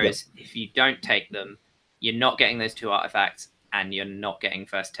 Whereas if you don't take them, you're not getting those 2 artifacts, and you're not getting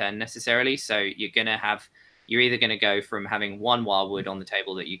first turn necessarily. So you're either going to go from having 1 wildwood on the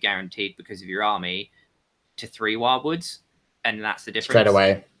table that you guaranteed because of your army to 3 wildwoods, and that's the difference. Straight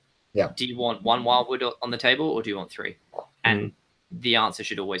away. Yeah. Do you want 1 wildwood on the table, or do you want 3? And the answer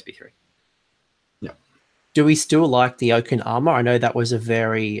should always be 3. Yeah. Do we still like the Oaken Armor? I know that was a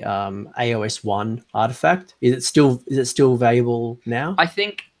very AOS 1 artifact. Is it still valuable now? I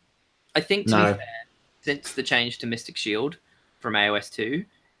think to be fair, since the change to Mystic Shield from AOS 2,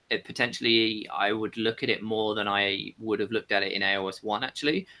 it potentially, I would look at it more than I would have looked at it in AOS 1,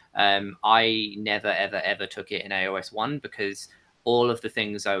 actually. I never, ever, ever took it in AOS 1 because all of the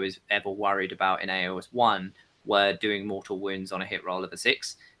things I was ever worried about in AOS 1 were doing mortal wounds on a hit roll of a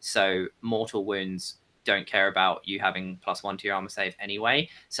 6. So mortal wounds don't care about you having +1 to your armor save anyway.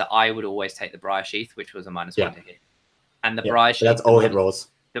 So I would always take the Briar Sheath, which was a -1 to hit. And the Briar Sheath, that's all hit rolls.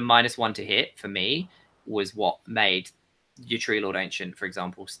 The -1 to hit for me was what made your Tree Lord Ancient, for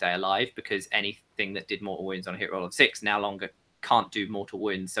example, stay alive, because anything that did mortal wounds on a hit roll of 6 now longer can't do mortal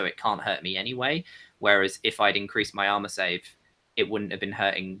wounds, so it can't hurt me anyway. Whereas if I'd increased my armor save, it wouldn't have been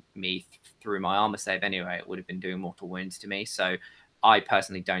hurting me through my armor save anyway. It would have been doing mortal wounds to me. So I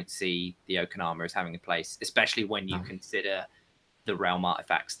personally don't see the Oaken Armor as having a place, especially when you consider the realm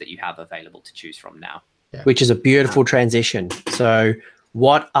artifacts that you have available to choose from now. Yeah. Which is a beautiful transition. So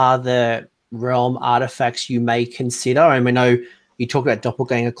what are the realm artifacts you may consider? I mean, I know you talk about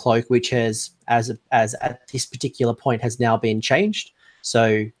Doppelganger Cloak, which has, as at this particular point, has now been changed.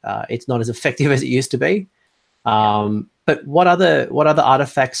 So it's not as effective as it used to be. But what other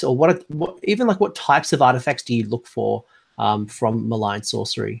artifacts, or what types of artifacts do you look for from Malign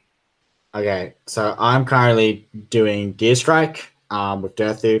Sorcery? Okay, so I'm currently doing Gear Strike with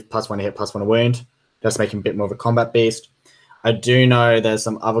Durthu, +1 to hit, +1 to wound, just making a bit more of a combat beast. I do know there's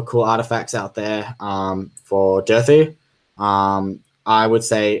some other cool artifacts out there for Durthu. I would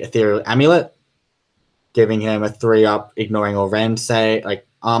say Ethereal Amulet, giving him a 3-up, ignoring all rend, say, like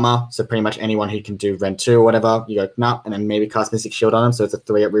armor. So pretty much anyone who can do rend 2 or whatever, you go nut, and then maybe cast Mystic Shield on him. So it's a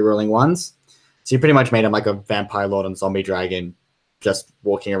 3-up rerolling ones. So you pretty much made him like a Vampire Lord and Zombie Dragon, just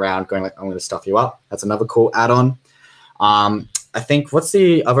walking around going like, I'm going to stuff you up. That's another cool add-on. I think what's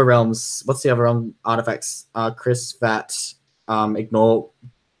the other realm artifacts, Chris, that ignore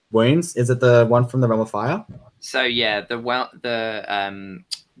wounds? Is it the one from the Realm of Fire? So yeah, the one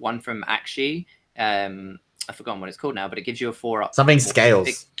from Akshi, I've forgotten what it's called now, but it gives you a 4-up. Something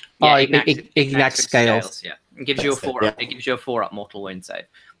scales. Ignax scales. Yeah, it gives you a 4-up. It gives you a 4-up mortal wound save,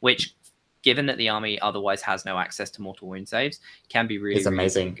 which, given that the army otherwise has no access to mortal wound saves, can be really,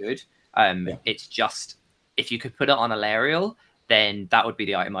 amazing. Really good. It's just, if you could put it on Alarielle, then that would be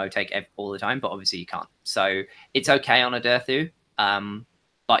the item I would take all the time. But obviously you can't. So it's okay on a Durthu,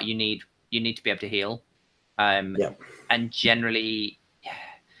 but you need to be able to heal. And generally,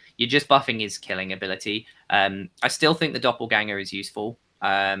 you're just buffing his killing ability. I still think the Doppelganger is useful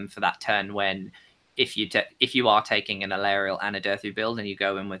for that turn when, if you are taking an Alarielle and a Durthu build and you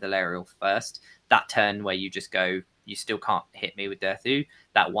go in with Alarielle first, that turn where you just go, you still can't hit me with Durthu,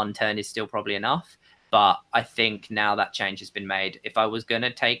 that one turn is still probably enough. But I think now that change has been made, if I was going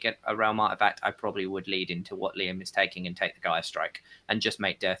to take a realm artifact, I probably would lead into what Liam is taking and take the Gaia Strike and just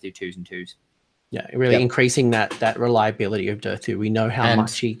make Durthu 2s and 2s. Yeah, really increasing that reliability of Durthu. We know how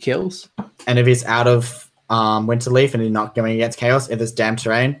much he kills. And if he's out of Winterleaf and he's not going against Chaos, if it's damn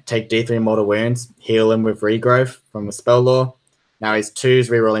terrain, take D3 Mortal Wounds, heal him with Regrowth from the Spell Lore. Now he's 2s,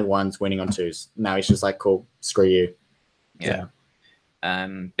 rerolling 1s, winning on 2s. Now he's just like, cool, screw you. Yeah.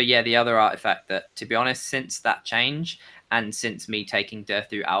 But yeah, the other artifact that, to be honest, since that change and since me taking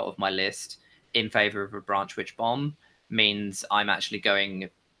Durthu out of my list in favor of a Branch Witch Bomb, means I'm actually going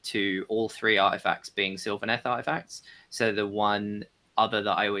to all 3 artifacts being Sylvaneth artifacts. So the one other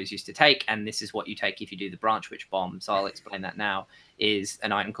that I always used to take, and this is what you take if you do the Branch Witch Bomb, so I'll explain that now, is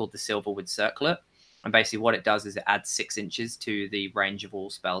an item called the Silverwood Circlet. And basically what it does is it adds 6 inches to the range of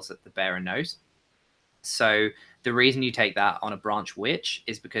all spells that the bearer knows. So the reason you take that on a Branch Witch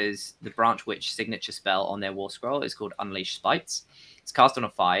is because the Branch Witch signature spell on their War Scroll is called Unleash Spites. It's cast on a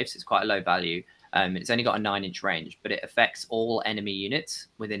 5, so it's quite a low value. It's only got a 9-inch range, but it affects all enemy units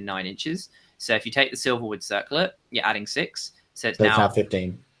within 9 inches. So if you take the Silverwood Circlet, you're adding 6. So it's now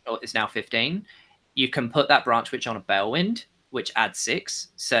 15. It's now 15. You can put that Branch Witch on a Balewind, which adds 6.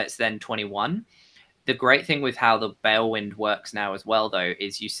 So it's then 21. The great thing with how the Balewind works now as well, though,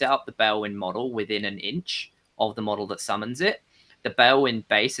 is you set up the Balewind model within an inch of the model that summons it. The Balewind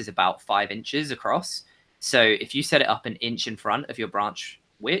base is about 5 inches across. So if you set it up an inch in front of your Branch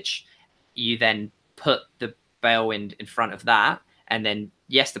Witch, you then put the Balewind in front of that, and then,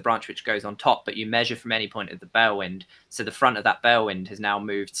 yes, the Branch Witch goes on top, but you measure from any point of the Balewind. So the front of that Balewind has now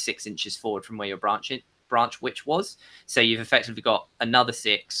moved 6 inches forward from where your Branch Witch was. So you've effectively got another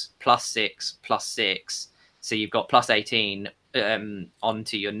 6 plus 6 plus 6. So you've got plus 18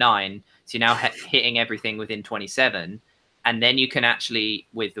 onto your 9. So you're now hitting everything within 27. And then you can actually,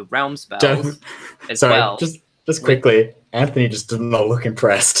 with the realm spells well. Just quickly, Anthony just did not look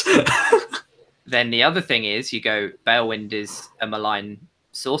impressed. Then the other thing is, you go, Balewind is a malign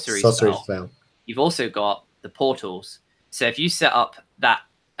sorcery spell. You've also got the portals. So if you set up that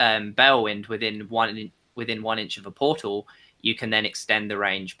Balewind within 1 inch of a portal, you can then extend the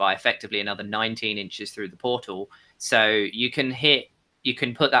range by effectively another 19 inches through the portal. So you can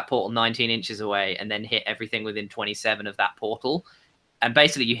put that portal 19 inches away and then hit everything within 27 of that portal. And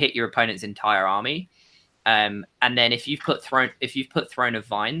basically you hit your opponent's entire army. And then if you've put Throne of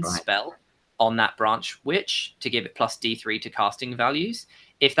Vines spell on that Branch Witch to give it plus D3 to casting values,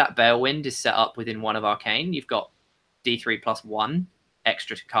 if that Balewind is set up within one of Arcane, you've got D3 plus 1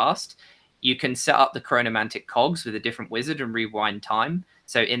 extra to cast. You can set up the Chronomantic Cogs with a different wizard and rewind time.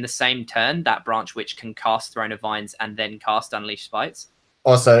 So in the same turn, that Branch Witch can cast Throne of Vines and then cast Unleash Spites.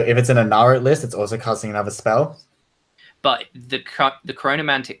 Also, if it's in a Nahru list, it's also casting another spell. But the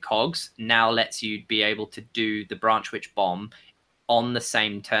Chronomantic Cogs now lets you be able to do the Branch Witch Bomb on the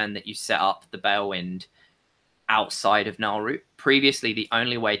same turn that you set up the Balewind outside of Nahru. Previously, the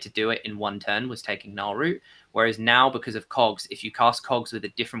only way to do it in one turn was taking Nahru, whereas now, because of Cogs, if you cast Cogs with a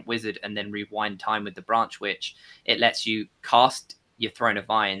different wizard and then rewind time with the Branch Witch, it lets you cast your Throne of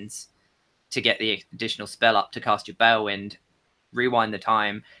Vines to get the additional spell up to cast your Balewind, rewind the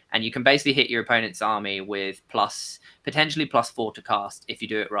time, and you can basically hit your opponent's army with potentially +4 to cast if you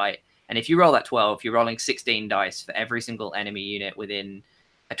do it right. And if you roll that 12, you're rolling 16 dice for every single enemy unit within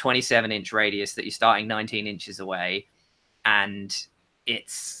a 27-inch radius that you're starting 19 inches away, and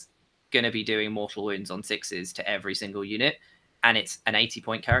it's going to be doing mortal wounds on 6s to every single unit, and it's an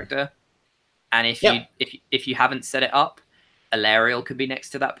 80-point character. And if you haven't set it up, Alarielle could be next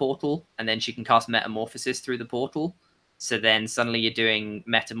to that portal, and then she can cast Metamorphosis through the portal. So then suddenly you're doing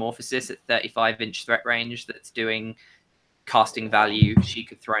Metamorphosis at 35-inch threat range that's doing casting value. She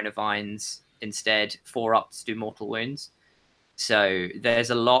could Throne of Vines instead, 4-up to do mortal wounds. So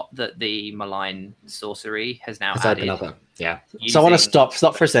there's a lot that the Malign sorcery has now added. Yeah. So I want to stop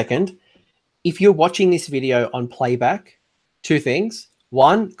for a second. If you're watching this video on playback, 2 things.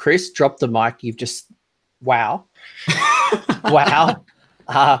 1, Chris, drop the mic. You've just, wow. Wow.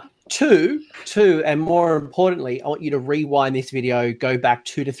 2, and more importantly, I want you to rewind this video, go back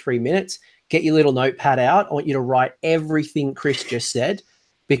 2 to 3 minutes, get your little notepad out. I want you to write everything Chris just said,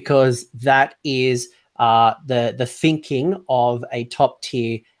 because that is the thinking of a top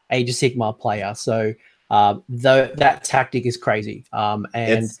tier Age of Sigmar player. So that tactic is crazy.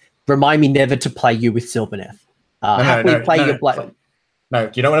 And remind me never to play you with Sylvaneth. No,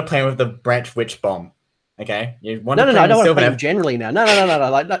 you don't want to play with the Branch Witch Bomb. Okay, you want I don't want to play him generally now. No.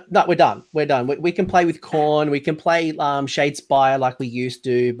 No, we're done. We can play with Khorne. We can play Shadespire like we used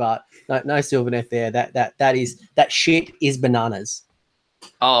to, but no Sylvaneth there. That shit is bananas.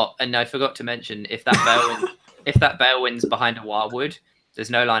 Oh, and I forgot to mention, if that Balewind's behind a Wildwood, there's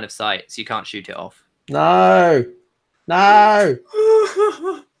no line of sight, so you can't shoot it off. No. It's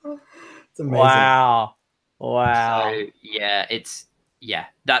amazing. Wow. So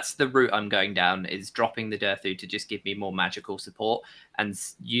that's the route I'm going down, is dropping the Durthu to just give me more magical support, and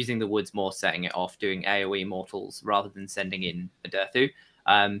using the woods more, setting it off, doing AoE mortals rather than sending in a Durthu.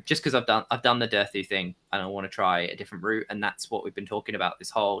 Just because I've done the Durthu thing and I want to try a different route, and that's what we've been talking about this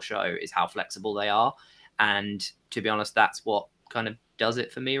whole show, is how flexible they are. And to be honest, that's what kind of does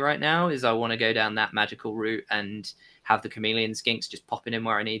it for me right now, is I want to go down that magical route and have the Chameleon Skinks just popping in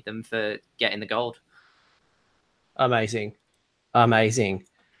where I need them for getting the gold. Amazing.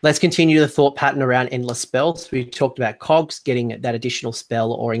 Let's continue the thought pattern around endless spells. We talked about Cogs getting that additional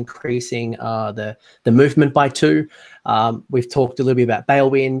spell or increasing the movement by 2. We've talked a little bit about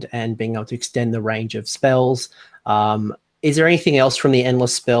Balewind and being able to extend the range of spells. Is there anything else from the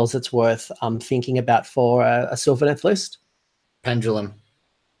endless spells that's worth thinking about for a Sylvaneth list? Pendulum.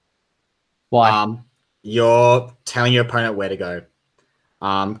 Why? You're telling your opponent where to go,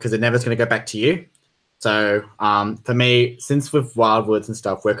 because it never's going to go back to you. So for me, since with Wildwoods and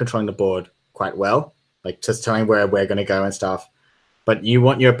stuff, we're controlling the board quite well, like just telling where we're going to go and stuff. But you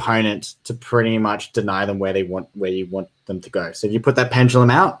want your opponent to pretty much deny them where you want them to go. So if you put that pendulum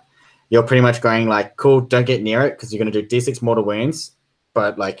out, you're pretty much going like, cool, don't get near it, because you're going to do D6 mortal wounds.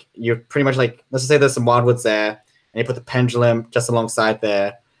 But like, you're pretty much like, let's just say there's some Wildwoods there, and you put the pendulum just alongside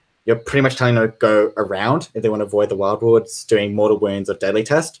there. You're pretty much telling them to go around if they want to avoid the Wildwoods, doing mortal wounds or deadly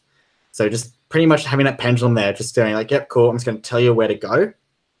test. So just pretty much having that pendulum there, just doing like, yep, cool, I'm just going to tell you where to go,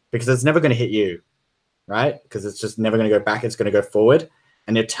 because it's never going to hit you, right? Because it's just never going to go back, it's going to go forward,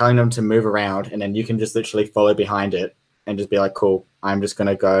 and you're telling them to move around, and then you can just literally follow behind it and just be like, cool, I'm just going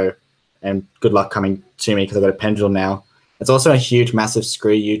to go, and good luck coming to me because I've got a pendulum now. It's also a huge, massive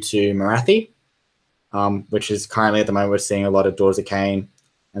screw you to Morathi, which is currently at the moment we're seeing a lot of Daughters of Khaine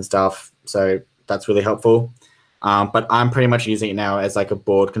and stuff, so that's really helpful. But I'm pretty much using it now as like a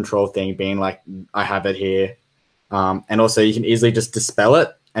board control thing, being like, I have it here. And also you can easily just dispel it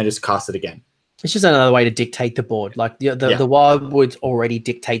and just cast it again. It's just another way to dictate the board. Like the wildwoods already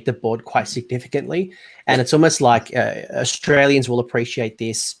dictate the board quite significantly, and it's almost like Australians will appreciate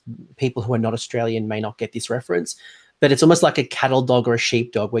this. People who are not Australian may not get this reference, but it's almost like a cattle dog or a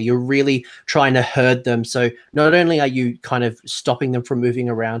sheep dog where you're really trying to herd them. So not only are you kind of stopping them from moving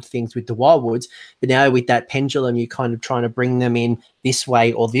around things with the wildwoods, but now with that pendulum, you're kind of trying to bring them in this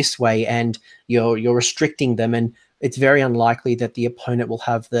way or this way, and you're restricting them. And it's very unlikely that the opponent will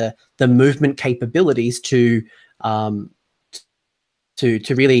have the movement capabilities to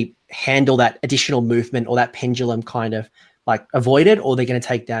really handle that additional movement or that pendulum kind of like avoid it, or they're going to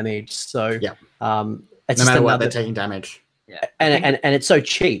take damage. So it's no matter what, they're taking damage. Yeah, and it's so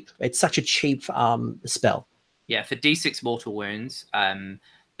cheap. It's such a cheap spell. Yeah, for D6 mortal wounds,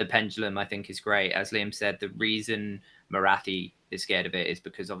 the pendulum I think is great. As Liam said, the reason Morathi is scared of it is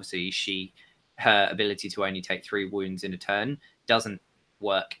because obviously her ability to only take 3 wounds in a turn doesn't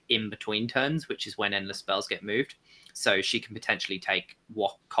work in between turns, which is when endless spells get moved. So she can potentially take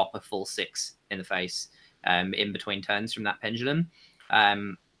copper full 6 in the face in between turns from that pendulum.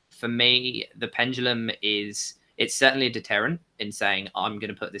 For me, the pendulum it's certainly a deterrent in saying, I'm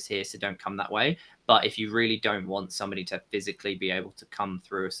going to put this here, so don't come that way. But if you really don't want somebody to physically be able to come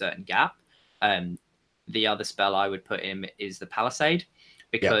through a certain gap, the other spell I would put in is the Palisade,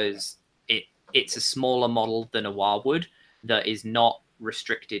 because it's a smaller model than a Wildwood that is not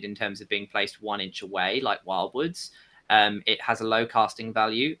restricted in terms of being placed 1 inch away like Wildwoods. It has a low casting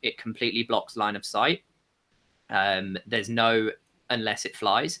value. It completely blocks line of sight. There's no unless it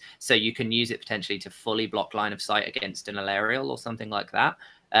flies, so you can use it potentially to fully block line of sight against an Alarial or something like that.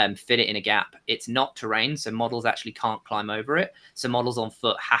 Fit it in a gap. It's not terrain, so models actually can't climb over it. So models on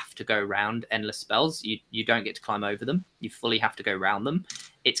foot have to go around endless spells. You don't get to climb over them. You fully have to go around them.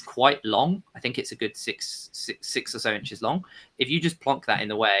 It's quite long. I think it's a good six or so inches long. If you just plonk that in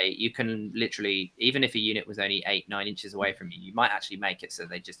the way, you can literally, even if a unit was only 8-9 inches away from you, you might actually make it so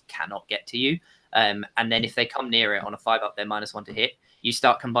they just cannot get to you. And then if they come near it on a 5-up, they're -1 to hit. You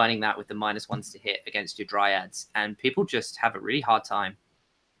start combining that with the -1s to hit against your dryads, and people just have a really hard time.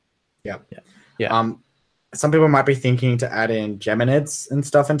 Yeah. Some people might be thinking to add in Geminids and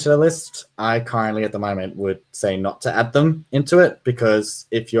stuff into the list. I currently, at the moment, would say not to add them into it, because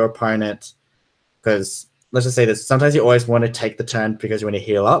if your opponent, because let's just say this, sometimes you always want to take the turn because you want to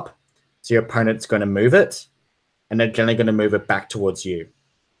heal up. So your opponent's going to move it, and they're generally going to move it back towards you.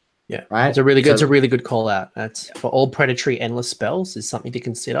 Yeah, right. It's a really good call out. That's for all predatory endless spells is something to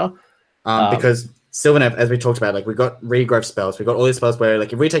consider. Because Sylvaneth, as we talked about, like we've got regrowth spells, we've got all these spells where,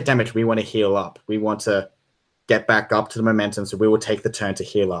 like, if we take damage, we want to heal up. We want to get back up to the momentum, so we will take the turn to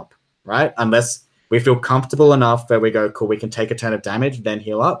heal up, right? Unless we feel comfortable enough that we go, cool, we can take a turn of damage, then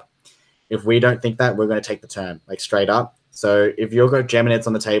heal up. If we don't think that, we're going to take the turn, like straight up. So if you've got Geminids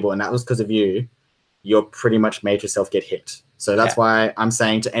on the table and that was because of you, you're pretty much made yourself get hit. So that's why I'm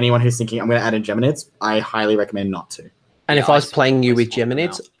saying to anyone who's thinking, I'm going to add in Geminids, I highly recommend not to. And if I was playing you with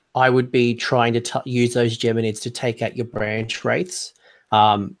Geminids, I would be trying to use those Geminids to take out your branch wraiths.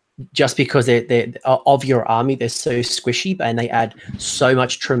 Just because they're of your army, they're so squishy and they add so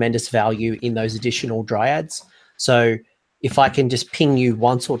much tremendous value in those additional dryads. So if I can just ping you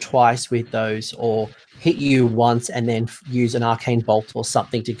once or twice with those, or hit you once and then use an arcane bolt or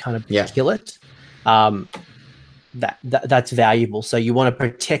something to kind of kill it, that's valuable. So you want to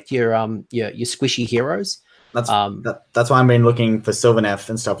protect your squishy heroes. That's why I've been looking for Sylvaneth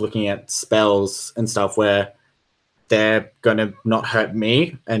and stuff, looking at spells and stuff where they're going to not hurt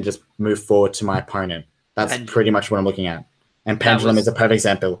me and just move forward to my opponent. That's pretty much what I'm looking at. And Pendulum is a perfect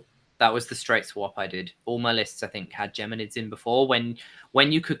example. That was the straight swap I did. All my lists, I think, had Geminids in before. When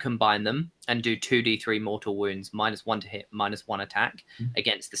you could combine them and do 2d3 mortal wounds, -1 to hit, -1 attack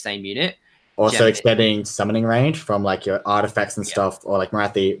against the same unit. Also extending summoning range from like your artifacts and stuff, or like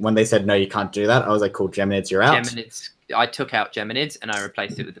Morathi. When they said, no, you can't do that, I was like, cool, Geminids, you're out. I took out Geminids and I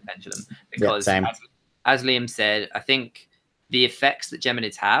replaced it with the Pendulum. Because as Liam said, I think the effects that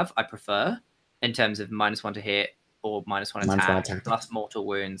Geminids have, I prefer in terms of -1 to hit or -1 attack plus mortal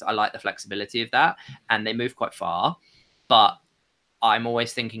wounds. I like the flexibility of that, and they move quite far. But I'm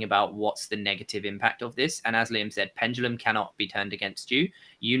always thinking about what's the negative impact of this. And as Liam said, Pendulum cannot be turned against you.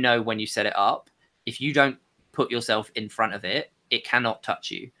 You know when you set it up, if you don't put yourself in front of it, it cannot touch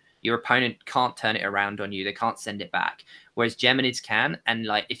you. Your opponent can't turn it around on you. They can't send it back. Whereas Geminids can. And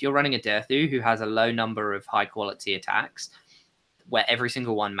like if you're running a Derthu who has a low number of high quality attacks where every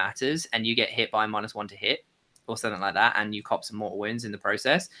single one matters and you get hit by -1 to hit or something like that, and you cop some mortal wounds in the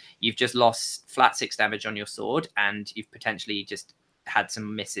process, you've just lost flat 6 damage on your sword, and you've potentially just had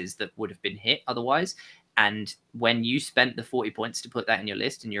some misses that would have been hit otherwise. And when you spent the 40 points to put that in your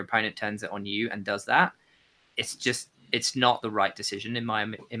list and your opponent turns it on you and does that, it's not the right decision in my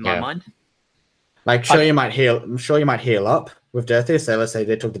mind. Like, sure, you might heal. I'm sure you might heal up with Deathy. So let's say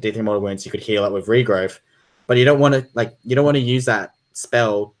they took the D3 mortal wounds, you could heal up with regrowth, but you don't want to use that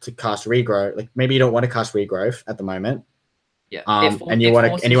spell to cast regrowth. Like, maybe you don't want to cast regrowth at the moment. Yeah. And you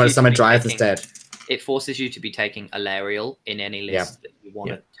want to summon Dryads instead. It forces you to be taking Alarielle in any list that you want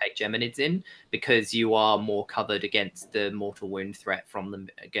to take Geminids in, because you are more covered against the mortal wound threat from them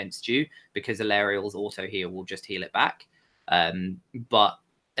against you, because Alarielle's auto heal will just heal it back. But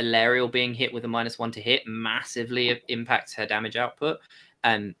Alarielle being hit with a -1 to hit massively impacts her damage output.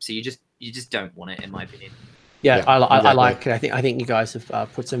 So you just don't want it, in my opinion. Yeah, I like it. I think you guys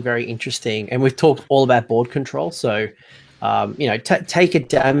have put some very interesting, and we've talked all about board control. So, take a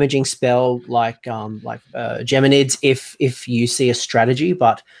damaging spell like Geminids if you see a strategy,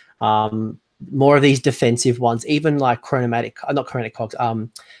 but more of these defensive ones, even like not chromatic cogs,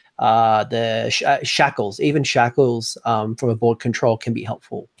 the shackles, even shackles from a board control can be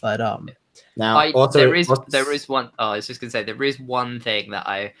helpful. But now there is one. Oh, I was just gonna say there is one thing that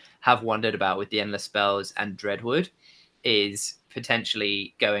I have wondered about with the endless spells and Dreadwood, is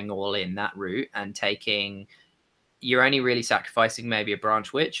potentially going all in that route and taking. You're only really sacrificing maybe a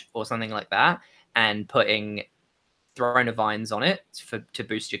Branch Witch or something like that, and putting Throne of Vines on it to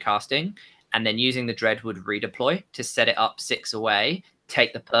boost your casting, and then using the Dreadwood redeploy to set it up 6 away.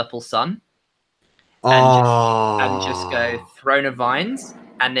 Take the Purple Sun, and just go Throne of Vines,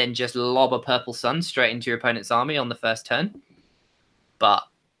 and then just lob a Purple Sun straight into your opponent's army on the first turn. But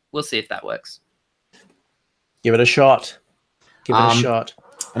we'll see if that works. Give it a shot.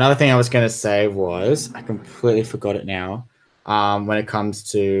 Another thing I was going to say was, I completely forgot it now, when it comes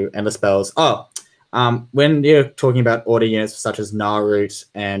to endless spells. When you're talking about order units such as Narut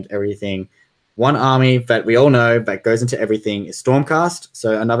and everything, one army that we all know that goes into everything is Stormcast.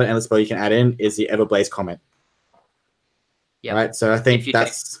 So another endless spell you can add in is the Everblaze Comet. Yeah. Right. So I think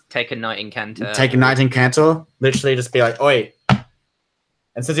that's take a Knight Incantor. Take a Knight Incantor. Literally just be like, oi.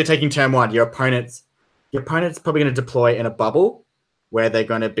 And since you're taking turn 1, your opponent's probably going to deploy in a bubble where they're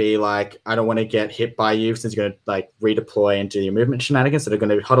going to be like, I don't want to get hit by you, since you're going to like redeploy into your movement shenanigans. So they're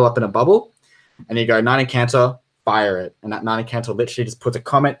going to huddle up in a bubble, and you go Knight Incantor, fire it. And that Knight Incantor literally just puts a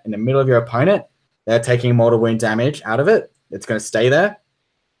comet in the middle of your opponent. They're taking mortal wound damage out of it. It's going to stay there.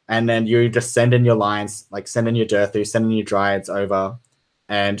 And then you just send in your lines, like send in your Durthu, send in your Dryads over,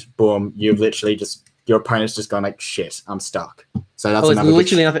 and boom, you've literally just, your opponent's just gone like, shit, I'm stuck. So that's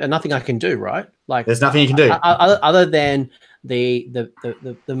literally nothing I can do, right? Like, there's nothing you can do other than the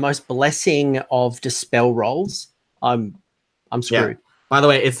most blessing of dispel rolls. I'm screwed. Yeah. By the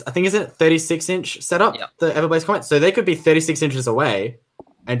way, I think is it 36-inch setup, the Everblaze Comet? So they could be 36 inches away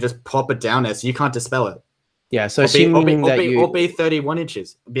and just pop it down there, so you can't dispel it. Yeah, so or be 31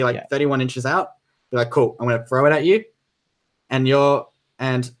 inches. Be like 31 inches out. Be like, cool, I'm gonna throw it at you. And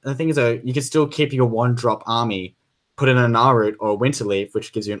the thing is though, you can still keep your 1-drop army, put it in a Narut or a Winterleaf,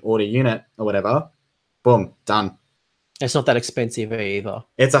 which gives you an order unit or whatever. Boom, done. It's not that expensive either.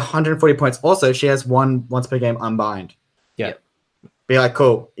 It's 140 points. Also, she has once per game unbind. Yeah. Be like,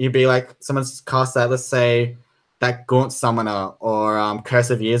 cool. You'd be like, someone's cast that, let's say, that Gaunt Summoner or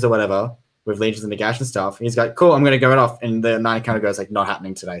Curse of Years or whatever, with Legions and Nagash and stuff. He's like, cool, I'm going to go it off. And the 9 counter goes like, not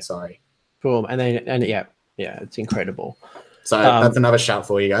happening today, sorry. Cool. And it's incredible. So that's another shout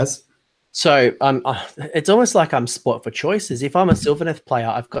for you guys. So it's almost like I'm spot for choices. If I'm a Sylvaneth player,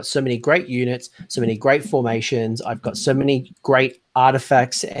 I've got so many great units, so many great formations. I've got so many great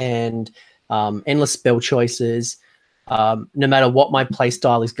artifacts and endless spell choices. No matter what my play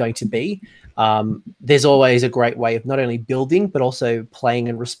style is going to be, there's always a great way of not only building, but also playing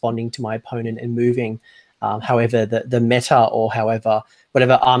and responding to my opponent and moving. However, the meta or however,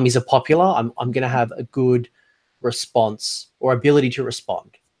 whatever armies are popular, I'm going to have a good response or ability to respond.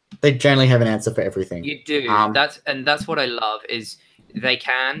 They generally have an answer for everything. You do. That's what I love is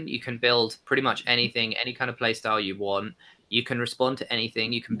you can build pretty much anything, any kind of play style you want. You can respond to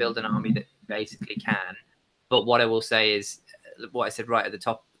anything. You can build an army that basically can. But what I will say is what I said right at the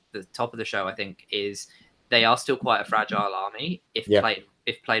top of the show, I think, is they are still quite a fragile army if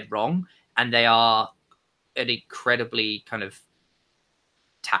played wrong, and they are an incredibly kind of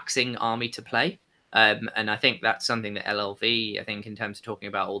taxing army to play. And I think that's something that LLV, I think, in terms of talking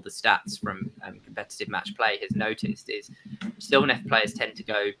about all the stats from competitive match play, has noticed is Sylvaneth players tend to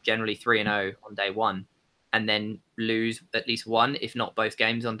go generally 3-0 on day 1 and then lose at least one, if not both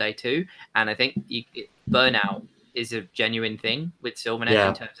games on day 2. And I think burnout is a genuine thing with Sylvaneth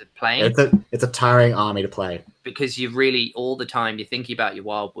in terms of playing. It's a tiring army to play. because you really all the time you're thinking about your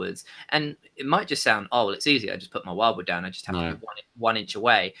wildwoods, and it might just sound, oh well, it's easy, I just put my wildwood down, I just have to be one inch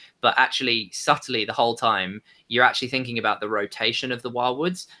away, but actually subtly the whole time you're actually thinking about the rotation of the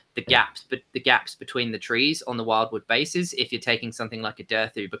wildwoods, the gaps, but the gaps between the trees on the wildwood bases if you're taking something like a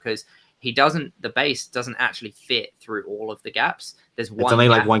Durthu, because the base doesn't actually fit through all of the gaps. It's only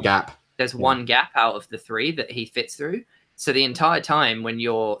like one gap. There's one gap out of the 3 that he fits through. So the entire time when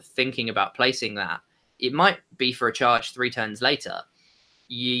you're thinking about placing that, it might be for a charge 3 turns later.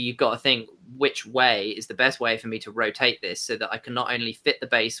 You've got to think, which way is the best way for me to rotate this so that I can not only fit the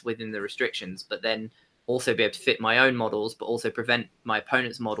base within the restrictions, but then also be able to fit my own models, but also prevent my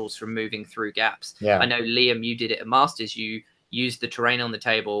opponent's models from moving through gaps. Yeah. I know, Liam, you did it at Masters. You used the terrain on the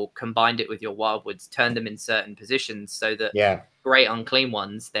table, combined it with your wildwoods, turned them in certain positions so that great unclean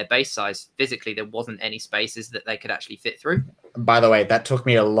ones, their base size, physically, there wasn't any spaces that they could actually fit through. By the way, that took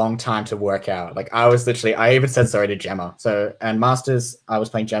me a long time to work out. Like, I even said sorry to Gemma. So, and Masters, I was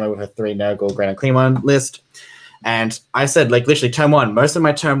playing Gemma with a 3 Nurgle Great Unclean One list. And I said, like, literally turn 1, most of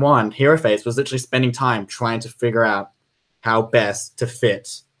my turn 1 hero phase was literally spending time trying to figure out how best to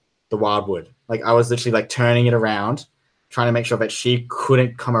fit the wildwood. Like, I was literally like turning it around, trying to make sure that she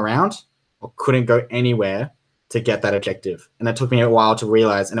couldn't come around or couldn't go anywhere to get that objective. And it took me a while to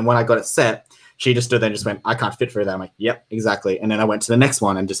realize. And then when I got it set, she just stood there and just went, I can't fit through that. I'm like, yep, exactly. And then I went to the next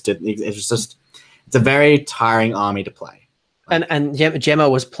one and just did. It's a very tiring army to play. And Gemma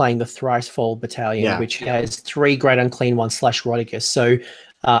was playing the Thrice Fall Battalion, which has 3 Great Unclean Ones / Rodigus. So,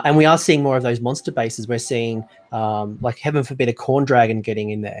 and we are seeing more of those monster bases. We're seeing, like, heaven forbid, a Corn Dragon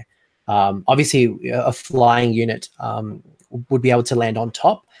getting in there. Obviously, a flying unit would be able to land on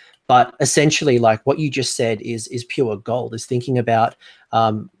top. But essentially, like what you just said is pure gold, is thinking about,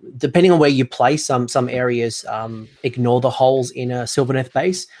 depending on where you play, some areas ignore the holes in a Sylvaneth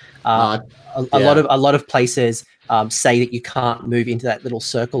base. A lot of places say that you can't move into that little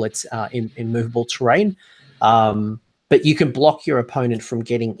circle. It's in movable terrain. But you can block your opponent from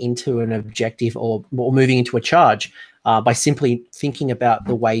getting into an objective or moving into a charge by simply thinking about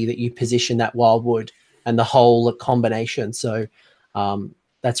the way that you position that wildwood and the whole combination. So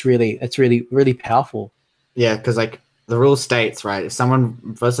that's really powerful. Yeah, because like the rule states, right, if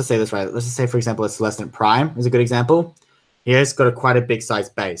someone, let's just say this, right, let's just say, for example, a Celestant Prime is a good example. He has got quite a big size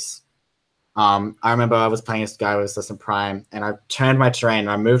base. I remember I was playing this guy with Celestant Prime, and I turned my terrain and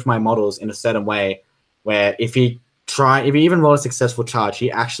I moved my models in a certain way where if he even rolled a successful charge,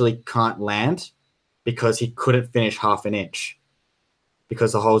 he actually can't land because he couldn't finish half an inch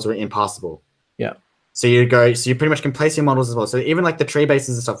because the holes were impassable. Yeah. So you pretty much can place your models as well. So even like the tree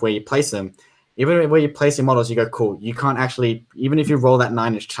bases and stuff where you place them, even where you place your models, you go, cool. You can't actually, even if you roll that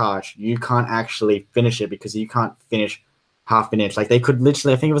 9-inch charge, you can't actually finish it because you can't finish half an inch. Like they could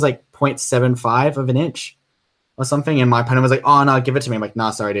literally, I think it was like 0.75 of an inch or something. And my opponent was like, oh no, give it to me. I'm like,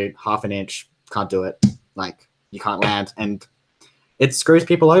 nah, sorry, dude, half an inch, can't do it. Like you can't land. And it screws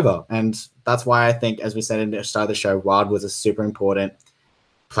people over. And that's why I think, as we said in the start of the show, wildwoods are super important.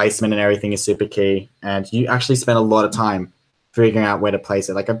 Placement and everything is super key, and you actually spend a lot of time figuring out where to place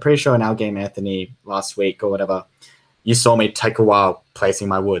it. Like I'm pretty sure in our game, Anthony, last week or whatever, you saw me take a while placing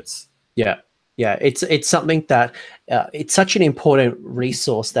my woods. Yeah, it's something that it's such an important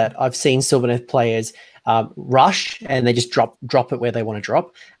resource that I've seen Sylvaneth players rush and they just drop it where they want to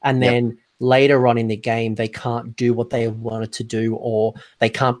drop, and then later on in the game they can't do what they wanted to do, or they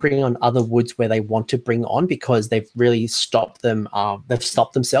can't bring on other woods where they want to bring on because they've really stopped them. They've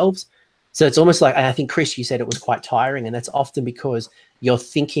stopped themselves. So it's almost like, and I think Chris, you said it was quite tiring, and that's often because you're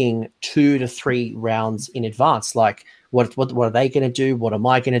thinking 2 to 3 rounds in advance. Like, what are they going to do? What am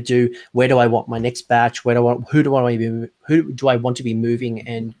I going to do? Where do I want my next batch? Who do I want to be moving,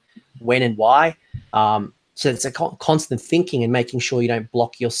 and when and why? So it's a constant thinking and making sure you don't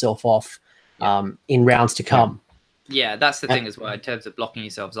block yourself off in rounds to come. Yeah, that's the thing as well, in terms of blocking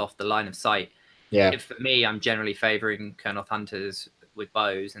yourselves off the line of sight. Yeah. For me, I'm generally favoring Kurnoth Hunters with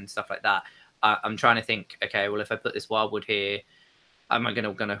bows and stuff like that. I'm trying to think, okay, well, if I put this wildwood here, am I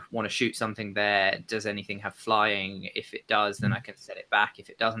going to want to shoot something there? Does anything have flying? If it does, then I can set it back.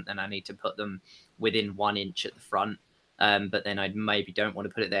 If it doesn't, then I need to put them within 1 inch at the front. But then I maybe don't want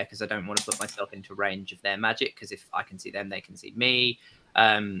to put it there because I don't want to put myself into range of their magic, because if I can see them, they can see me.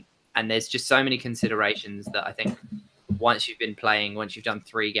 And there's just so many considerations that I think once you've been playing, once you've done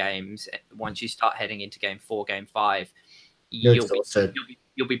 3 games, once you start heading into game 4, game 5, you'll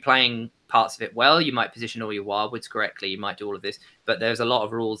be playing parts of it well. You might position all your wildwoods correctly. You might do all of this, but there's a lot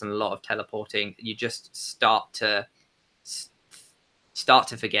of rules and a lot of teleporting. You just start to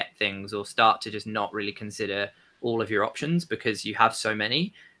forget things, or start to just not really consider all of your options because you have so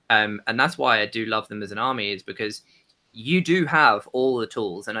many. And that's why I do love them as an army, is because you do have all the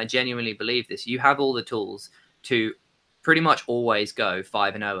tools, and I genuinely believe this. You have all the tools to pretty much always go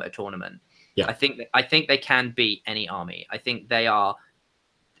 5-0 at a tournament. Yeah. I think they can beat any army. I think they are,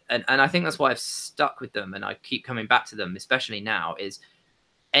 and I think that's why I've stuck with them, and I keep coming back to them, especially now, is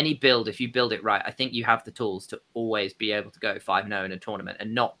any build, if you build it right, I think you have the tools to always be able to go 5-0 in a tournament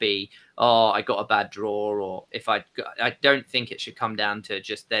and not be, oh, I got a bad draw, or if I don't think it should come down to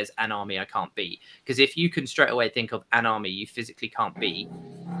just there's an army I can't beat. Because if you can straight away think of an army you physically can't beat,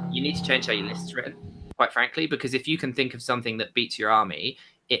 you need to change how your list is written, quite frankly, because if you can think of something that beats your army,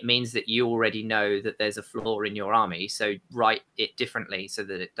 it means that you already know that there's a flaw in your army. So write it differently so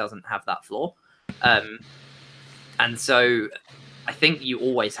that it doesn't have that flaw. And so I think you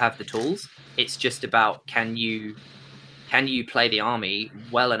always have the tools. It's just about can you play the army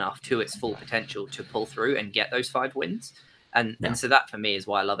well enough to its full potential to pull through and get those 5 wins. And so that for me is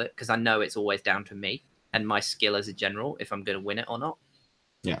why I love it, because I know it's always down to me and my skill as a general if I'm going to win it or not.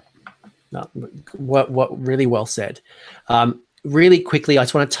 Yeah. No, what really well said. Really quickly, I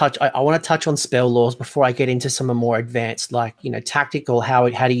just want to touch. I want to touch on spell laws before I get into some more advanced, like tactical. How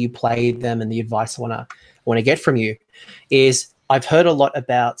do you play them, and the advice I want to get from you is I've heard a lot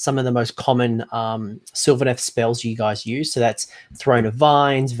about some of the most common Sylvaneth spells you guys use. So that's Throne of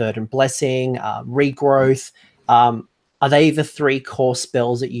Vines, Verdant Blessing, Regrowth. Are they the 3 core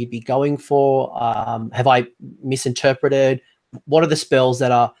spells that you'd be going for? Have I misinterpreted? What are the spells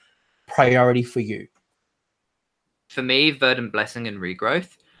that are priority for you? For me, Verdant Blessing and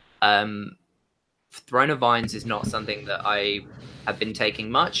Regrowth. Throne of Vines is not something that I have been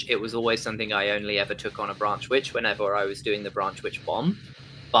taking much. It was always something I only ever took on a Branch Witch whenever I was doing the Branch Witch bomb.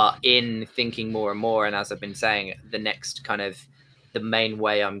 But in thinking more and more, and as I've been saying, the next kind of the main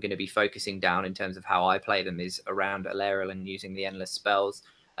way I'm going to be focusing down in terms of how I play them is around Alarielle and using the endless spells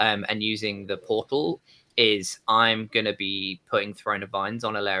and using the portal. Is I'm going to be putting Throne of Vines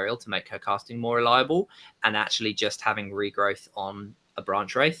on Alarielle to make her casting more reliable, and actually just having Regrowth on a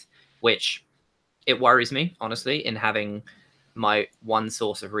Branch Wraith, which it worries me, honestly, in having my one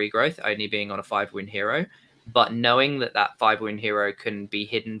source of Regrowth only being on a 5-win hero. But knowing that 5-win hero can be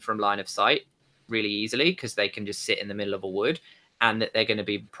hidden from line of sight really easily because they can just sit in the middle of a wood, and that they're going to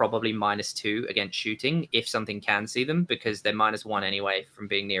be probably -2 against shooting if something can see them, because they're -1 anyway from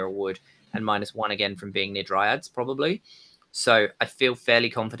being near a wood, and -1 again from being near Dryads, probably. So I feel fairly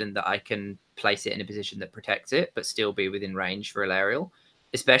confident that I can place it in a position that protects it, but still be within range for Alarielle,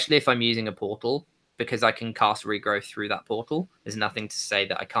 especially if I'm using a portal, because I can cast Regrowth through that portal. There's nothing to say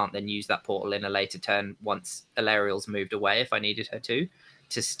that I can't then use that portal in a later turn once Alarielle's moved away, if I needed her to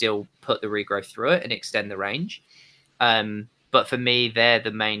still put the Regrowth through it and extend the range. But for me, they're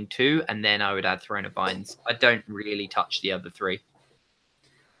the main 2, and then I would add Throne of Vines. I don't really touch the other 3.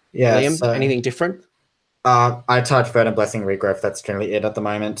 Yeah, Liam, so, anything different? I touch Verdant Blessing, Regrowth. That's generally it at the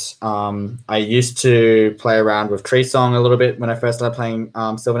moment. I used to play around with Tree Song a little bit when I first started playing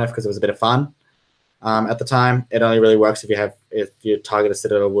Sylvaneth because it was a bit of fun. At the time, it only really works if you target a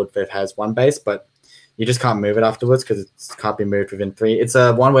Citadel Wood that has 1 base, but you just can't move it afterwards because it can't be moved within 3. It's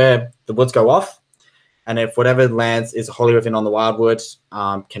a one where the woods go off, and if whatever lands is wholly within on the Wildwood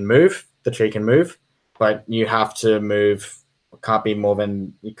can move, the tree can move, but you have to move. You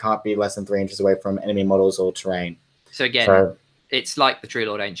can't be less than 3 inches away from enemy models or terrain. So again, it's like the Tree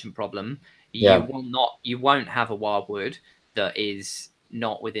Lord Ancient problem. You won't have a Wildwood that is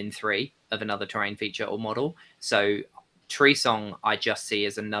not within 3 of another terrain feature or model. So Tree Song I just see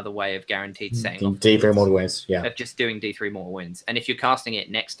as another way of guaranteed setting off D3 mortal wins, of just doing D3 mortal wins. And if you're casting it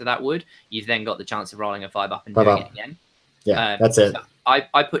next to that wood, you've then got the chance of rolling a 5-up and doing it again. Yeah, that's it. So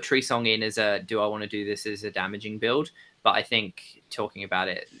I put Tree Song in as do I want to do this as a damaging build? But I think talking about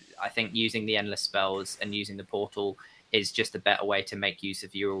it, I think using the endless spells and using the portal is just a better way to make use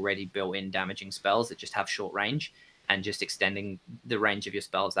of your already built-in damaging spells that just have short range, and just extending the range of your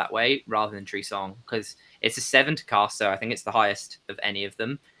spells that way rather than Tree Song, because it's a 7 to cast, so I think it's the highest of any of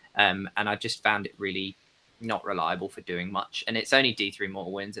them. And I just found it really not reliable for doing much. And it's only D3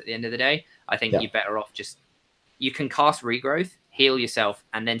 mortal wins at the end of the day. I think you're better off you can cast Regrowth, heal yourself,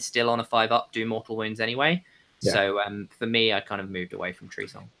 and then still on a 5-up do mortal wounds anyway. Yeah. So for me, I kind of moved away from Tree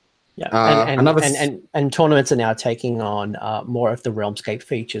Song. Yeah, and tournaments are now taking on more of the Realmscape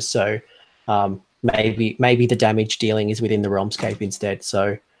features. So maybe the damage dealing is within the Realmscape instead.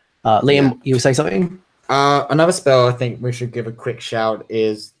 So Liam, you were saying something? Another spell I think we should give a quick shout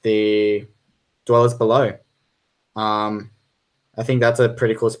is the Dwellers Below. I think that's a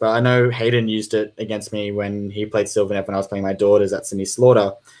pretty cool spell. I know Hayden used it against me when he played Sylvaneth when I was playing my daughters at Sydney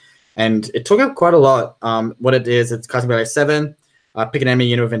Slaughter. And it took up quite a lot. What it is, it's casting value 7. Pick an enemy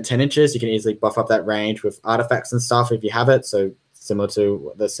unit within 10 inches. You can easily buff up that range with artifacts and stuff if you have it. So similar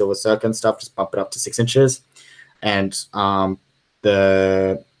to the Silver Circle and stuff, just bump it up to 6 inches. And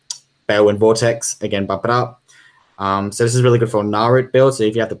the Balewind Vortex, again, bump it up. So this is really good for Narut build. So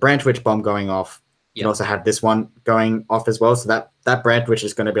if you have the Branch Witch bomb going off, you can also have this one going off as well. So that Branch Witch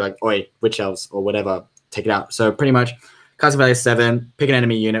is going to be like, oi, Witch Elves or whatever, take it out. So pretty much casting value 7, pick an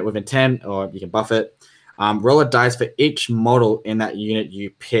enemy unit within 10, or you can buff it. Roll a dice for each model in that unit you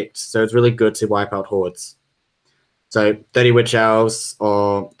picked. So it's really good to wipe out hordes. So 30 Witch Elves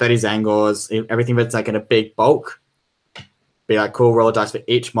or 30 Zangors, everything that's like in a big bulk. Be like, cool, roll a dice for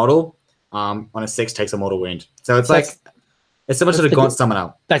each model. On a 6 takes a mortal wound. So it's it's similar to the Gaunt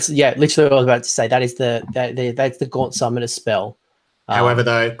Summoner. That's literally what I was about to say. That is that's the Gaunt Summoner spell. However,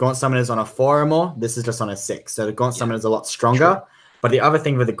 though, Gaunt Summoner is on a 4 or more. This is just on a 6. So the Gaunt Summoner is a lot stronger. True. But the other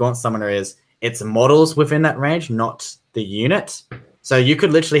thing with the Gaunt Summoner is it's models within that range, not the unit. So you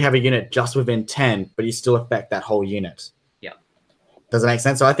could literally have a unit just within 10, but you still affect that whole unit. Yeah. Does it make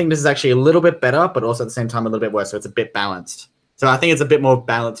sense? So I think this is actually a little bit better, but also at the same time a little bit worse. So it's a bit balanced. So I think it's a bit more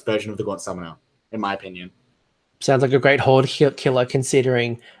balanced version of the Gaunt Summoner, in my opinion. Sounds like a great horde killer,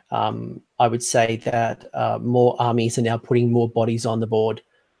 considering I would say that more armies are now putting more bodies on the board.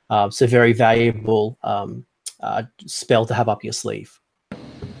 So very valuable spell to have up your sleeve.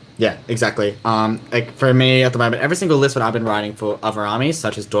 Yeah, exactly. Like for me at the moment, every single list that I've been writing for other armies,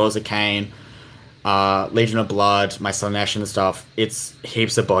 such as Daughters of Cain, Legion of Blood, my Slanesh and stuff, it's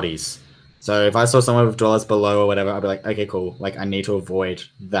heaps of bodies. So if I saw someone with Dwellers Below or whatever, I'd be like, okay, cool. Like I need to avoid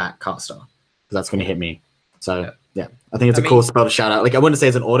that caster because that's going to hit me. So yeah, I think it's a cool spell to shout out. Like I wouldn't say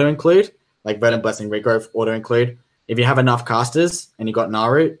it's an auto include, like Verdant Blessing, Regrowth auto include. If you have enough casters and you got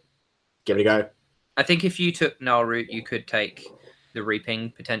Narut, give it a go. I think if you took Narut, you could take the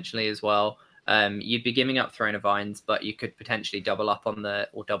Reaping potentially as well. You'd be giving up Throne of Vines, but you could potentially double up on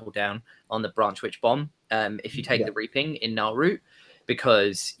or double down on the Branch Witch Bomb if you take the Reaping in Narut,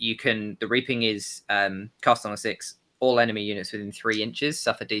 because the Reaping is cast on a 6. All enemy units within 3 inches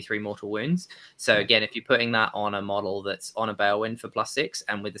suffer D3 mortal wounds. So again, if you're putting that on a model that's on a Balewind for +6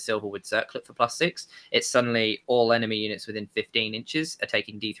 and with the Silverwood Circlet for +6, it's suddenly all enemy units within 15 inches are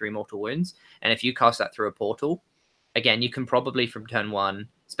taking D3 mortal wounds. And if you cast that through a portal, again, you can probably from turn 1,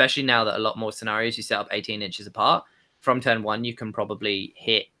 especially now that a lot more scenarios you set up 18 inches apart, from turn 1 you can probably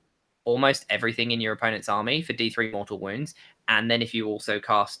hit almost everything in your opponent's army for D3 mortal wounds. And then if you also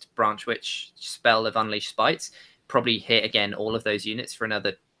cast Branch Witch spell of Unleash Spites, probably hit again all of those units for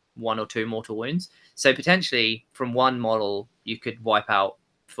another 1 or 2 mortal wounds. So potentially from one model you could wipe out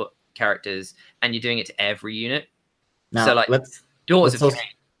foot characters, and you're doing it to every unit. Now, so like Daughters of Cain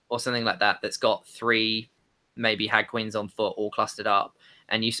or something like that that's got 3 maybe Hag Queens on foot all clustered up,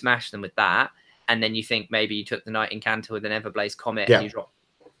 and you smash them with that, and then you think maybe you took the Knight Incanter with an Everblaze Comet and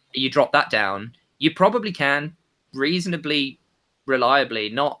you drop that down, you probably can reasonably reliably,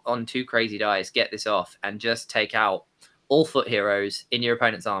 not on too crazy dice, get this off and just take out all foot heroes in your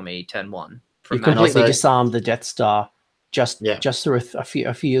opponent's army turn 1. You completely disarm the Death Star just through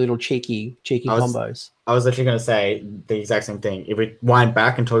a few little cheeky combos. I was literally going to say the exact same thing. If we wind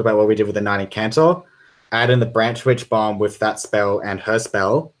back and talk about what we did with the Knight Incantor, add in the Branch Witch Bomb with that spell and her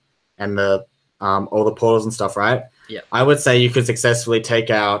spell and the all the portals and stuff, right? Yeah. I would say you could successfully take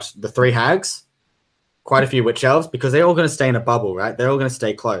out the 3 Hags, quite a few Witch Elves, because they're all going to stay in a bubble, right? They're all going to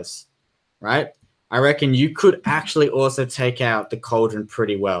stay close, right? I reckon you could actually also take out the Cauldron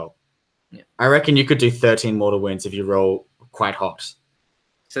pretty well. Yeah. I reckon you could do 13 mortal wounds if you roll quite hot.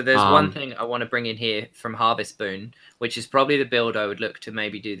 So there's one thing I want to bring in here from Harvest Boon, which is probably the build I would look to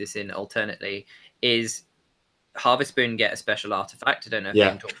maybe do this in alternately, is Harvest Boon get a special artifact. I don't know if you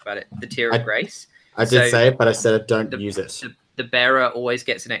can talk about it. The Tear of Grace. I did say it, but I said don't use it. The bearer always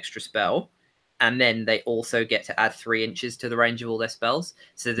gets an extra spell, and then they also get to add 3 inches to the range of all their spells.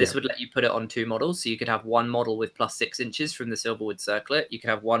 So this would let you put it on 2 models. So you could have one model with +6 inches from the Silverwood Circlet. You could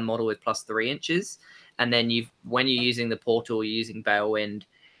have one model with +3 inches. And then when you're using the portal, you're using Balewind,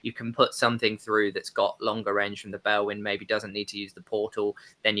 you can put something through that's got longer range from the Balewind, maybe doesn't need to use the portal.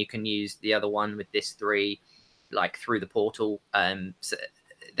 Then you can use the other one with this 3, like through the portal. So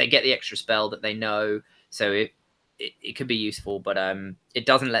they get the extra spell that they know. So it could be useful, but it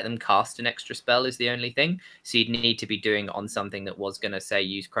doesn't let them cast an extra spell is the only thing. So you'd need to be doing it on something that was going to, say,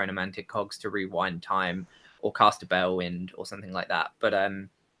 use Chronomantic Cogs to rewind time or cast a Balewind or something like that. But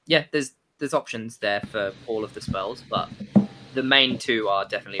yeah, there's options there for all of the spells, but the main 2 are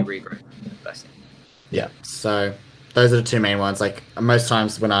definitely Regrowth and Blessing. Yeah, so those are the 2 main ones. Like most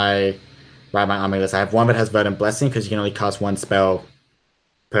times when I write my army list, I have one that has Verdant Blessing because you can only cast 1 spell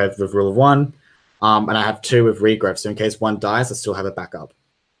per the rule of 1. And I have 2 with regrowth, so in case one dies, I still have a backup.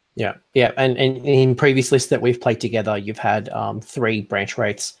 Yeah, yeah, and in previous lists that we've played together, you've had 3 branch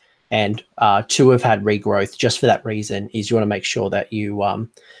wraiths, and 2 have had regrowth. Just for that reason, is you want to make sure that you,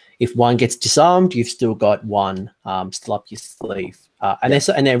 if one gets disarmed, you've still got one still up your sleeve, and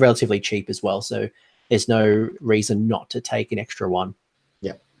they're relatively cheap as well. So there's no reason not to take an extra one.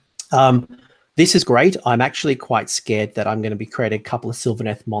 Yeah. This is great. I'm actually quite scared that I'm going to be creating a couple of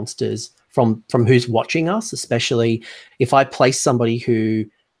Sylvaneth monsters from who's watching us, especially if I place somebody who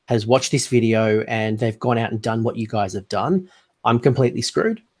has watched this video and they've gone out and done what you guys have done. I'm completely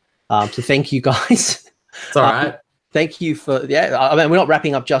screwed. So thank you guys. It's all right. Thank you for, I mean, we're not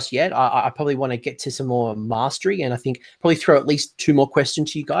wrapping up just yet. I probably want to get to some more mastery, and I think probably throw at least 2 more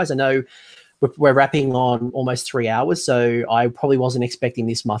questions to you guys. I know we're wrapping on almost 3 hours, so I probably wasn't expecting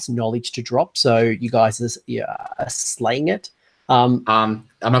this much knowledge to drop. So you guys are slaying it. I'm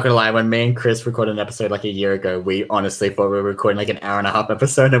not gonna lie. When me and Chris recorded an episode like a year ago, we honestly thought we were recording like an hour-and-a-half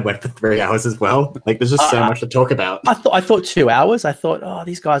episode and went for 3 hours as well. Like, there's just so much to talk about. I thought 2 hours. I thought, oh,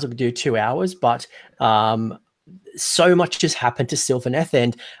 these guys will do 2 hours, but so much has happened to Sylvaneth,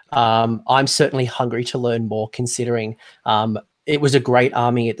 and I'm certainly hungry to learn more. Considering it was a great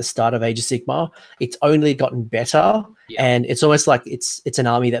army at the start of Age of Sigmar. It's only gotten better, and it's almost like it's an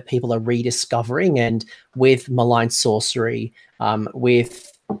army that people are rediscovering. And with malign sorcery,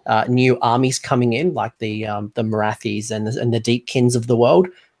 with new armies coming in, like the Marathis and the Deepkins of the world,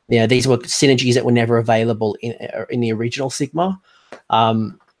 these were synergies that were never available in the original Sigmar.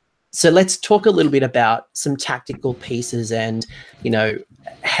 So let's talk a little bit about some tactical pieces, and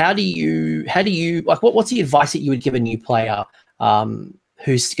how do you like what's the advice that you would give a new player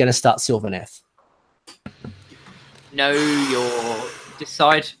who's going to start Sylvaneth?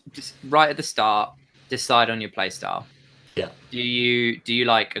 Decide just right at the start. Decide on your play style. Yeah. Do you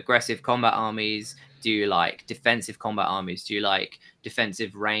like aggressive combat armies? Do you like defensive combat armies? Do you like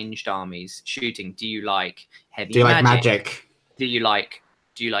defensive ranged armies shooting? Do you like heavy? Do you like magic? Do you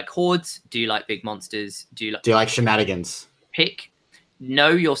like hordes? Do you like big monsters? Do you like shenanigans? Know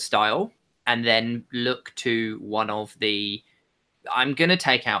your style, and then look to one of the. I'm gonna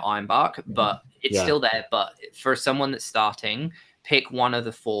take out Ironbark, but it's still there. But for someone that's starting, pick one of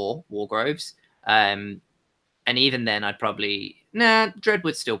the 4 Wargroves. And even then, I'd probably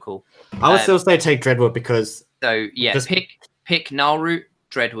Dreadwood's still cool. I would still say take Dreadwood because. So yeah, pick Gnarlroot,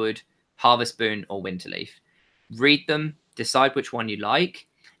 Dreadwood, Harvest Boon, or Winterleaf. Read them, decide which one you like,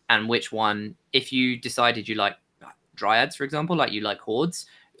 and which one. If you decided you like Dryads, for example, like you like Hordes,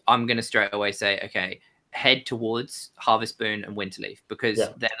 I'm gonna straight away say, okay, head towards Harvest Boon and Winterleaf, because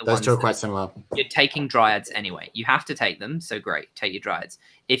they're the those ones 2 are quite similar. You're taking Dryads anyway. You have to take them, so great, take your Dryads.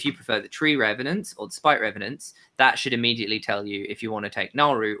 If you prefer the Tree Revenants or the Spite Revenants, that should immediately tell you if you want to take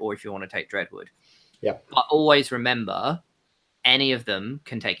Gnarlroot or if you want to take Dreadwood. Yeah. But always remember, any of them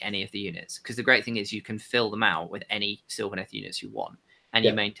can take any of the units, because the great thing is you can fill them out with any Sylvaneth units you want, and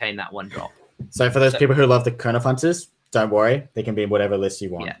you maintain that 1 drop. So for those people who love the Kernel Hunters, don't worry, they can be in whatever list you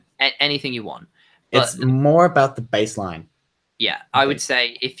want. Yeah, anything you want. It's more about the baseline. Yeah, I would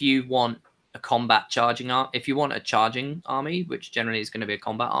say if you want a combat charging if you want a charging army, which generally is going to be a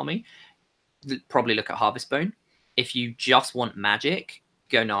combat army, probably look at Harvest Bone. If you just want magic,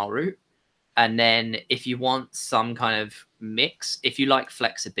 go Gnarlroot. And then if you want some kind of mix, if you like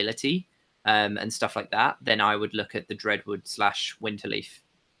flexibility and stuff like that, then I would look at the Dreadwood / Winterleaf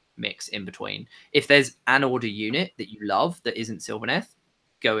mix in between. If there's an order unit that you love that isn't Sylvaneth,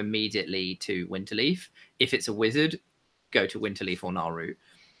 go immediately to Winterleaf. If it's a wizard, go to Winterleaf or Gnarlroot.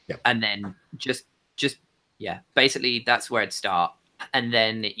 And then just basically that's where I'd start. And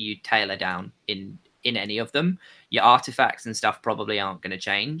then you tailor down in any of them. Your artifacts and stuff probably aren't going to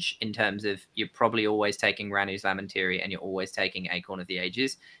change, in terms of you're probably always taking Ranu's Lamentary and you're always taking Acorn of the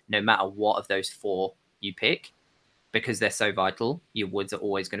Ages, no matter what of those 4 you pick, because they're so vital. Your woods are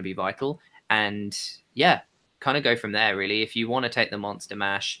always going to be vital. And kind of go from there, really. If you want to take the Monster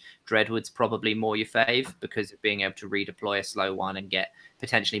Mash, Dreadwood's probably more your fave, because of being able to redeploy a slow one and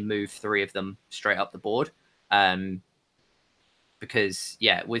potentially move 3 of them straight up the board. Because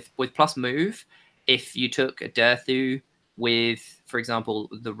with plus move, if you took a Durthu with, for example,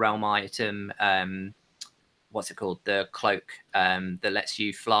 the realm item, what's it called? The cloak that lets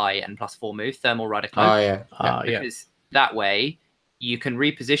you fly and +4 move, Thermal Rider Cloak. Because that way you can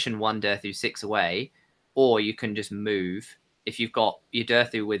reposition one Durthu 6 away, or you can just move. If you've got your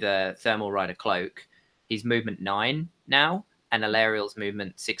Durthu with a Thermal Rider Cloak, he's movement 9 now, and Alariel's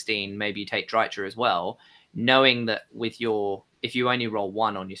movement 16. Maybe you take Drycha as well, knowing that if you only roll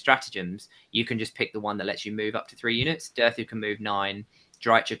 1 on your stratagems, you can just pick the one that lets you move up to 3 units. Durthu can move 9,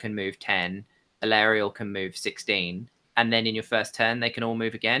 Drycha can move 10, Alarielle can move 16, and then in your first turn they can all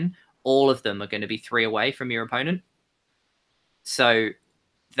move again. All of them are going to be 3 away from your opponent. So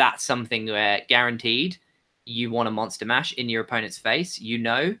that's something where guaranteed you want a Monster Mash in your opponent's face. You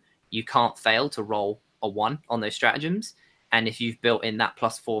know you can't fail to roll a 1 on those stratagems. And if you've built in that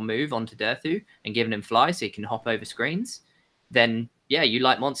 +4 move onto Durthu and given him fly so he can hop over screens, then yeah, you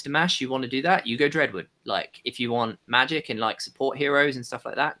like Monster Mash, you want to do that, you go Dreadwood. Like if you want magic and like support heroes and stuff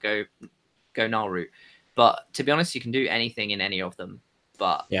like that, go Gnarlroot. But to be honest, you can do anything in any of them.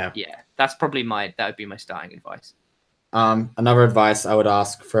 But yeah, that's probably that would be my starting advice. Another advice I would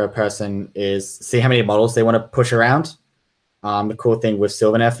ask for a person is see how many models they want to push around. The cool thing with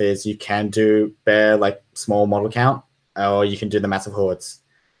Sylvaneth is you can do bare like small model count, or you can do the massive hordes.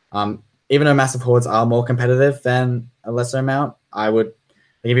 Even though massive hordes are more competitive than a lesser amount, I would,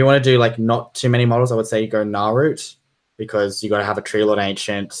 like, if you want to do like not too many models, I would say you go Gnarlroot, because you got to have a Tree Lord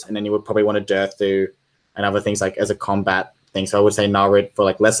Ancient, and then you would probably want to Durthu and other things like as a combat thing. So I would say Gnarlroot for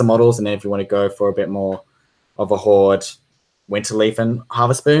like lesser models, and then if you want to go for a bit more of a horde, Winterleaf and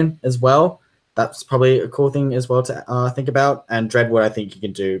Harvest Boon as well. That's probably a cool thing as well to think about. And Dreadwood, I think you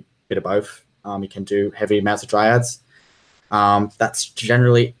can do a bit of both. You can do heavy amounts of Dryads. That's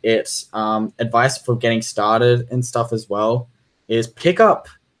generally it. Advice for getting started and stuff as well is pick up,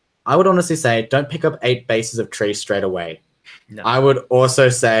 I would honestly say, don't pick up 8 bases of trees straight away. No. I would also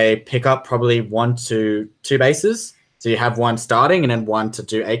say pick up probably 1 to 2 bases. So you have 1 starting and then 1 to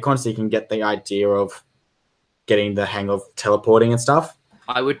do Acorn, so you can get the idea of getting the hang of teleporting and stuff.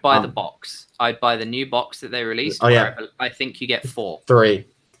 I would buy the box. I'd buy the new box that they released. Oh yeah, I think you get 4. 3.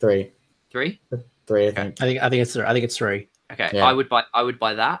 3. 3. 3. I think. I think it's 3. Okay, yeah. I would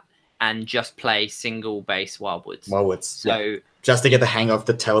buy that and just play single base Wildwoods. So just to get the hang of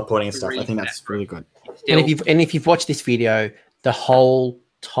the teleporting and stuff. I think that's really good. And if you've watched this video, the whole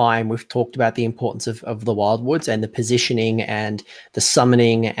time we've talked about the importance of the Wildwoods and the positioning and the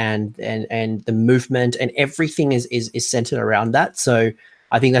summoning and the movement, and everything is centered around that. So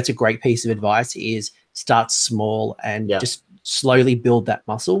I think that's a great piece of advice, is start small and just slowly build that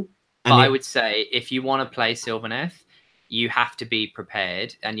muscle. But I would say if you want to play Sylvaneth, you have to be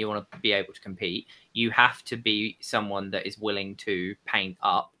prepared and you want to be able to compete. You have to be someone that is willing to paint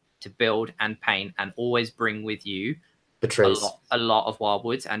up, to build and paint, and always bring with you the trees. A lot of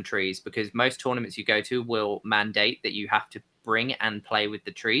Wildwoods and trees, because most tournaments you go to will mandate that you have to bring and play with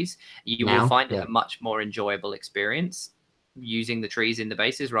the trees. You will find it a much more enjoyable experience using the trees in the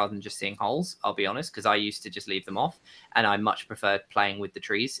bases rather than just seeing holes, I'll be honest, because I used to just leave them off, and I much preferred playing with the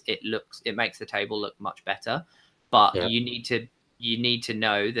trees. It makes the table look much better. But you need to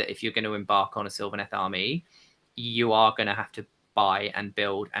know that if you're going to embark on a Sylvaneth army, you are going to have to buy and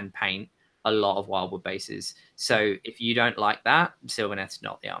build and paint a lot of Wildwood bases. So if you don't like that, Sylvaneth's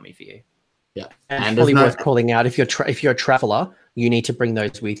not the army for you. Yeah, and probably worth calling out, if you're a traveler, you need to bring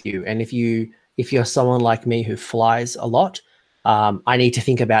those with you. And if you're someone like me who flies a lot, I need to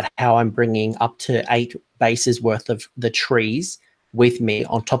think about how I'm bringing up to 8 bases worth of the trees with me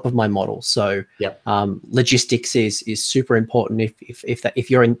on top of my model. So logistics is super important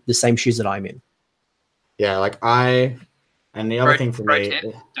if you're in the same shoes that I'm in. Yeah, and the other thing for me,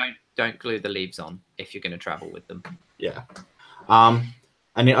 don't glue the leaves on if you're going to travel with them. Yeah.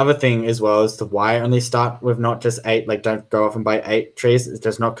 And the other thing as well is why only start with not just 8, like don't go off and buy 8 trees. It's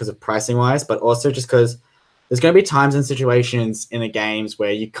just not because of pricing wise, but also just because there's going to be times and situations in the games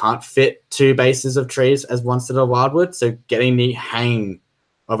where you can't fit 2 bases of trees as 1 Citadel Wildwood. So getting the hang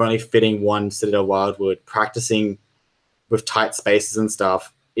of only fitting 1 Citadel Wildwood, practicing with tight spaces and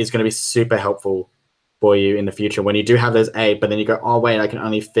stuff, is going to be super helpful for you in the future when you do have those 8, but then you go, oh wait, I can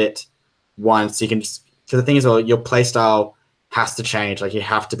only fit 1. So you can just, so the thing is, well, your play style has to change. Like you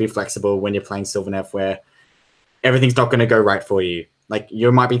have to be flexible when you're playing Sylvaneth, where everything's not going to go right for you. Like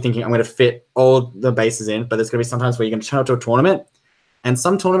you might be thinking, I'm going to fit all the bases in, but there's going to be sometimes where you're going to turn up to a tournament. And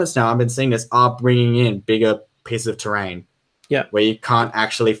some tournaments now, I've been seeing this, are bringing in bigger pieces of terrain. Yeah. Where you can't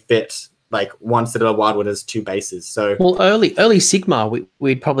actually fit like 1 Citadel Wildwood as 2 bases. So early Sigma,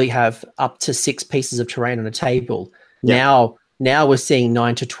 we'd probably have up to 6 pieces of terrain on a table. Yeah. Now we're seeing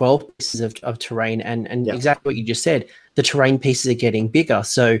 9 to 12 pieces of terrain, and exactly what you just said, the terrain pieces are getting bigger.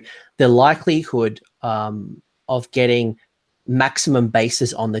 So the likelihood of getting maximum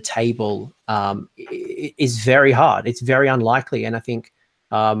bases on the table is very hard. It's very unlikely. And I think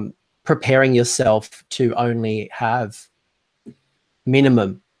preparing yourself to only have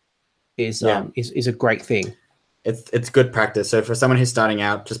minimum is a great thing. It's good practice. So for someone who's starting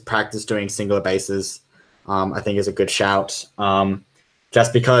out, just practice doing singular bases. I think is a good shout.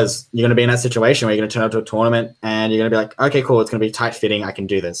 Just because you're going to be in that situation where you're going to turn up to a tournament and you're going to be like, okay, cool, it's going to be tight fitting. I can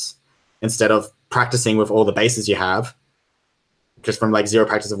do this. instead of practicing with all the bases you have, just from like zero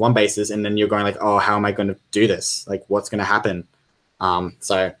practice of one basis, and then you're going like, oh, how am I going to do this? Like, what's going to happen?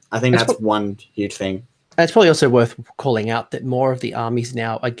 So I think that's one huge thing. And it's probably also worth calling out that more of the armies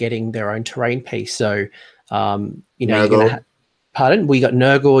now are getting their own terrain piece. So, you know, you're going to pardon? We got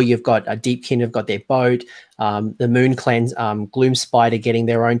Nurgle, you've got Deepkin, have got their boat, the Moon Clan's Gloom Spider getting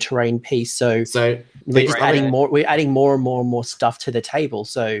their own terrain piece. So we're adding more and more stuff to the table.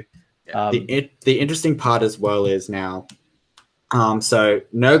 So the interesting part as well is now, so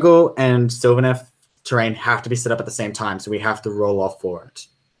Nurgle and Sylvaneth terrain have to be set up at the same time, so we have to roll off for it.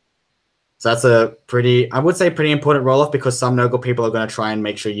 So that's a pretty, I would say, pretty important roll off, because some Nurgle people are going to try and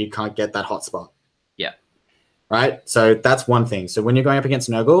make sure you can't get that hotspot. Yeah. Right? So that's one thing. So when you're going up against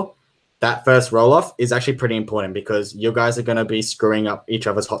Nurgle, that first roll off is actually pretty important, because you guys are going to be screwing up each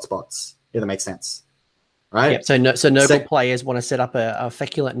other's hotspots, if that makes sense. Right? Yep. So Nurgle players want to set up a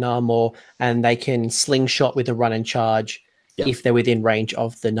Feculent Narmor, and they can slingshot with a run and charge if they're within range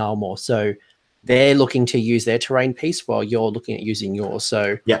of the Narmor. So they're looking to use their terrain piece while you're looking at using yours.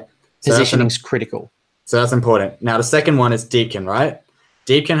 So positioning is critical. So that's important. Now, the second one is Deepkin, right?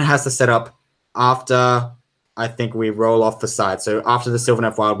 Deepkin has to set up after, I think, we roll off the side. So after the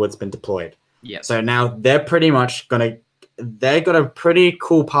Sylvaneth Wildwood's been deployed. Yeah. So now they're pretty much they got a pretty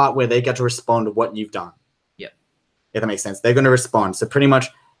cool part where they get to respond to what you've done. Yeah. If that makes sense. They're going to respond. So pretty much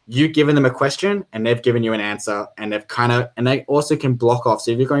you've given them a question and they've given you an answer, and and they also can block off.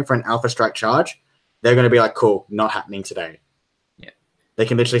 So if you're going for an Alpha Strike charge, they're going to be like, cool, not happening today. They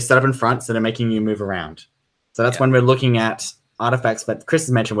can literally set up in front, so they're making you move around. So that's when we're looking at artifacts that Chris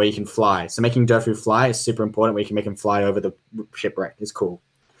has mentioned where you can fly. So making Durthu fly is super important, where you can make him fly over the shipwreck is cool.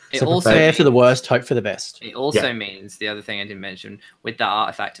 So prepare for the worst, hope for the best. It also means, the other thing I didn't mention, with that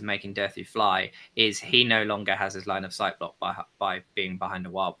artifact of making Durthu fly, is he no longer has his line of sight blocked by being behind a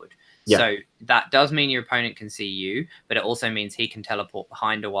Wildwood. Yeah. So that does mean your opponent can see you, but it also means he can teleport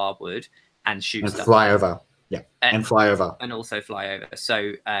behind a Wildwood and shoot stuff. Fly over. Yeah, and fly over. And also fly over.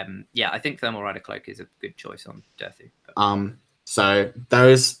 So, I think Thermal Rider Cloak is a good choice on Durthu. So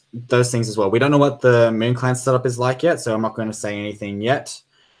those things as well. We don't know what the Moon Clan setup is like yet, so I'm not going to say anything yet.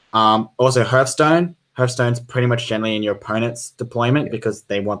 Also, Hearthstone. Hearthstone's pretty much generally in your opponent's deployment because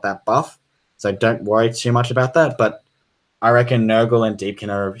they want that buff. So don't worry too much about that. But I reckon Nurgle and Deepkin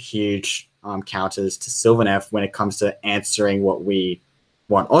are huge counters to Sylvaneth when it comes to answering what we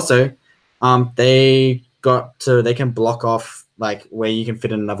want. Also, they can block off like where you can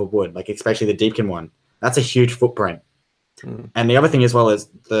fit in another wood, like especially the Deepkin one. That's a huge footprint. And the other thing as well is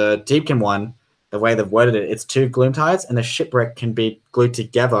the Deepkin one, the way they've worded it, it's 2 Gloom Tides, and the shipwreck can be glued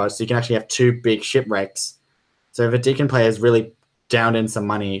together, so you can actually have 2 big shipwrecks. So if a Deepkin player is really downed in some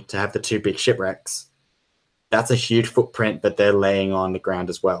money to have the 2 big shipwrecks, that's a huge footprint that they're laying on the ground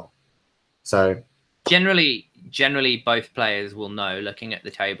as well. So generally both players will know, looking at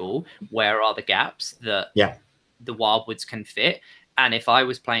the table, where are the gaps that the Wildwoods can fit. And if I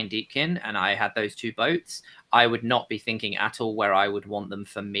was playing Deepkin and I had those 2 boats, I would not be thinking at all where I would want them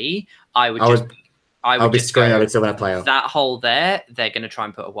for me. I would be screwing over Sylvaneth player. That hole there, they're going to try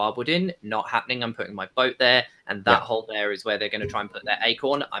and put a Wildwood in. Not happening. I'm putting my boat there. And that hole there is where they're going to try and put their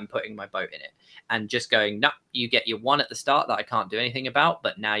Acorn. I'm putting my boat in it. And just going, no, you get your 1 at the start that I can't do anything about,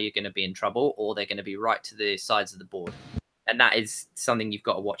 but now you're going to be in trouble, or they're going to be right to the sides of the board. And that is something you've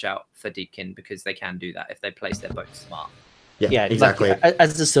got to watch out for Deepkin, because they can do that if they place their boat smart. Yeah, exactly. Like,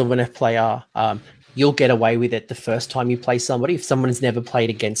 as a Sylvaneth player, you'll get away with it the first time you play somebody. If someone's never played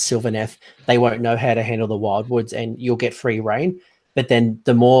against Sylvaneth, they won't know how to handle the Wildwoods, and you'll get free reign. But then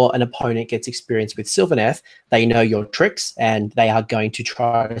the more an opponent gets experience with Sylvaneth, they know your tricks, and they are going to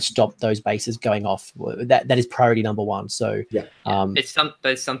try to stop those bases going off. That is priority number 1. So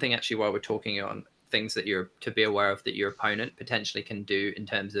there's something actually while we're talking on things that you're to be aware of that your opponent potentially can do in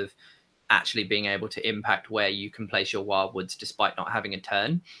terms of actually being able to impact where you can place your Wildwoods despite not having a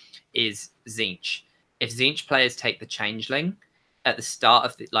turn, is Tzeentch. If Tzeentch players take the Changeling at the start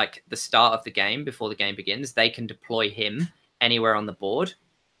of the game, before the game begins, they can deploy him anywhere on the board,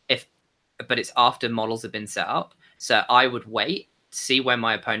 but it's after models have been set up. So I would wait, see where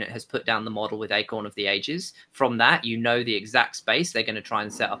my opponent has put down the model with Acorn of the Ages. From that, you know the exact space they're going to try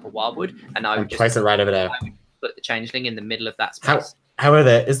and set up a Wildwood, and I would just place it right over there. I would put the Changeling in the middle of that space. However,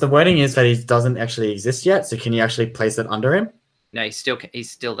 the wording is that he doesn't actually exist yet, so can you actually place it under him? No, he's still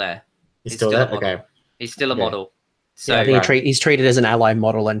there. He's still there? Okay. He's still a model. So he's treated as an ally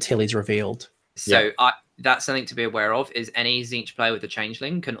model until he's revealed. So that's something to be aware of, is any Tzeentch player with a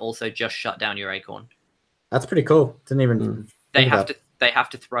Changeling can also just shut down your Acorn. That's pretty cool. Didn't even They have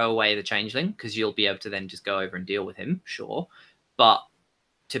to throw away the Changeling, because you'll be able to then just go over and deal with him, sure. But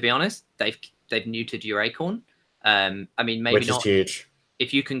to be honest, they've neutered your Acorn. I mean, maybe which not. is huge.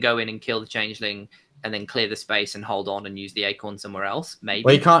 If you can go in and kill the Changeling and then clear the space and hold on and use the Acorn somewhere else, maybe.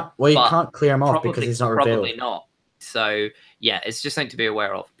 Well, you can't clear him off because he's not revealed. Probably not. So yeah, it's just something to be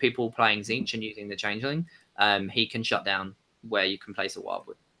aware of. People playing Tzeentch and using the Changeling, he can shut down where you can place a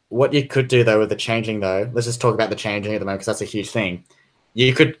Wildwood. What you could do though with the Changeling though, let's just talk about the Changeling at the moment because that's a huge thing.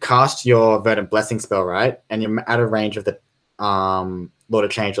 You could cast your Verdant Blessing spell, right? And you're out of range of the Lord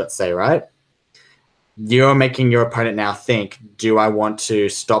of Change, let's say, right? You're making your opponent now think, do I want to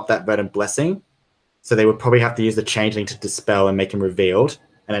stop that Verdant Blessing? So they would probably have to use the Changeling to dispel and make him revealed,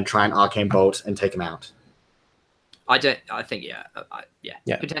 and then try an Arcane Bolt and take him out. I think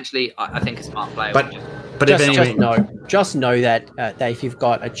potentially. I think a smart player. But just know that if you've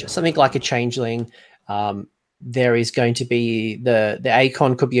got something like a Changeling, there is going to be the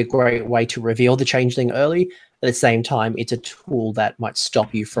Acorn could be a great way to reveal the Changeling early. At the same time, it's a tool that might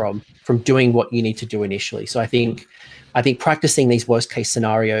stop you from doing what you need to do initially. So I think practicing these worst case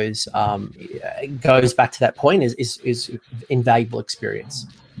scenarios goes back to that point is invaluable experience.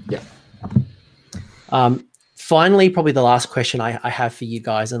 Yeah. Finally, probably the last question I have for you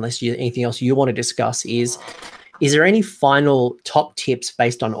guys, unless anything else you want to discuss, is there any final top tips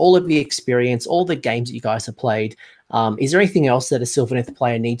based on all of the experience, all the games that you guys have played? Is there anything else that a Sylvaneth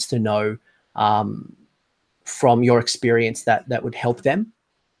player needs to know from your experience that would help them?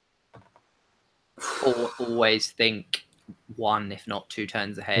 Always think 1, if not 2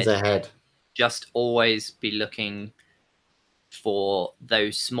 turns ahead. Just always be looking for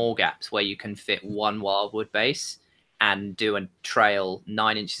those small gaps where you can fit 1 Wildwood base and do a trail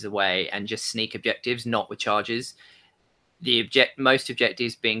 9 inches away and just sneak objectives, not with charges. Most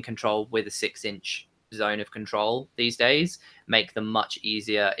objectives being controlled with a 6-inch zone of control these days make them much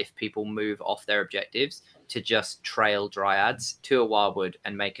easier if people move off their objectives to just trail Dryads to a Wildwood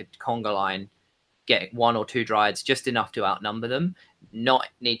and make a conga line, get 1 or 2 Dryads, just enough to outnumber them, not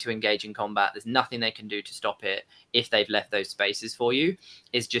need to engage in combat. There's nothing they can do to stop it if they've left those spaces for you.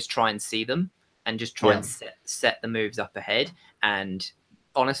 Is just try and see them and just try and set the moves up ahead. And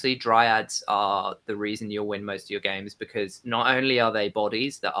honestly, Dryads are the reason you'll win most of your games, because not only are they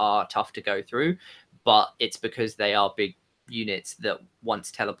bodies that are tough to go through, but it's because they are big units that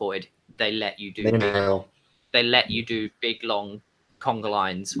once teleported, they let you do big long conga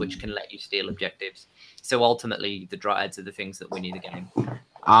lines, which can let you steal objectives. So ultimately, the Dryads are the things that win you the game.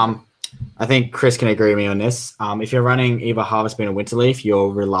 I think Chris can agree with me on this. If you're running either Harvestmoon or Winterleaf,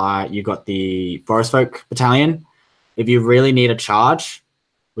 you got the Forest Folk Battalion. If you really need a charge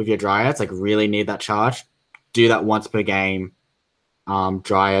with your Dryads, like really need that charge, do that once per game.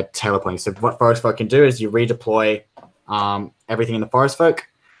 Dryad teleporting. So what Forest Folk can do is you redeploy everything in the Forest Folk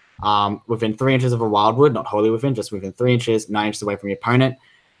within 3 inches of a Wildwood, not wholly within, just within 3 inches, 9 inches away from your opponent.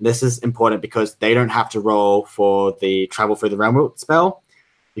 This is important because they don't have to roll for the travel through the realm spell,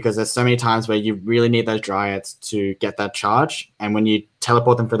 because there's so many times where you really need those Dryads to get that charge. And when you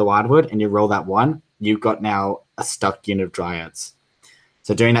teleport them through the Wildwood and you roll that 1, you've got now a stuck unit of Dryads.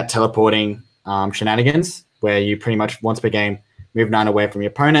 So doing that teleporting shenanigans, where you pretty much once per game move 9 away from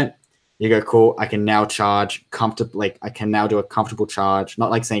your opponent, you go, cool, I can now charge comfortably. Like I can now do a comfortable charge, not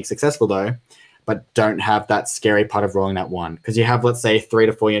like saying successful though, but don't have that scary part of rolling that 1. Because you have, let's say, 3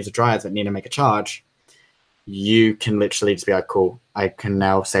 to 4 units of Dryads that need to make a charge. You can literally just be like, cool, I can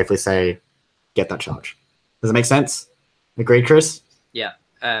now safely say, get that charge. Does that make sense? Agreed, Chris? Yeah.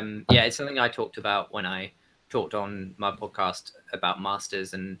 It's something I talked about when I talked on my podcast about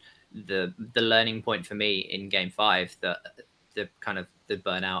Masters, and the learning point for me in Game 5, that the kind of the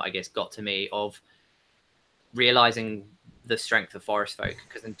burnout, I guess, got to me of realizing the strength of Forest Folk,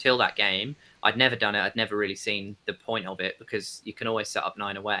 because until that game, I'd never done it. I'd never really seen the point of it, because you can always set up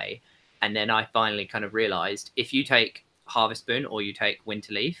 9 away. And then I finally kind of realized, if you take Harvestmoon or you take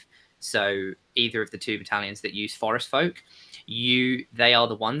Winterleaf, so either of the 2 battalions that use Forest Folk, they are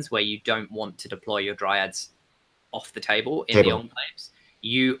the ones where you don't want to deploy your Dryads off the table in the enclaves.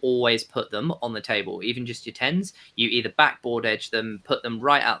 You always put them on the table, even just your 10s. You either backboard edge them, put them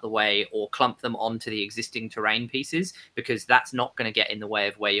right out the way, or clump them onto the existing terrain pieces, because that's not going to get in the way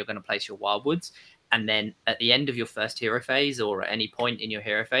of where you're going to place your Wildwoods. And then at the end of your first hero phase, or at any point in your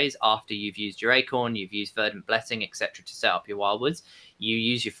hero phase, after you've used your Acorn, you've used Verdant Blessing, etc., to set up your Wildwoods, you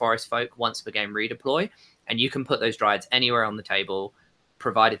use your Forest Folk once per game redeploy, and you can put those Dryads anywhere on the table,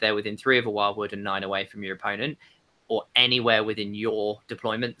 provided they're within 3 of a Wildwood and 9 away from your opponent, or anywhere within your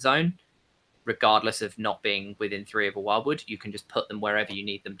deployment zone, regardless of not being within 3 of a Wildwood. You can just put them wherever you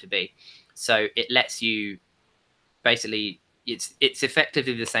need them to be. So it lets you basically it's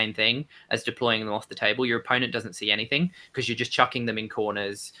effectively the same thing as deploying them off the table. Your opponent doesn't see anything because you're just chucking them in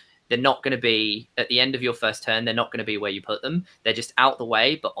corners. They're not going to be at the end of your first turn. They're not going to be where you put them. They're just out the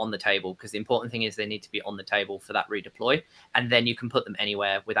way, but on the table, because the important thing is they need to be on the table for that redeploy. And then you can put them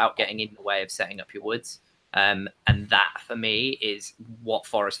anywhere without getting in the way of setting up your woods. And that for me is what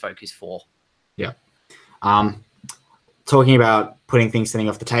Forest Folk is for. Yeah. Talking about putting things sitting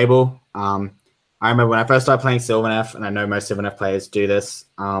off the table. I remember when I first started playing Sylvaneth, and I know most Sylvaneth players do this.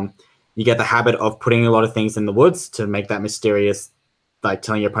 You get the habit of putting a lot of things in the woods to make that mysterious, like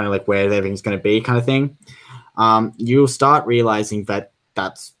telling your opponent like where everything's going to be kind of thing. You'll start realizing that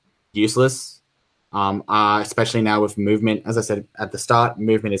that's useless, especially now with movement. As I said at the start,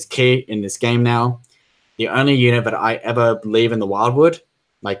 movement is key in this game now. The only unit that I ever leave in the Wildwood,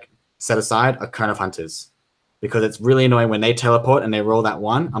 like set aside, are Cone of Hunters, because it's really annoying when they teleport and they roll that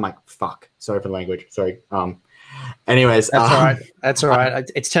one. I'm like, fuck. Sorry for the language. Sorry. Anyways. That's all right. That's all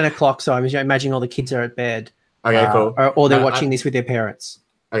right. It's 10 o'clock, so I'm imagining all the kids are at bed. Okay, cool. Or they're watching this with their parents.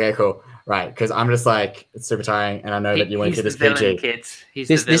 Okay, cool. Right, because I'm just like, it's super tiring, and I know that you want to keep this PG. Kids.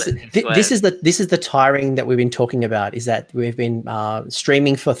 This is the tiring that we've been talking about. Is that we've been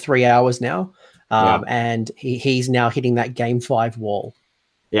streaming for 3 hours now, and he's now hitting that game 5 wall.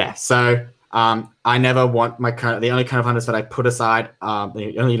 Yeah. So I never want the only Cone of Hunters that I put aside.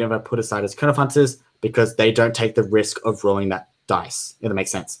 The only unit I put aside is Cone of Hunters, because they don't take the risk of rolling that dice. If that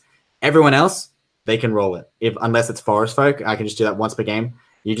makes sense. Everyone else, they can roll it. Unless it's Forest Folk, I can just do that once per game.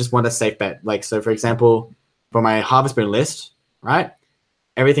 You just want a safe bet. Like, so for example, for my Harvest Moon list, right?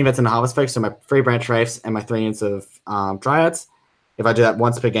 Everything that's in the Harvest Folk, so my 3 Branch Wraiths and my 3 units of Dryads, if I do that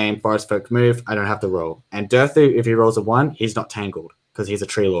once per game, Forest Folk move, I don't have to roll. And Durthu, if he rolls a 1, he's not tangled because he's a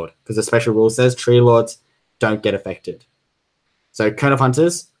Tree Lord. Because the special rule says Tree Lords don't get affected. So Cone of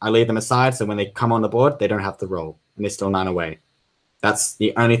Hunters, I leave them aside, so when they come on the board, they don't have to roll, and they're still 9 away. That's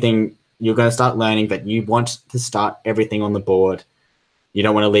the only thing. You're going to start learning that you want to start everything on the board. You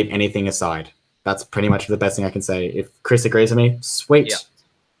don't want to leave anything aside. That's pretty much the best thing I can say. If Chris agrees with me, sweet. Yeah.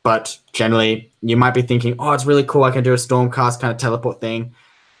 But generally, you might be thinking, oh, it's really cool. I can do a Stormcast kind of teleport thing.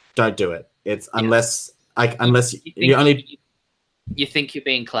 Don't do it. It's unless you think you're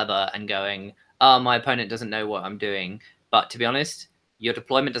being clever and going, oh, my opponent doesn't know what I'm doing. But to be honest, your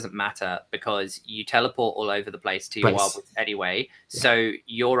deployment doesn't matter because you teleport all over the place to your Wildwoods anyway. Yeah. So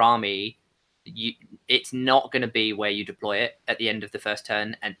your army, it's not going to be where you deploy it at the end of the first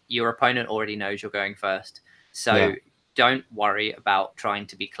turn, and your opponent already knows you're going first. So don't worry about trying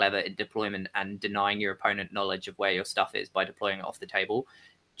to be clever in deployment and denying your opponent knowledge of where your stuff is by deploying it off the table.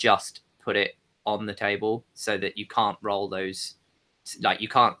 Just put it on the table so that you can't roll those. Like, you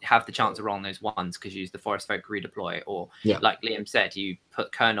can't have the chance of rolling those ones because you use the Forest Folk redeploy, or like Liam said, you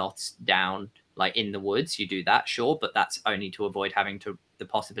put Kurnoths down like in the woods. You do that, sure, but that's only to avoid having the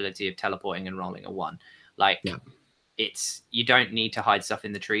possibility of teleporting and rolling a 1. You don't need to hide stuff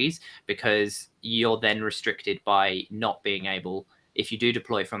in the trees because you're then restricted by not being able. If you do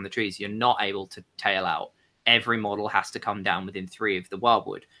deploy from the trees, you're not able to tail out. Every model has to come down within 3 of the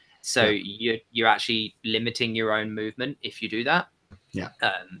Wildwood, so you're actually limiting your own movement if you do that.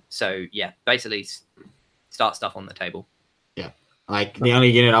 Basically start stuff on the table. Like, the only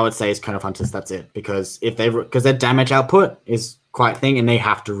unit I would say is Cone of Hunters. That's it, because their damage output is quite a thing and they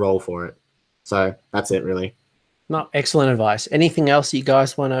have to roll for it. So that's it, really. No, excellent advice. Anything else you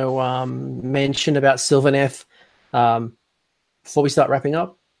guys want to mention about Sylvaneth before we start wrapping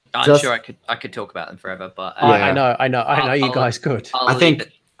up? I'm sure I could talk about them forever, but I know you guys could.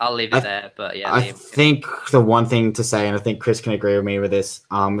 I'll leave it there, but yeah. I think the one thing to say, and I think Chris can agree with me with this,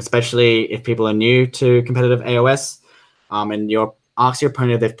 especially if people are new to competitive AOS, and you ask your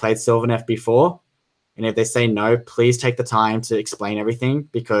opponent if they've played Sylvaneth before, and if they say no, please take the time to explain everything,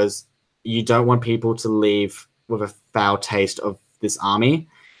 because you don't want people to leave with a foul taste of this army.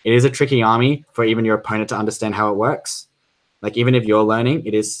 It is a tricky army for even your opponent to understand how it works. Like, even if you're learning,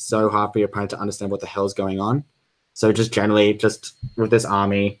 it is so hard for your opponent to understand what the hell's going on. So just generally, just with this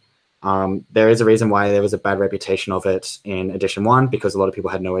army, there is a reason why there was a bad reputation of it in Edition 1, because a lot of people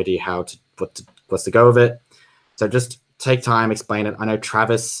had no idea what's to go with it. So just take time, explain it. I know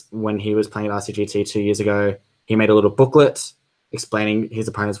Travis, when he was playing at RCGT 2 years ago, he made a little booklet explaining his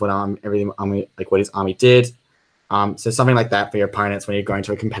opponents what his army did. So something like that for your opponents when you're going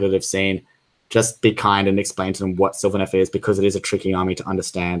to a competitive scene. Just be kind and explain to them what Sylvaneth is, because it is a tricky army to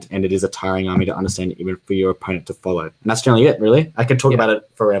understand, and it is a tiring army to understand even for your opponent to follow. And that's generally it, really. I could talk about it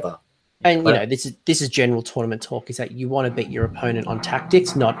forever. And, this is general tournament talk, is that you want to beat your opponent on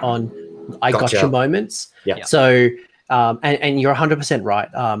tactics, not on gotcha moments. Yeah. So, and you're 100% right.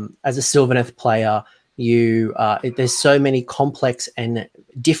 As a Sylvaneth player, There's so many complex and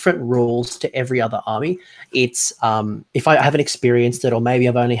different rules to every other army. It's if I haven't experienced it, or maybe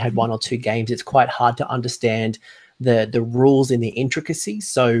I've only had 1 or 2 games, it's quite hard to understand the rules and the intricacies.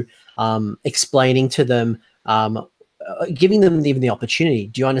 So explaining to them, giving them even the opportunity.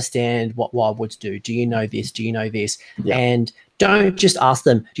 Do you understand what Wildwoods do? Do you know this? Do you know this? Yeah. And don't just ask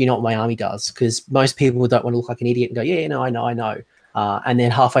them, do you know what my army does? Because most people don't want to look like an idiot and go, yeah, no, I know. And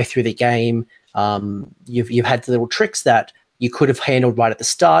then halfway through the game, you've had the little tricks that you could have handled right at the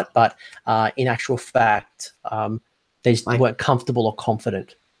start, but in actual fact, they just weren't comfortable or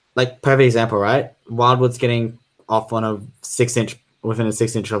confident. Like, perfect example, right? Wildwood's getting off on a 6-inch, within a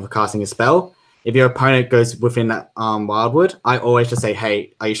 6-inch of casting a spell. If your opponent goes within that Wildwood, I always just say,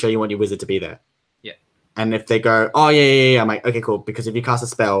 hey, are you sure you want your wizard to be there? Yeah. And if they go, oh, yeah, I'm like, okay, cool. Because if you cast a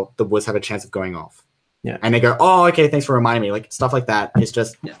spell, the woods have a chance of going off. Yeah. And they go, oh, okay, thanks for reminding me. Like, stuff like that is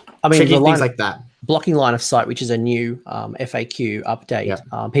just tricky things like that. Blocking line of sight, which is a new FAQ update.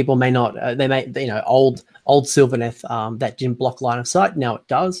 Yeah. People may not, they may, old Sylvaneth that didn't block line of sight. Now it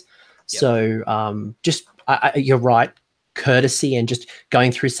does. Yep. So just, you're right. Courtesy and just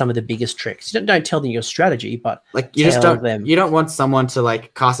going through some of the biggest tricks. You don't tell them your strategy, but like you don't want someone to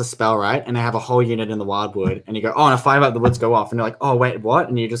like cast a spell, right? And they have a whole unit in the Wildwood, and you go, oh, and a 5 out the woods go off, and they're like, oh, wait, what?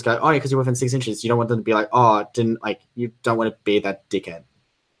 And you just go, oh, yeah, because you're within 6 inches. You don't want them to be like, oh, you don't want to be that dickhead.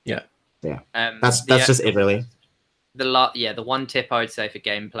 Yeah. That's just it, really. The one tip I would say for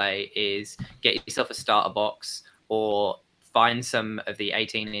gameplay is get yourself a starter box, or find some of the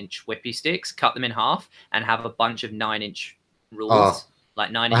 18-inch whippy sticks, cut them in half, and have a bunch of 9-inch rules,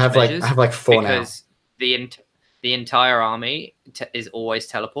 like 9-inch measures. I have like 4 because now. The entire army is always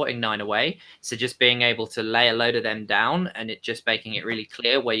teleporting 9 away. So just being able to lay a load of them down, and it just making it really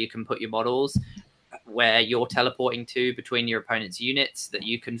clear where you can put your models, where you're teleporting to between your opponent's units that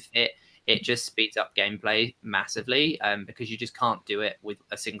you can fit. It just speeds up gameplay massively because you just can't do it with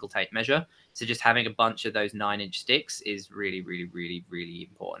a single tape measure. So just having a bunch of those 9-inch sticks is really, really, really, really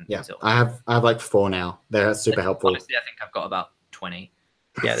important. Yeah, I have like 4 now. They're super helpful. Honestly, I think I've got about 20.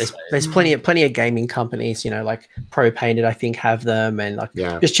 Yeah, there's plenty of gaming companies, like Pro Painted, I think, have them, and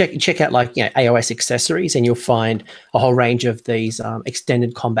just check out like AOS accessories, and you'll find a whole range of these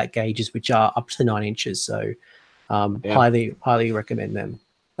extended combat gauges which are up to 9 inches. So highly recommend them.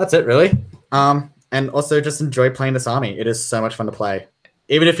 That's it, really. And also just enjoy playing this army. It is so much fun to play.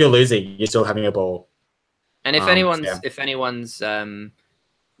 Even if you're losing, you're still having a ball. And if anyone's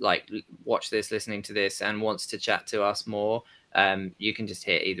like watch this, listening to this, and wants to chat to us more, you can just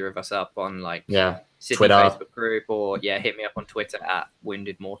hit either of us up on Sydney Twitter, Facebook group, or hit me up on Twitter at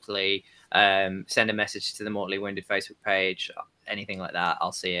Wounded Mortally. Send a message to the Mortally Wounded Facebook page, anything like that.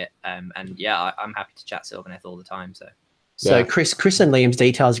 I'll see it. I'm happy to chat Sylvaneth all the time. So Chris and Liam's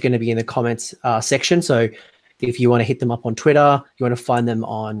details are going to be in the comments section. So if you want to hit them up on Twitter, you want to find them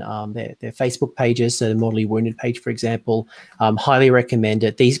on their Facebook pages, so the Mortally Wounded page, for example, highly recommend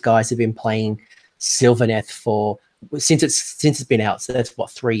it. These guys have been playing Sylvaneth since it's been out. So that's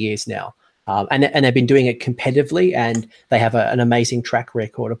 3 years now. And they've been doing it competitively, and they have an amazing track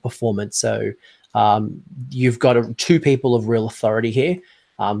record of performance. So you've got 2 people of real authority here.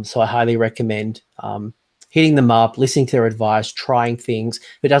 So I highly recommend hitting them up, listening to their advice, trying things.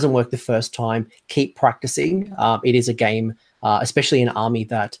 If it doesn't work the first time, keep practicing. It is a game, especially an army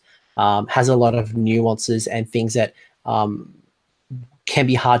that has a lot of nuances and things that can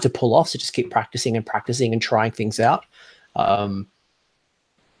be hard to pull off. So just keep practicing and trying things out. This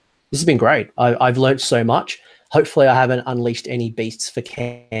has been great. I've learned so much. Hopefully I haven't unleashed any beasts for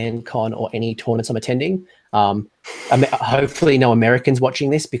CanCon or any tournaments I'm attending. Hopefully no Americans watching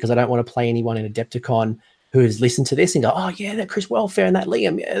this, because I don't want to play anyone in Adepticon who's listened to this and go, oh yeah, that Chris Welfare and that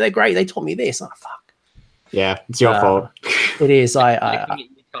Liam, yeah, they're great. They taught me this. Oh fuck. Yeah, it's your fault. It is.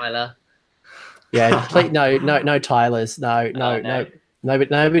 Tyler. Yeah, please, no Tylers. No.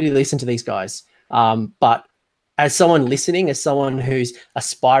 Nobody listen to these guys. But as someone listening, as someone who's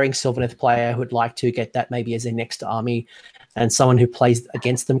aspiring Sylvaneth player who would like to get that maybe as their next army, and someone who plays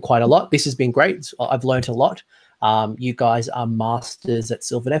against them quite a lot, this has been great. I've learned a lot. You guys are masters at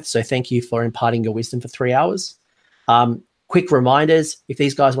Sylvaneth, so thank you for imparting your wisdom for 3 hours. Quick reminders: if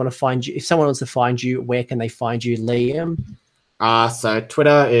these guys want to find you, if someone wants to find you, where can they find you, Liam? So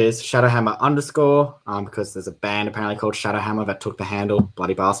Twitter is Shadowhammer_, because there's a band apparently called Shadowhammer that took the handle,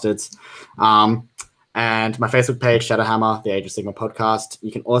 bloody bastards. And my Facebook page, Shadowhammer, the Age of Sigma podcast.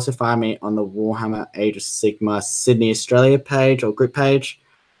 You can also find me on the Warhammer Age of Sigma Sydney, Australia page or group page.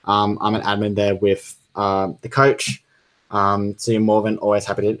 I'm an admin there with the coach. So you're more than always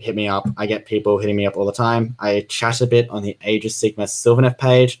happy to hit me up. I get people hitting me up all the time. I chat a bit on the Age of Sigmar Sylvaneth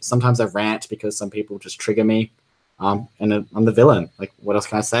page. Sometimes I rant because some people just trigger me. And I'm the villain. Like, what else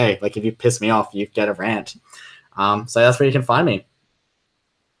can I say? Like, if you piss me off, you get a rant. So that's where you can find me.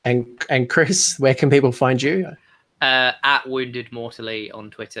 And Chris, where can people find you? At Wounded Mortally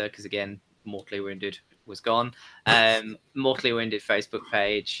on Twitter, because again, Mortally Wounded was gone. Mortally Wounded Facebook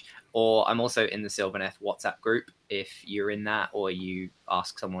page, or I'm also in the Sylvaneth WhatsApp group. If you're in that, or you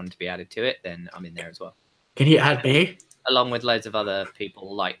ask someone to be added to it, then I'm in there as well. Can you add me? Along with loads of other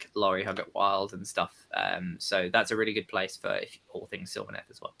people like Laurie Huggett Wild and stuff. So that's a really good place for all things Sylvaneth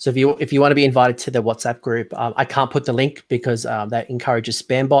as well. So if you want to be invited to the WhatsApp group, I can't put the link because that encourages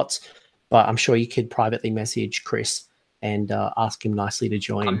spam bots, but I'm sure you could privately message Chris and ask him nicely to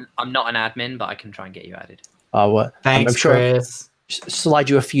join. I'm not an admin, but I can try and get you added. Well, Thanks, I'm sure Chris. Slide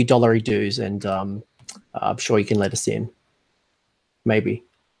you a few dollary dues, and I'm sure you can let us in. Maybe.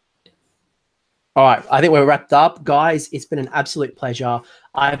 All right, I think we're wrapped up. Guys, it's been an absolute pleasure.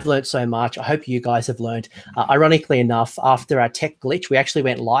 I've learned so much. I hope you guys have learned. Ironically enough, after our tech glitch, we actually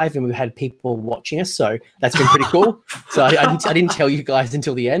went live and we had people watching us. So that's been pretty cool. So I didn't tell you guys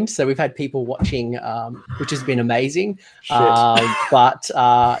until the end. So we've had people watching, which has been amazing. But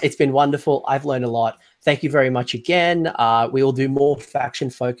it's been wonderful. I've learned a lot. Thank you very much again. We will do more faction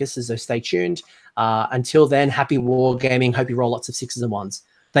focuses, so stay tuned. Until then, happy war gaming. Hope you roll lots of 6s and 1s.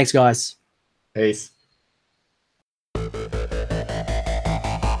 Thanks, guys. Peace.